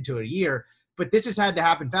even into a year. But this has had to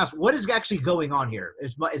happen fast. What is actually going on here,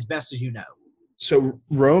 as best as you know? So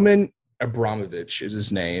Roman Abramovich is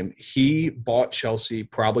his name. He bought Chelsea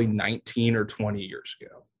probably 19 or 20 years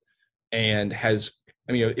ago, and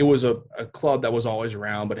it was a club that was always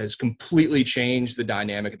around, but has completely changed the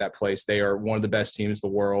dynamic of that place. They are one of the best teams in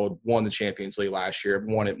the world, won the Champions League last year,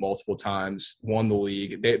 won it multiple times, won the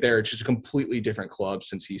league. They're just a completely different club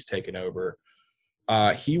since he's taken over.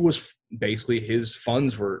 He was basically, his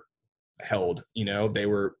funds were held, they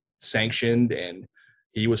were sanctioned, and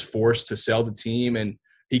he was forced to sell the team. And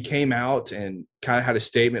he came out and kind of had a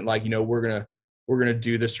statement like, we're going to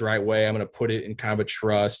do this the right way. I'm going to put it in kind of a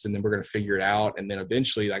trust, and then we're going to figure it out. And then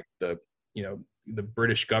eventually, like the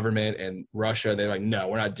British government and Russia, they're like, no,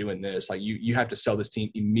 we're not doing this. Like you have to sell this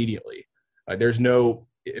team immediately. There's no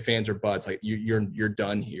ifs, ands, or buts. Like you're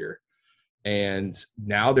done here. And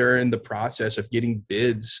now they're in the process of getting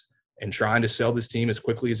bids and trying to sell this team as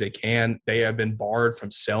quickly as they can. They have been barred from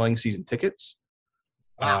selling season tickets.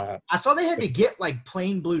 Wow. I saw they had to get like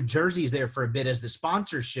plain blue jerseys there for a bit as the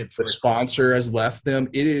sponsorships. The sponsor has left them.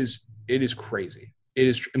 It is crazy. It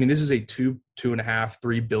is. I mean, this is a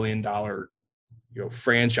 $2.5-3 billion,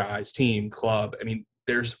 franchise team club. I mean,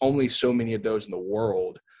 there's only so many of those in the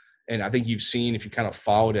world. And I think you've seen, if you kind of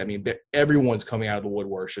followed it, I mean, everyone's coming out of the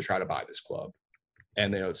woodworks to try to buy this club.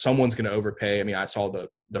 And someone's going to overpay. I mean, I saw the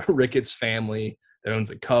Ricketts family that owns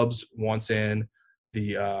the Cubs wants in.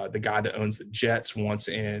 The guy that owns the Jets wants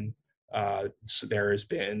in. So there has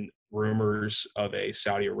been rumors of a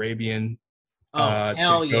Saudi Arabian Oh,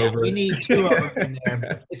 hell take yeah. over. We need 2 of them in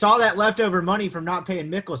there. It's all that leftover money from not paying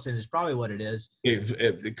Mickelson is probably what it is.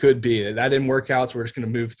 It could be that didn't work out, so we're just going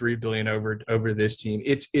to move $3 billion over this team.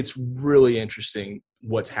 It's really interesting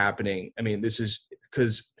what's happening. I mean, this is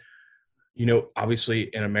because, obviously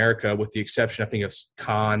in America, with the exception, I think, of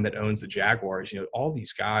Khan that owns the Jaguars, all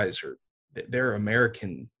these guys they're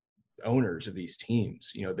American owners of these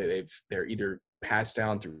teams. They're either passed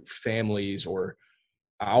down through families or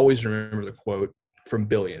I always remember the quote from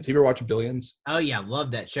Billions. You ever watch Billions? Oh, yeah.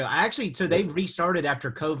 Love that show. So they've restarted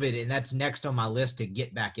after COVID, and that's next on my list to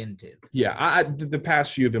get back into. Yeah, the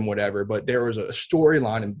past few have been whatever, but there was a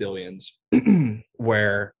storyline in Billions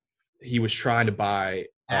where he was trying to buy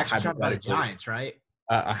Actually, talking about the Giants, right?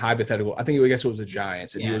 A hypothetical. I guess it was the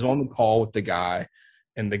Giants. And he was on the call with the guy,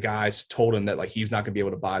 and the guys told him that, like, he's not going to be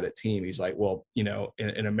able to buy that team. He's like, well,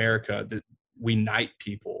 in America, we knight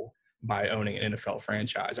people by owning an NFL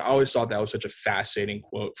franchise. I always thought that was such a fascinating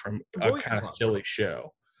quote from a kind of silly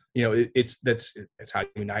show. That's how you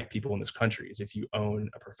unite people in this country, is if you own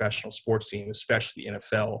a professional sports team, especially the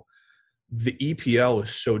NFL. The EPL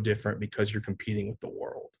is so different because you're competing with the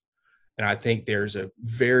world. And I think there's a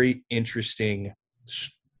very interesting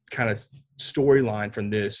kind of storyline from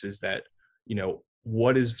this is that,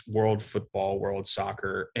 what is world football, world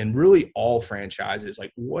soccer, and really all franchises,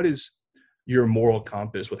 like what is your moral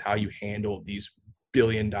compass with how you handle these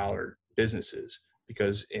billion-dollar businesses?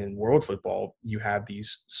 Because in world football, you have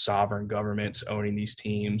these sovereign governments owning these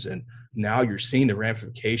teams, and now you're seeing the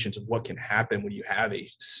ramifications of what can happen when you have a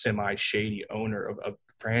semi-shady owner of a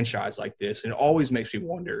franchise like this. And it always makes me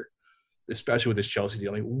wonder, especially with this Chelsea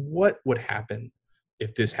deal, what would happen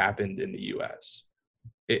if this happened in the U.S.?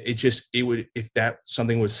 It would, if that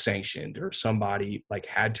something was sanctioned or somebody like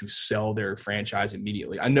had to sell their franchise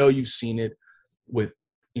immediately. I know you've seen it with,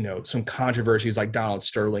 some controversies like Donald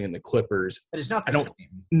Sterling and the Clippers. But it's not the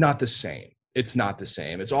same. Not the same. It's not the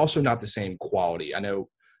same. It's also not the same quality. I know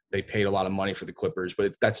they paid a lot of money for the Clippers,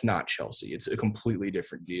 but that's not Chelsea. It's a completely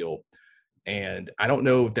different deal. And I don't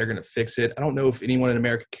know if they're going to fix it. I don't know if anyone in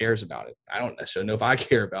America cares about it. I don't necessarily know if I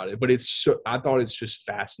care about it, but I thought it's just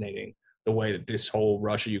fascinating the way that this whole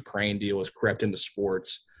Russia-Ukraine deal has crept into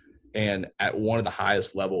sports, and at one of the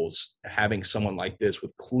highest levels, having someone like this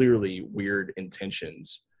with clearly weird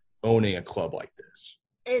intentions owning a club like this.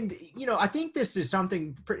 And, I think this is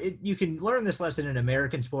something you can learn this lesson in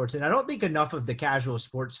American sports. And I don't think enough of the casual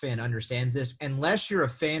sports fan understands this unless you're a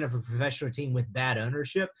fan of a professional team with bad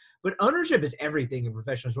ownership. But ownership is everything in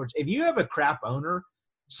professional sports. If you have a crap owner,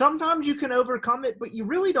 sometimes you can overcome it, but you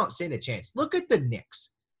really don't stand a chance. Look at the Knicks.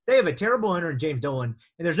 They have a terrible owner in James Dolan,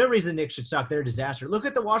 and there's no reason the Knicks should suck. They're a disaster. Look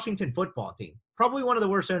at the Washington football team. Probably one of the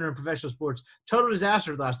worst owners in professional sports. Total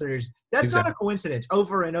disaster the last 30 years. That's not a coincidence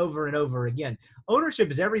over and over and over again. Ownership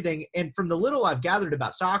is everything, and from the little I've gathered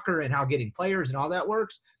about soccer and how getting players and all that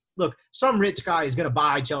works, look, some rich guy is going to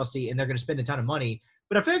buy Chelsea, and they're going to spend a ton of money.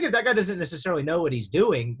 But I feel like if that guy doesn't necessarily know what he's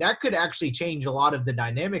doing, that could actually change a lot of the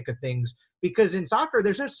dynamic of things. Because in soccer,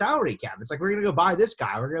 there's no salary cap. It's like, we're going to go buy this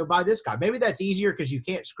guy. We're going to go buy this guy. Maybe that's easier because you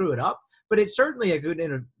can't screw it up. But it's certainly a good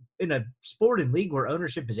in a sport and league where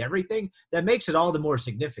ownership is everything, that makes it all the more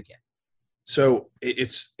significant. So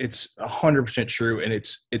it's 100% true. And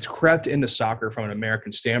it's crept into soccer from an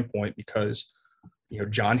American standpoint because,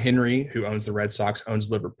 John Henry, who owns the Red Sox, owns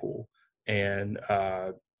Liverpool. And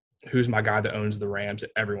who's my guy that owns the Rams that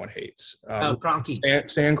everyone hates? Kroenke.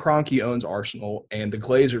 Stan Kroenke owns Arsenal, and the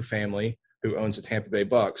Glazer family, who owns the Tampa Bay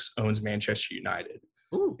Bucks, owns Manchester United.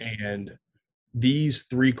 Ooh. And these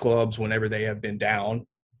three clubs, whenever they have been down,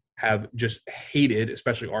 have just hated,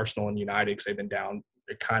 especially Arsenal and United, because they've been down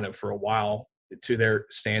kind of for a while to their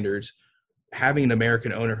standards. Having an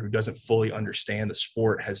American owner who doesn't fully understand the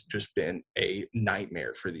sport has just been a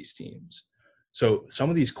nightmare for these teams. So some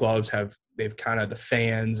of these clubs they've kind of, the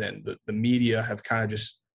fans and the media have kind of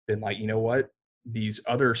just been like, you know what? These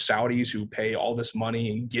other Saudis who pay all this money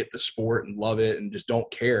and get the sport and love it and just don't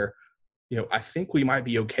care, I think we might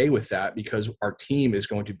be okay with that because our team is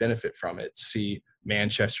going to benefit from it. See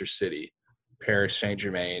Manchester City, Paris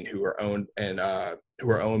Saint-Germain, who are owned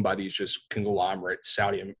by these just conglomerates,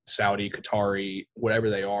 Saudi, Qatari, whatever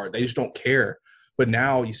they are. They just don't care. But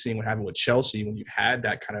now you're seeing what happened with Chelsea when you've had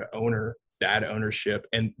that kind of bad ownership,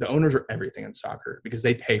 and the owners are everything in soccer because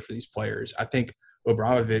they pay for these players. I think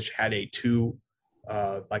Abramovich had a $2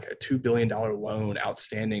 billion loan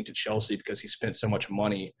outstanding to Chelsea because he spent so much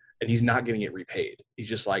money and he's not getting it repaid. He's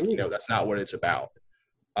just like, that's not what it's about.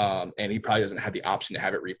 And he probably doesn't have the option to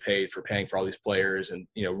have it repaid for paying for all these players and,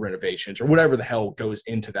 renovations or whatever the hell goes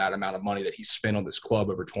into that amount of money that he spent on this club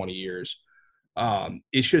over 20 years.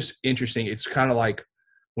 It's just interesting. It's kind of like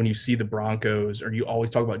when you see the Broncos, or you always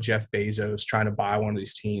talk about Jeff Bezos trying to buy one of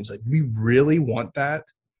these teams. Like, we really want that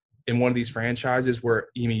in one of these franchises where,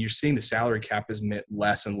 you're seeing the salary cap is meant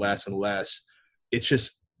less and less and less.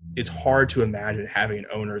 It's hard to imagine having an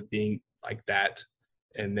owner being like that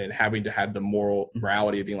and then having to have the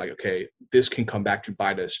morality of being like, okay, this can come back to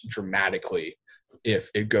bite us dramatically if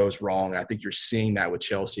it goes wrong. I think you're seeing that with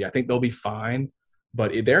Chelsea. I think they'll be fine,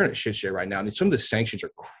 but they're in a shit show right now. Some of the sanctions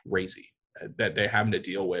are crazy that they're having to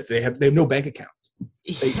deal with. They have no bank account.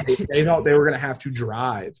 They thought they were going to have to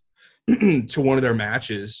drive to one of their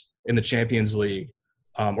matches in the Champions League,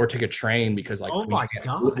 or take a train because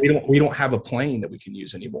we don't have a plane that we can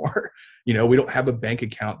use anymore. We don't have a bank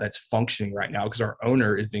account that's functioning right now because our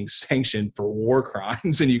owner is being sanctioned for war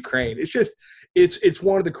crimes in Ukraine. It's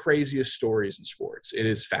one of the craziest stories in sports. It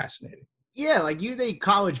is fascinating. Yeah, like, you think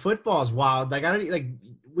college football is wild. Like,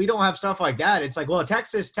 we don't have stuff like that. It's like, well,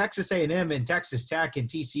 Texas A&M and Texas Tech and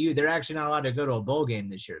TCU, they're actually not allowed to go to a bowl game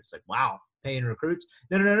this year. It's like, wow, paying recruits.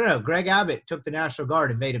 No. Greg Abbott took the National Guard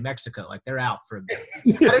and invaded Mexico. Like, they're out for a bit.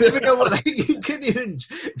 I didn't even know you couldn't even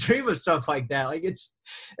dream of stuff like that. Like,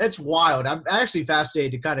 that's wild. I'm actually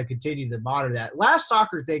fascinated to kind of continue to monitor that. Last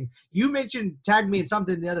soccer thing, you tagged me in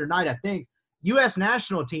something the other night, I think. U.S.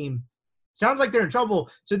 national team sounds like they're in trouble.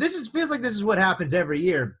 So feels like this is what happens every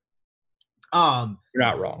year. You're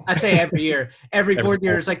not wrong. I say every year. Every fourth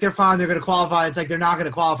year, it's like they're fine, they're going to qualify. It's like they're not going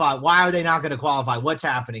to qualify. Why are they not going to qualify? What's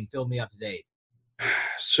happening? Fill me up to date.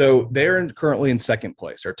 So they're currently in second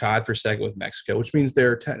place. They're tied for second with Mexico, which means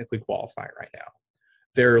they're technically qualifying right now.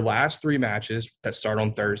 Their last 3 matches that start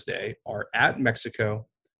on Thursday are at Mexico,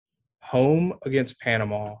 home against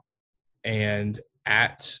Panama, and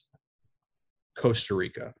at Costa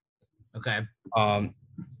Rica. Okay. A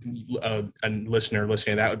listener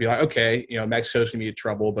listening to that would be like, okay, Mexico's going to be in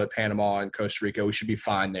trouble, but Panama and Costa Rica, we should be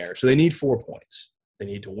fine there. So they need 4 points. They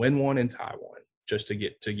need to win one and tie one just to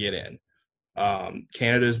get in.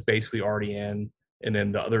 Canada's basically already in, and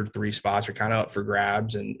then the other 3 spots are kind of up for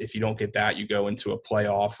grabs. And if you don't get that, you go into a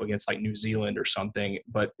playoff against like New Zealand or something.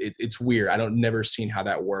 But it's weird. I don't never seen how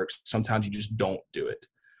that works. Sometimes you just don't do it.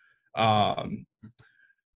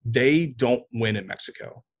 They don't win in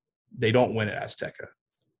Mexico. They don't win at Azteca.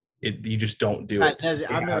 You just don't do it.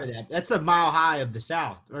 I remember that. That's the Mile High of the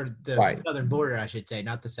South, or the southern border, I should say,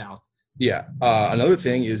 not the South. Yeah. Another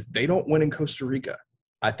thing is they don't win in Costa Rica.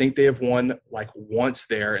 I think they have won like once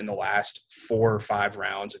there in the last 4 or 5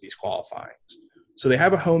 rounds of these qualifying. So they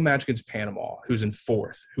have a home match against Panama, who's in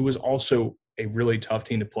 4th, who is also a really tough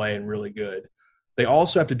team to play and really good. They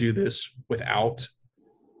also have to do this without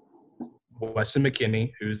Weston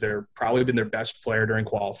McKennie, who's probably been their best player during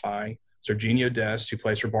qualifying. Serginho Dest, who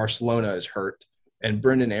plays for Barcelona, is hurt. And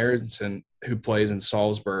Brendan Aronson, who plays in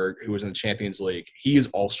Salzburg, who was in the Champions League, he is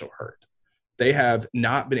also hurt. They have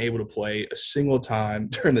not been able to play a single time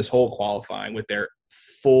during this whole qualifying with their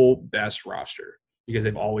full best roster because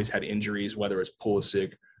they've always had injuries, whether it's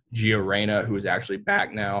Pulisic, Gio Reyna, who is actually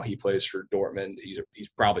back now. He plays for Dortmund. He's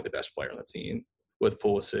probably the best player on the team with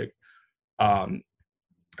Pulisic.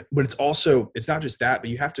 But it's not just that, but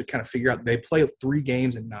you have to kind of figure out they play 3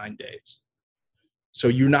 games in 9 days. So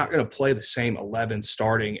you're not going to play the same 11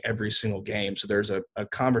 starting every single game. So there's a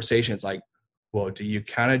conversation. It's like, well, do you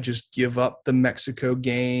kind of just give up the Mexico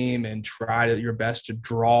game and try your best to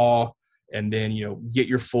draw and then, get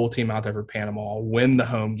your full team out there for Panama, win the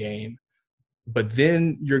home game? But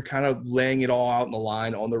then you're kind of laying it all out in the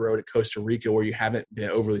line on the road at Costa Rica where you haven't been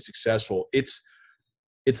overly successful. It's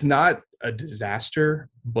not a disaster,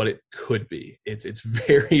 but it could be. It's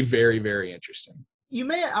very, very, very interesting. You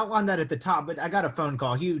may outline that at the top, but I got a phone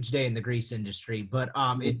call. Huge day in the grease industry, but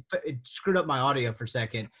it screwed up my audio for a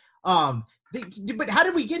second. But how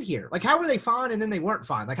did we get here? Like, how were they fine and then they weren't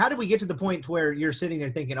fine? Like, how did we get to the point where you're sitting there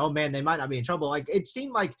thinking, oh man, they might not be in trouble? Like, it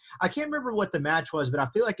seemed like, I can't remember what the match was, but I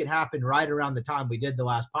feel like it happened right around the time we did the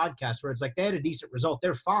last podcast where it's like they had a decent result.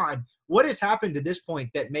 They're fine. What has happened to this point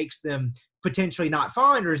that makes them potentially not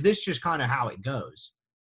fine, or is this just kind of how it goes?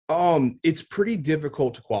 It's pretty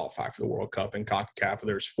difficult to qualify for the World Cup in CONCACAF.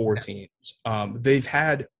 There's 4 teams. They've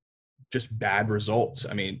had just bad results.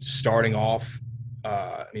 I mean, starting off,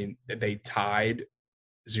 they tied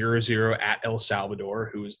 0-0 at El Salvador,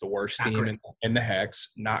 who is the worst team in the Hex.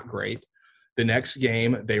 Not great. The next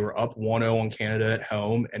game, they were up 1-0 on Canada at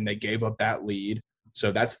home, and they gave up that lead.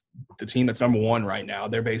 So that's the team that's number 1 right now.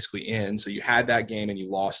 They're basically in. So you had that game and you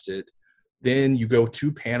lost it. Then you go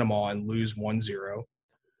to Panama and lose 1-0.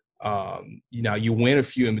 You win a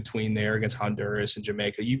few in between there against Honduras and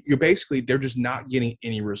Jamaica. You're basically, they're just not getting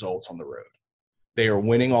any results on the road. They are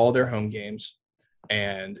winning all their home games,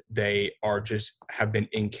 and they are just have been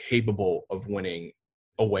incapable of winning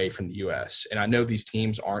away from the U.S. And I know these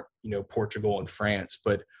teams aren't, Portugal and France,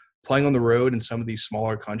 but playing on the road in some of these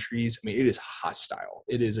smaller countries, I mean, it is hostile.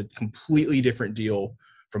 It is a completely different deal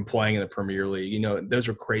from playing in the Premier League. Those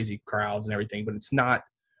are crazy crowds and everything, but it's not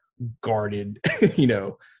guarded,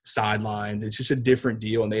 sidelines. It's just a different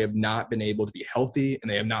deal, and they have not been able to be healthy,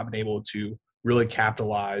 and they have not been able to really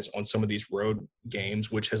capitalize on some of these road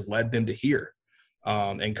games, which has led them to here.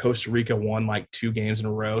 And Costa Rica won like 2 games in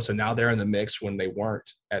a row, so now they're in the mix when they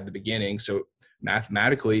weren't at the beginning. So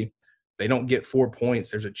mathematically, they don't get 4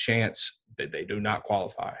 points, there's a chance that they do not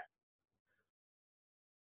qualify.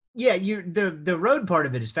 Yeah, the road part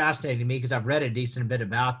of it is fascinating to me because I've read a decent bit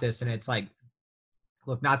about this, and it's like,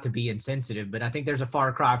 look, not to be insensitive, but I think there's a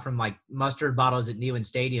far cry from like mustard bottles at Neyland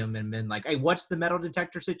Stadium and then like, hey, what's the metal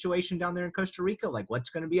detector situation down there in Costa Rica? Like, what's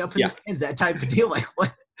going to be up in the stands? That type of deal. Like,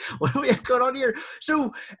 what do we have going on here?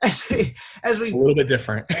 So as we a little bit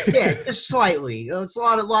different, yeah, just slightly. It's a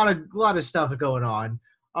lot of stuff going on.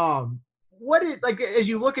 As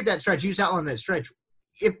you look at that stretch, you just outlined that stretch.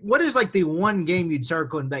 What is like the one game you'd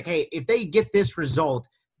circle and be like, hey, if they get this result,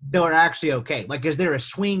 they're actually okay? Like, is there a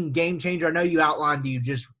swing game changer? I know you outlined you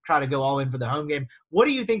just try to go all in for the home game. What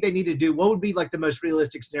do you think they need to do? What would be like the most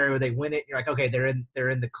realistic scenario where they win it? And you're like, okay, they're in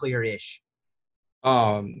the clear-ish.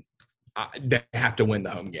 They have to win the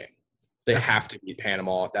home game. They have to beat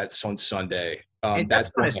Panama. That's on Sunday. And that's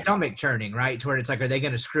kind of stomach churning, right? To where it's like, are they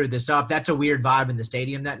going to screw this up? That's a weird vibe in the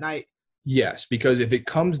stadium that night. Yes, because if it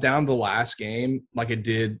comes down to the last game, like it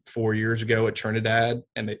did 4 years ago at Trinidad,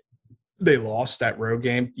 and they lost that road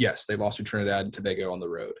game. Yes, they lost to Trinidad and Tobago on the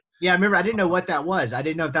road. Yeah, I remember. I didn't know what that was. I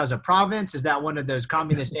didn't know if that was a province. Is that one of those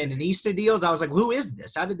communist Sandinista deals? I was like, who is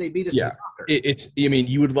this? How did they beat us in soccer?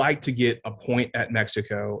 You would like to get a point at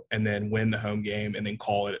Mexico and then win the home game and then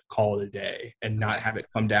call it a day and not have it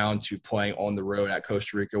come down to playing on the road at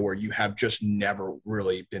Costa Rica where you have just never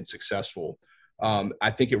really been successful.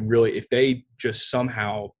 I think if they just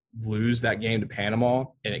somehow lose that game to Panama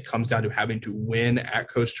and it comes down to having to win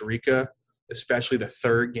at Costa Rica, especially the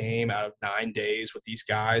third game out of 9 days with these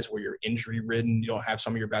guys where you're injury ridden, you don't have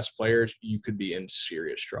some of your best players, you could be in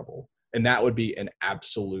serious trouble. And that would be an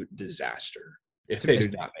absolute disaster if they do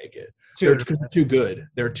not make it. They're too good.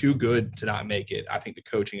 They're too good to not make it. I think the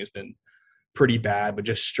coaching has been pretty bad, but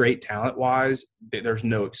just straight talent wise, there's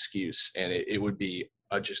no excuse. And it would be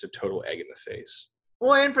just a total egg in the face.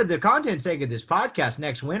 Well, and for the content sake of this podcast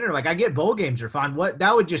next winter, like I get bowl games are fine.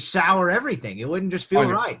 That would just sour everything. It wouldn't just feel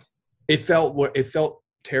right. It felt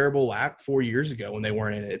terrible 4 years ago when they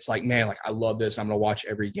weren't in it. It's like, man, like I love this. I'm going to watch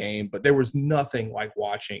every game, but there was nothing like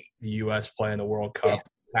watching the U.S. play in the World Cup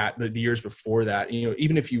at the years before that.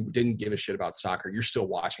 Even if you didn't give a shit about soccer, you're still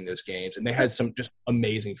watching those games, and they had some just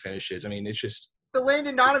amazing finishes. I mean, it's just the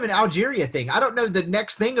Landon Donovan Algeria thing. I don't know the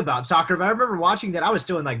next thing about soccer, but I remember watching that. I was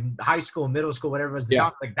still in like high school, middle school, whatever was the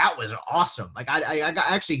top. Like that was awesome. Like I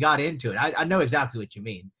actually got into it. I know exactly what you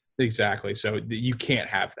mean. Exactly. So you can't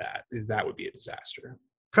have that. That would be a disaster.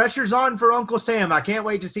 Pressure's on for Uncle Sam. I can't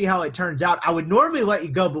wait to see how it turns out. I would normally let you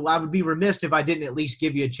go, but I would be remiss if I didn't at least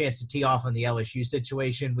give you a chance to tee off on the LSU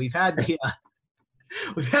situation. We've had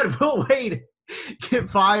Will Wade get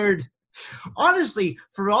fired. Honestly,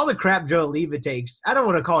 for all the crap Joe Alleva takes, I don't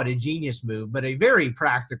want to call it a genius move, but a very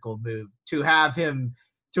practical move to have him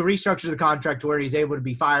to restructure the contract to where he's able to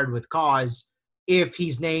be fired with cause if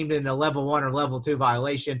he's named in a level 1 or level 2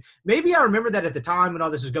 violation. Maybe I remember that at the time when all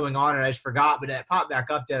this was going on and I just forgot, but that popped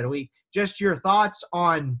back up the other week. Just your thoughts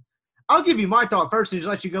on – I'll give you my thought first and just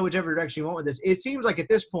let you go whichever direction you want with this. It seems like at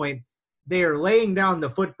this point they are laying down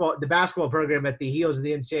the basketball program at the heels of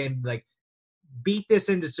the NCAA and like, beat this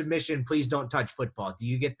into submission. Please don't touch football. Do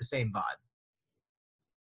you get the same vibe?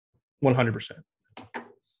 100%.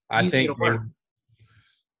 I think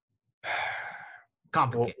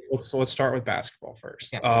complicated. Let's start with basketball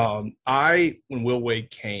first. Yeah. When Will Wade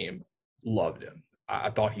came, loved him.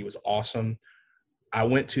 I thought he was awesome. I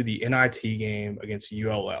went to the NIT game against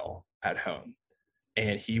ULL at home,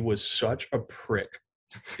 and he was such a prick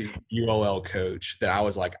to ULL coach that I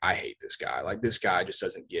was like, I hate this guy. Like this guy just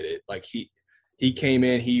doesn't get it. Like he came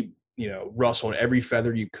in, he rustled every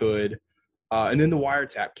feather you could. And then the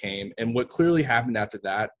wiretap came. And what clearly happened after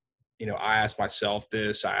that, I asked myself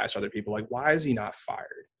this, I asked other people, like, why is he not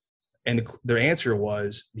fired? And their answer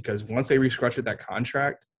was because once they restructured that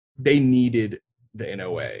contract, they needed the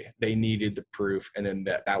NOA. They needed the proof. And then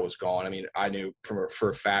that was gone. I mean, I knew for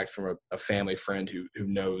a fact from a family friend who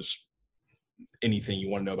knows anything you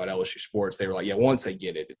want to know about LSU sports, they were like, yeah, once they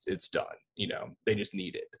get it, it's done. They just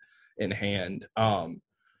need it in hand.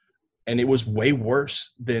 and it was way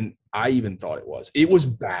worse than I even thought it was. It was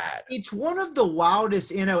bad. It's one of the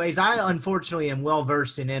wildest NOAs. I unfortunately am well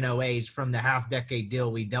versed in NOAs from the half-decade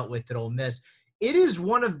deal we dealt with at Ole Miss. It is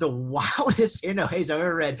one of the wildest NOAs I've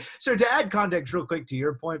ever read. So to add context real quick to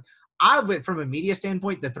your point, I went from a media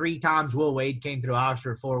standpoint, the 3 times Will Wade came through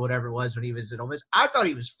Oxford for whatever it was when he was at Ole Miss, I thought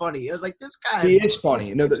he was funny. It was like, this guy. He is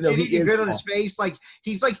funny. No, he is good funny. on his face. Like,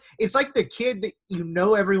 he's like, it's like the kid that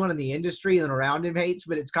everyone in the industry and around him hates,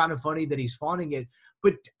 but it's kind of funny that he's fawning it.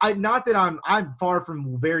 But not that I'm far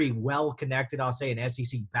from very well connected, I'll say, in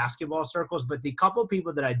SEC basketball circles, but the couple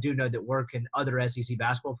people that I do know that work in other SEC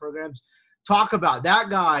basketball programs talk about that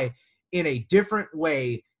guy in a different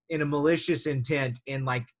way, in a malicious intent, in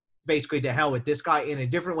like basically to hell with this guy in a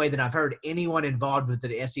different way than I've heard anyone involved with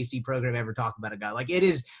the SEC program ever talk about a guy. Like, it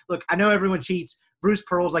is, look, I know everyone cheats. Bruce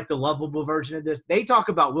Pearl's like the lovable version of this. They talk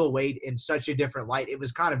about Will Wade in such a different light. It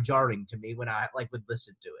was kind of jarring to me when I would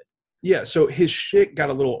listen to it. Yeah, so his shtick got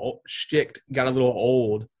a little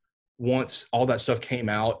old once all that stuff came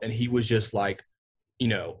out, and he was just like,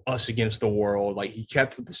 us against the world. Like, he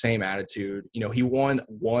kept the same attitude. He won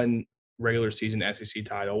one regular season SEC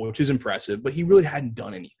title, which is impressive, but he really hadn't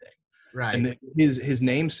done anything. Right. And his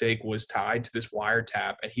namesake was tied to this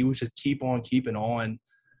wiretap, and he was just keep on keeping on.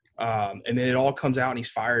 And then it all comes out, and he's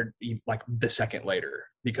fired like the second later,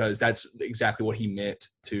 because that's exactly what he meant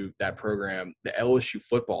to that program. The LSU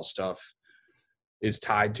football stuff is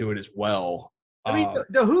tied to it as well. I mean,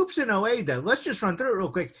 the hoops in OA, though, let's just run through it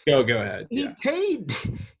real quick. Go ahead. He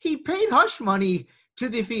paid hush money to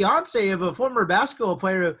the fiance of a former basketball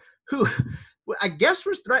player who I guess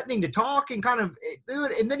was threatening to talk and kind of do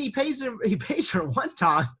it. And then he pays her one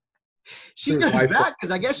time. She goes back because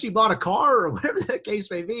I guess she bought a car or whatever the case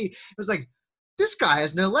may be. It was like, this guy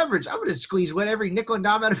has no leverage. I'm going to squeeze every nickel and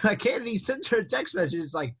dime out of my can. And he sends her a text message.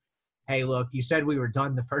 It's like, hey, look, you said we were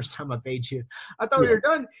done the first time I paid you. I thought we were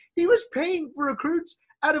done. He was paying for recruits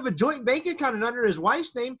out of a joint bank account and under his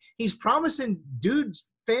wife's name. He's promising dudes,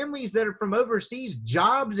 families that are from overseas,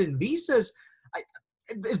 jobs and visas.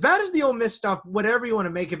 As bad as the Ole Miss stuff, whatever you want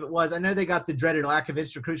to make of it was, I know they got the dreaded lack of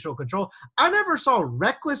institutional control. I never saw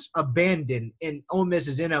reckless abandon in Ole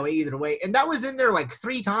Miss's NOA either way, and that was in there like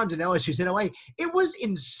 3 times in LSU's NOA. It was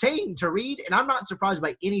insane to read, and I'm not surprised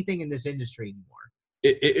by anything in this industry anymore.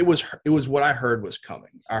 It was what I heard was coming.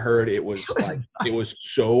 I heard it was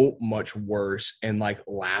so much worse and like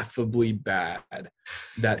laughably bad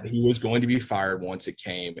that he was going to be fired once it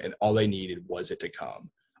came, and all they needed was it to come.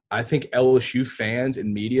 I think LSU fans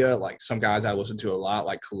and media, like some guys I listen to a lot,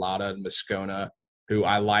 like Collada and Moscona, who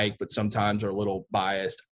I like but sometimes are a little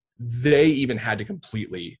biased, they even had to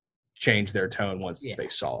completely change their tone once they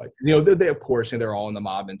saw it. They of course, they're all in the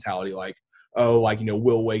mob mentality, like,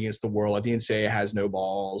 Will Wade against the world. Like, the NCAA has no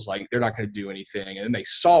balls. Like, they're not going to do anything. And then they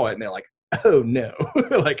saw it, and they're like, oh, no.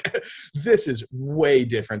 Like, this is way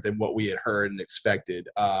different than what we had heard and expected.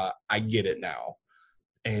 I get it now.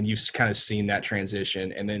 And you've kind of seen that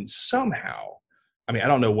transition. And then somehow, I mean, I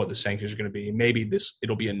don't know what the sanctions are going to be. Maybe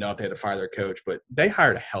it'll be enough. They had to fire their coach, but they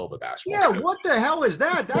hired a hell of a basketball coach. What the hell is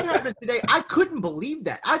that? That happened today. I couldn't believe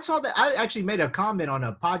that. I saw that. I actually made a comment on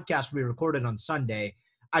a podcast we recorded on Sunday.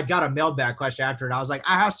 I got a mailbag question after it. I was like,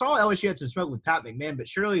 I saw LSU had some smoke with Matt McMahon,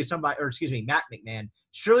 surely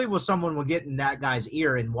someone will get in that guy's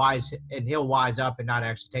ear and he'll wise up and not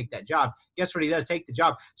actually take that job. Guess what he does? Take the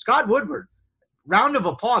job. Scott Woodward, round of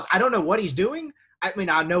applause. I don't know what he's doing. I mean,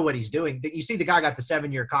 I know what he's doing. You see the guy got the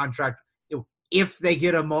 7-year contract. If they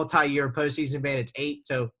get a multi-year postseason ban, it's 8.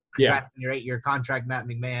 So congrats on your 8-year contract, Matt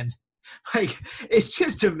McMahon. Like, it's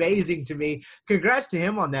just amazing to me. Congrats to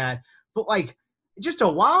him on that. But like, just a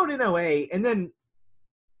wild NOA. And then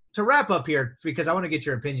to wrap up here, because I want to get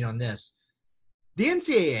your opinion on this, the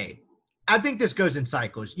NCAA, I think this goes in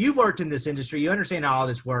cycles. You've worked in this industry. You understand how all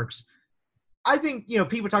this works. I think,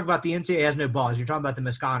 people talk about the NCAA has no balls. You're talking about the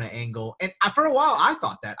Moscona angle. And for a while, I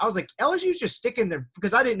thought that. I was like, LSU's just sticking their –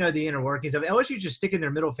 because I didn't know the inner workings of it. LSU's just sticking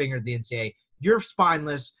their middle finger to the NCAA. You're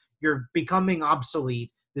spineless. You're becoming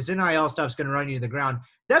obsolete. This NIL stuff's going to run you to the ground.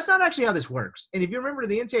 That's not actually how this works. And if you remember,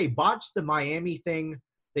 the NCAA botched the Miami thing.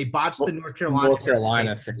 They botched the North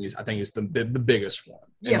Carolina thing. I think is the biggest one.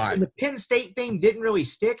 Yes, and the Penn State thing didn't really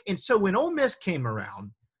stick. And so when Ole Miss came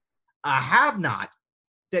around, I have not –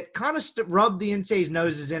 that kind of rubbed the NCAA's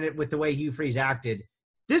noses in it with the way Hugh Freeze acted.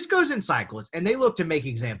 This goes in cycles, and they look to make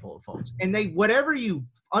example of folks. And they, whatever you,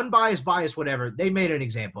 unbiased, biased, whatever, they made an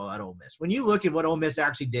example at Ole Miss. When you look at what Ole Miss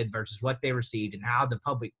actually did versus what they received and how the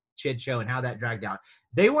public shit show and how that dragged out,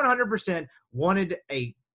 they 100% wanted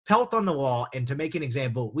a pelt on the wall and to make an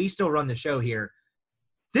example. We still run the show here.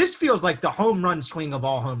 This feels like the home run swing of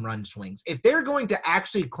all home run swings. If they're going to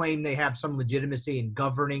actually claim they have some legitimacy in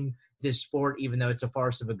governing this sport, even though it's a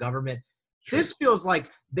farce of a government, sure, this feels like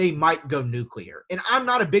they might go nuclear. And I'm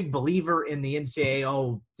not a big believer in the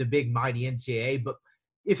NCAA, the big mighty NCAA, but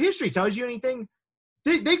if history tells you anything,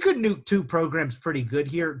 they could nuke two programs pretty good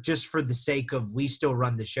here just for the sake of we still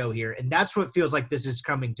run the show here. And that's what feels like this is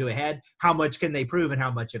coming to a head. How much can they prove and how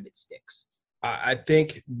much of it sticks? I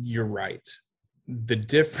think you're right. The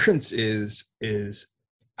difference is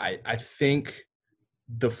I think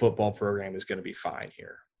the football program is going to be fine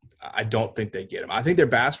here. I don't think they get them. I think their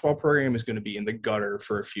basketball program is going to be in the gutter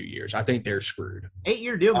for a few years. I think they're screwed.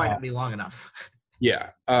 8-year deal might not be long enough. Yeah.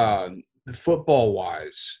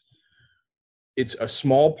 Football-wise, it's a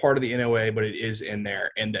small part of the NOA, but it is in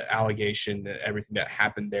there. And the allegation and everything that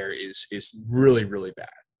happened there is really, really bad.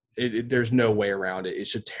 There's no way around it.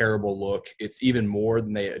 It's a terrible look. It's even more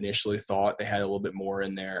than they initially thought. They had a little bit more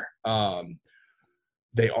in there.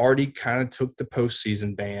 They already kind of took the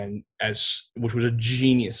postseason ban, which was a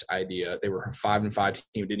genius idea. They were a 5-5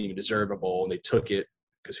 team, didn't even deserve a bowl, and they took it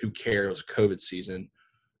because who cares? It was a COVID season.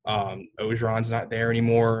 Ogeron's not there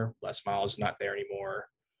anymore. Les Miles is not there anymore.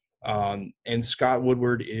 And Scott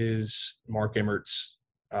Woodward is Mark Emmert's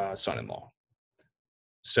son-in-law.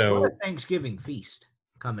 So what a Thanksgiving feast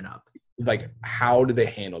coming up. Like, how do they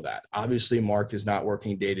handle that? Obviously, Mark is not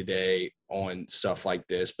working day-to-day on stuff like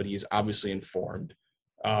this, but he's obviously informed.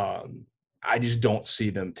 I just don't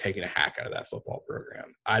see them taking a hack out of that football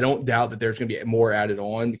program. I don't doubt that there's going to be more added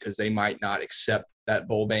on because they might not accept that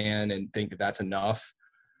bowl ban and think that that's enough.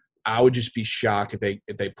 I would just be shocked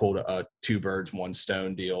if they pulled a two birds, one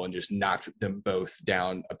stone deal and just knocked them both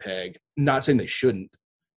down a peg. Not saying they shouldn't,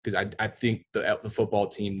 because I think the football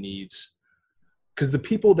team needs – because the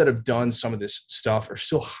people that have done some of this stuff are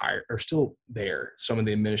still there, some of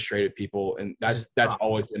the administrative people, and that's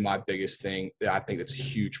always been my biggest thing. I think that's a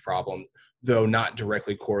huge problem, though not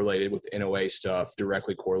directly correlated with NOA stuff,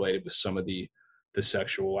 directly correlated with some of the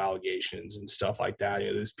sexual allegations and stuff like that.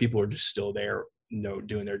 Those people are just still there,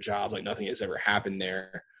 doing their job like nothing has ever happened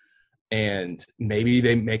there. And maybe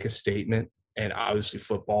they make a statement, and obviously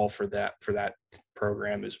football for that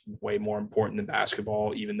program is way more important than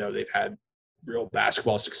basketball, even though they've had real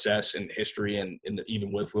basketball success in history and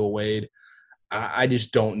even with Will Wade. I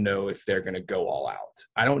just don't know if they're going to go all out.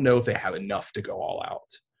 I don't know if they have enough to go all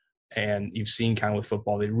out. And you've seen kind of with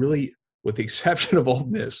football, they really, with the exception of Ole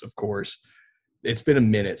Miss, of course, it's been a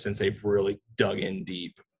minute since they've really dug in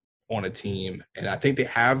deep on a team. And I think they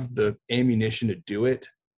have the ammunition to do it.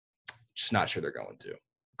 Just not sure they're going to.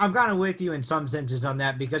 I'm kind of with you in some senses on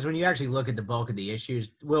that, because when you actually look at the bulk of the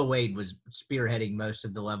issues, Will Wade was spearheading most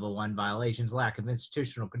of the level 1 violations, lack of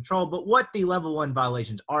institutional control. But what the level 1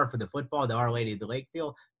 violations are for the football, the Our Lady of the Lake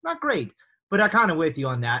deal, not great. But I'm kind of with you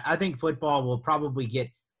on that. I think football will probably get,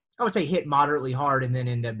 I would say, hit moderately hard and then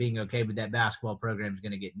end up being okay, but that basketball program is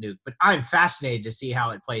going to get nuked. But I'm fascinated to see how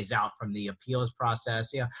it plays out from the appeals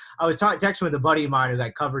process. I was texting with a buddy of mine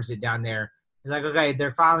who covers it down there. He's like, okay,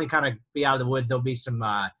 they're finally kind of be out of the woods. There'll be some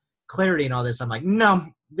clarity and all this. I'm like, no,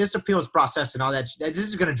 this appeals process and all that, this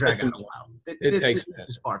is going to drag out a while. This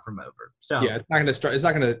is far from over. So yeah, it's not going to start. It's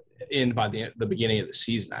not going to end by the beginning of the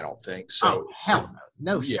season, I don't think. So hell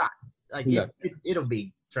no, no shot. It'll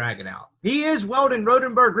be dragging out. He is Weldon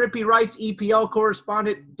Rodenberg, Rippy Wrights EPL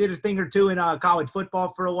correspondent. Did a thing or two in college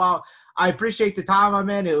football for a while. I appreciate the time, my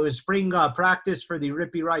man. It was spring practice for the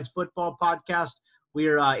Rippy Wrights football podcast. We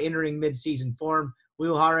are entering mid-season form. We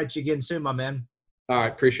will holler at you again soon, my man. All right.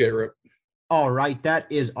 Appreciate it, Rip. All right. That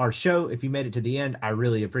is our show. If you made it to the end, I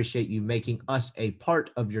really appreciate you making us a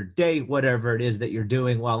part of your day, whatever it is that you're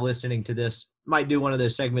doing while listening to this. Might do one of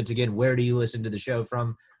those segments again. Where do you listen to the show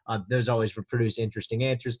from? Those always produce interesting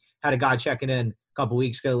answers. Had a guy checking in a couple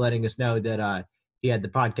weeks ago letting us know that he had the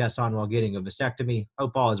podcast on while getting a vasectomy.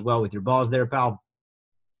 Hope all is well with your balls there, pal.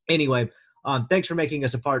 Anyway, thanks for making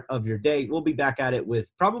us a part of your day. We'll be back at it with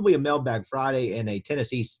probably a Mailbag Friday and a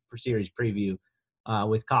Tennessee series preview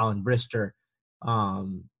with Colin Brister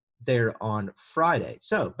there on Friday.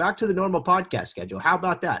 So back to the normal podcast schedule. How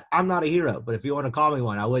about that? I'm not a hero, but if you want to call me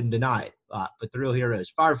one, I wouldn't deny it. But the real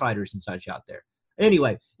heroes, firefighters and such out there.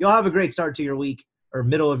 Anyway, you'll have a great start to your week or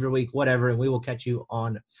middle of your week, whatever, and we will catch you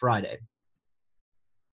on Friday.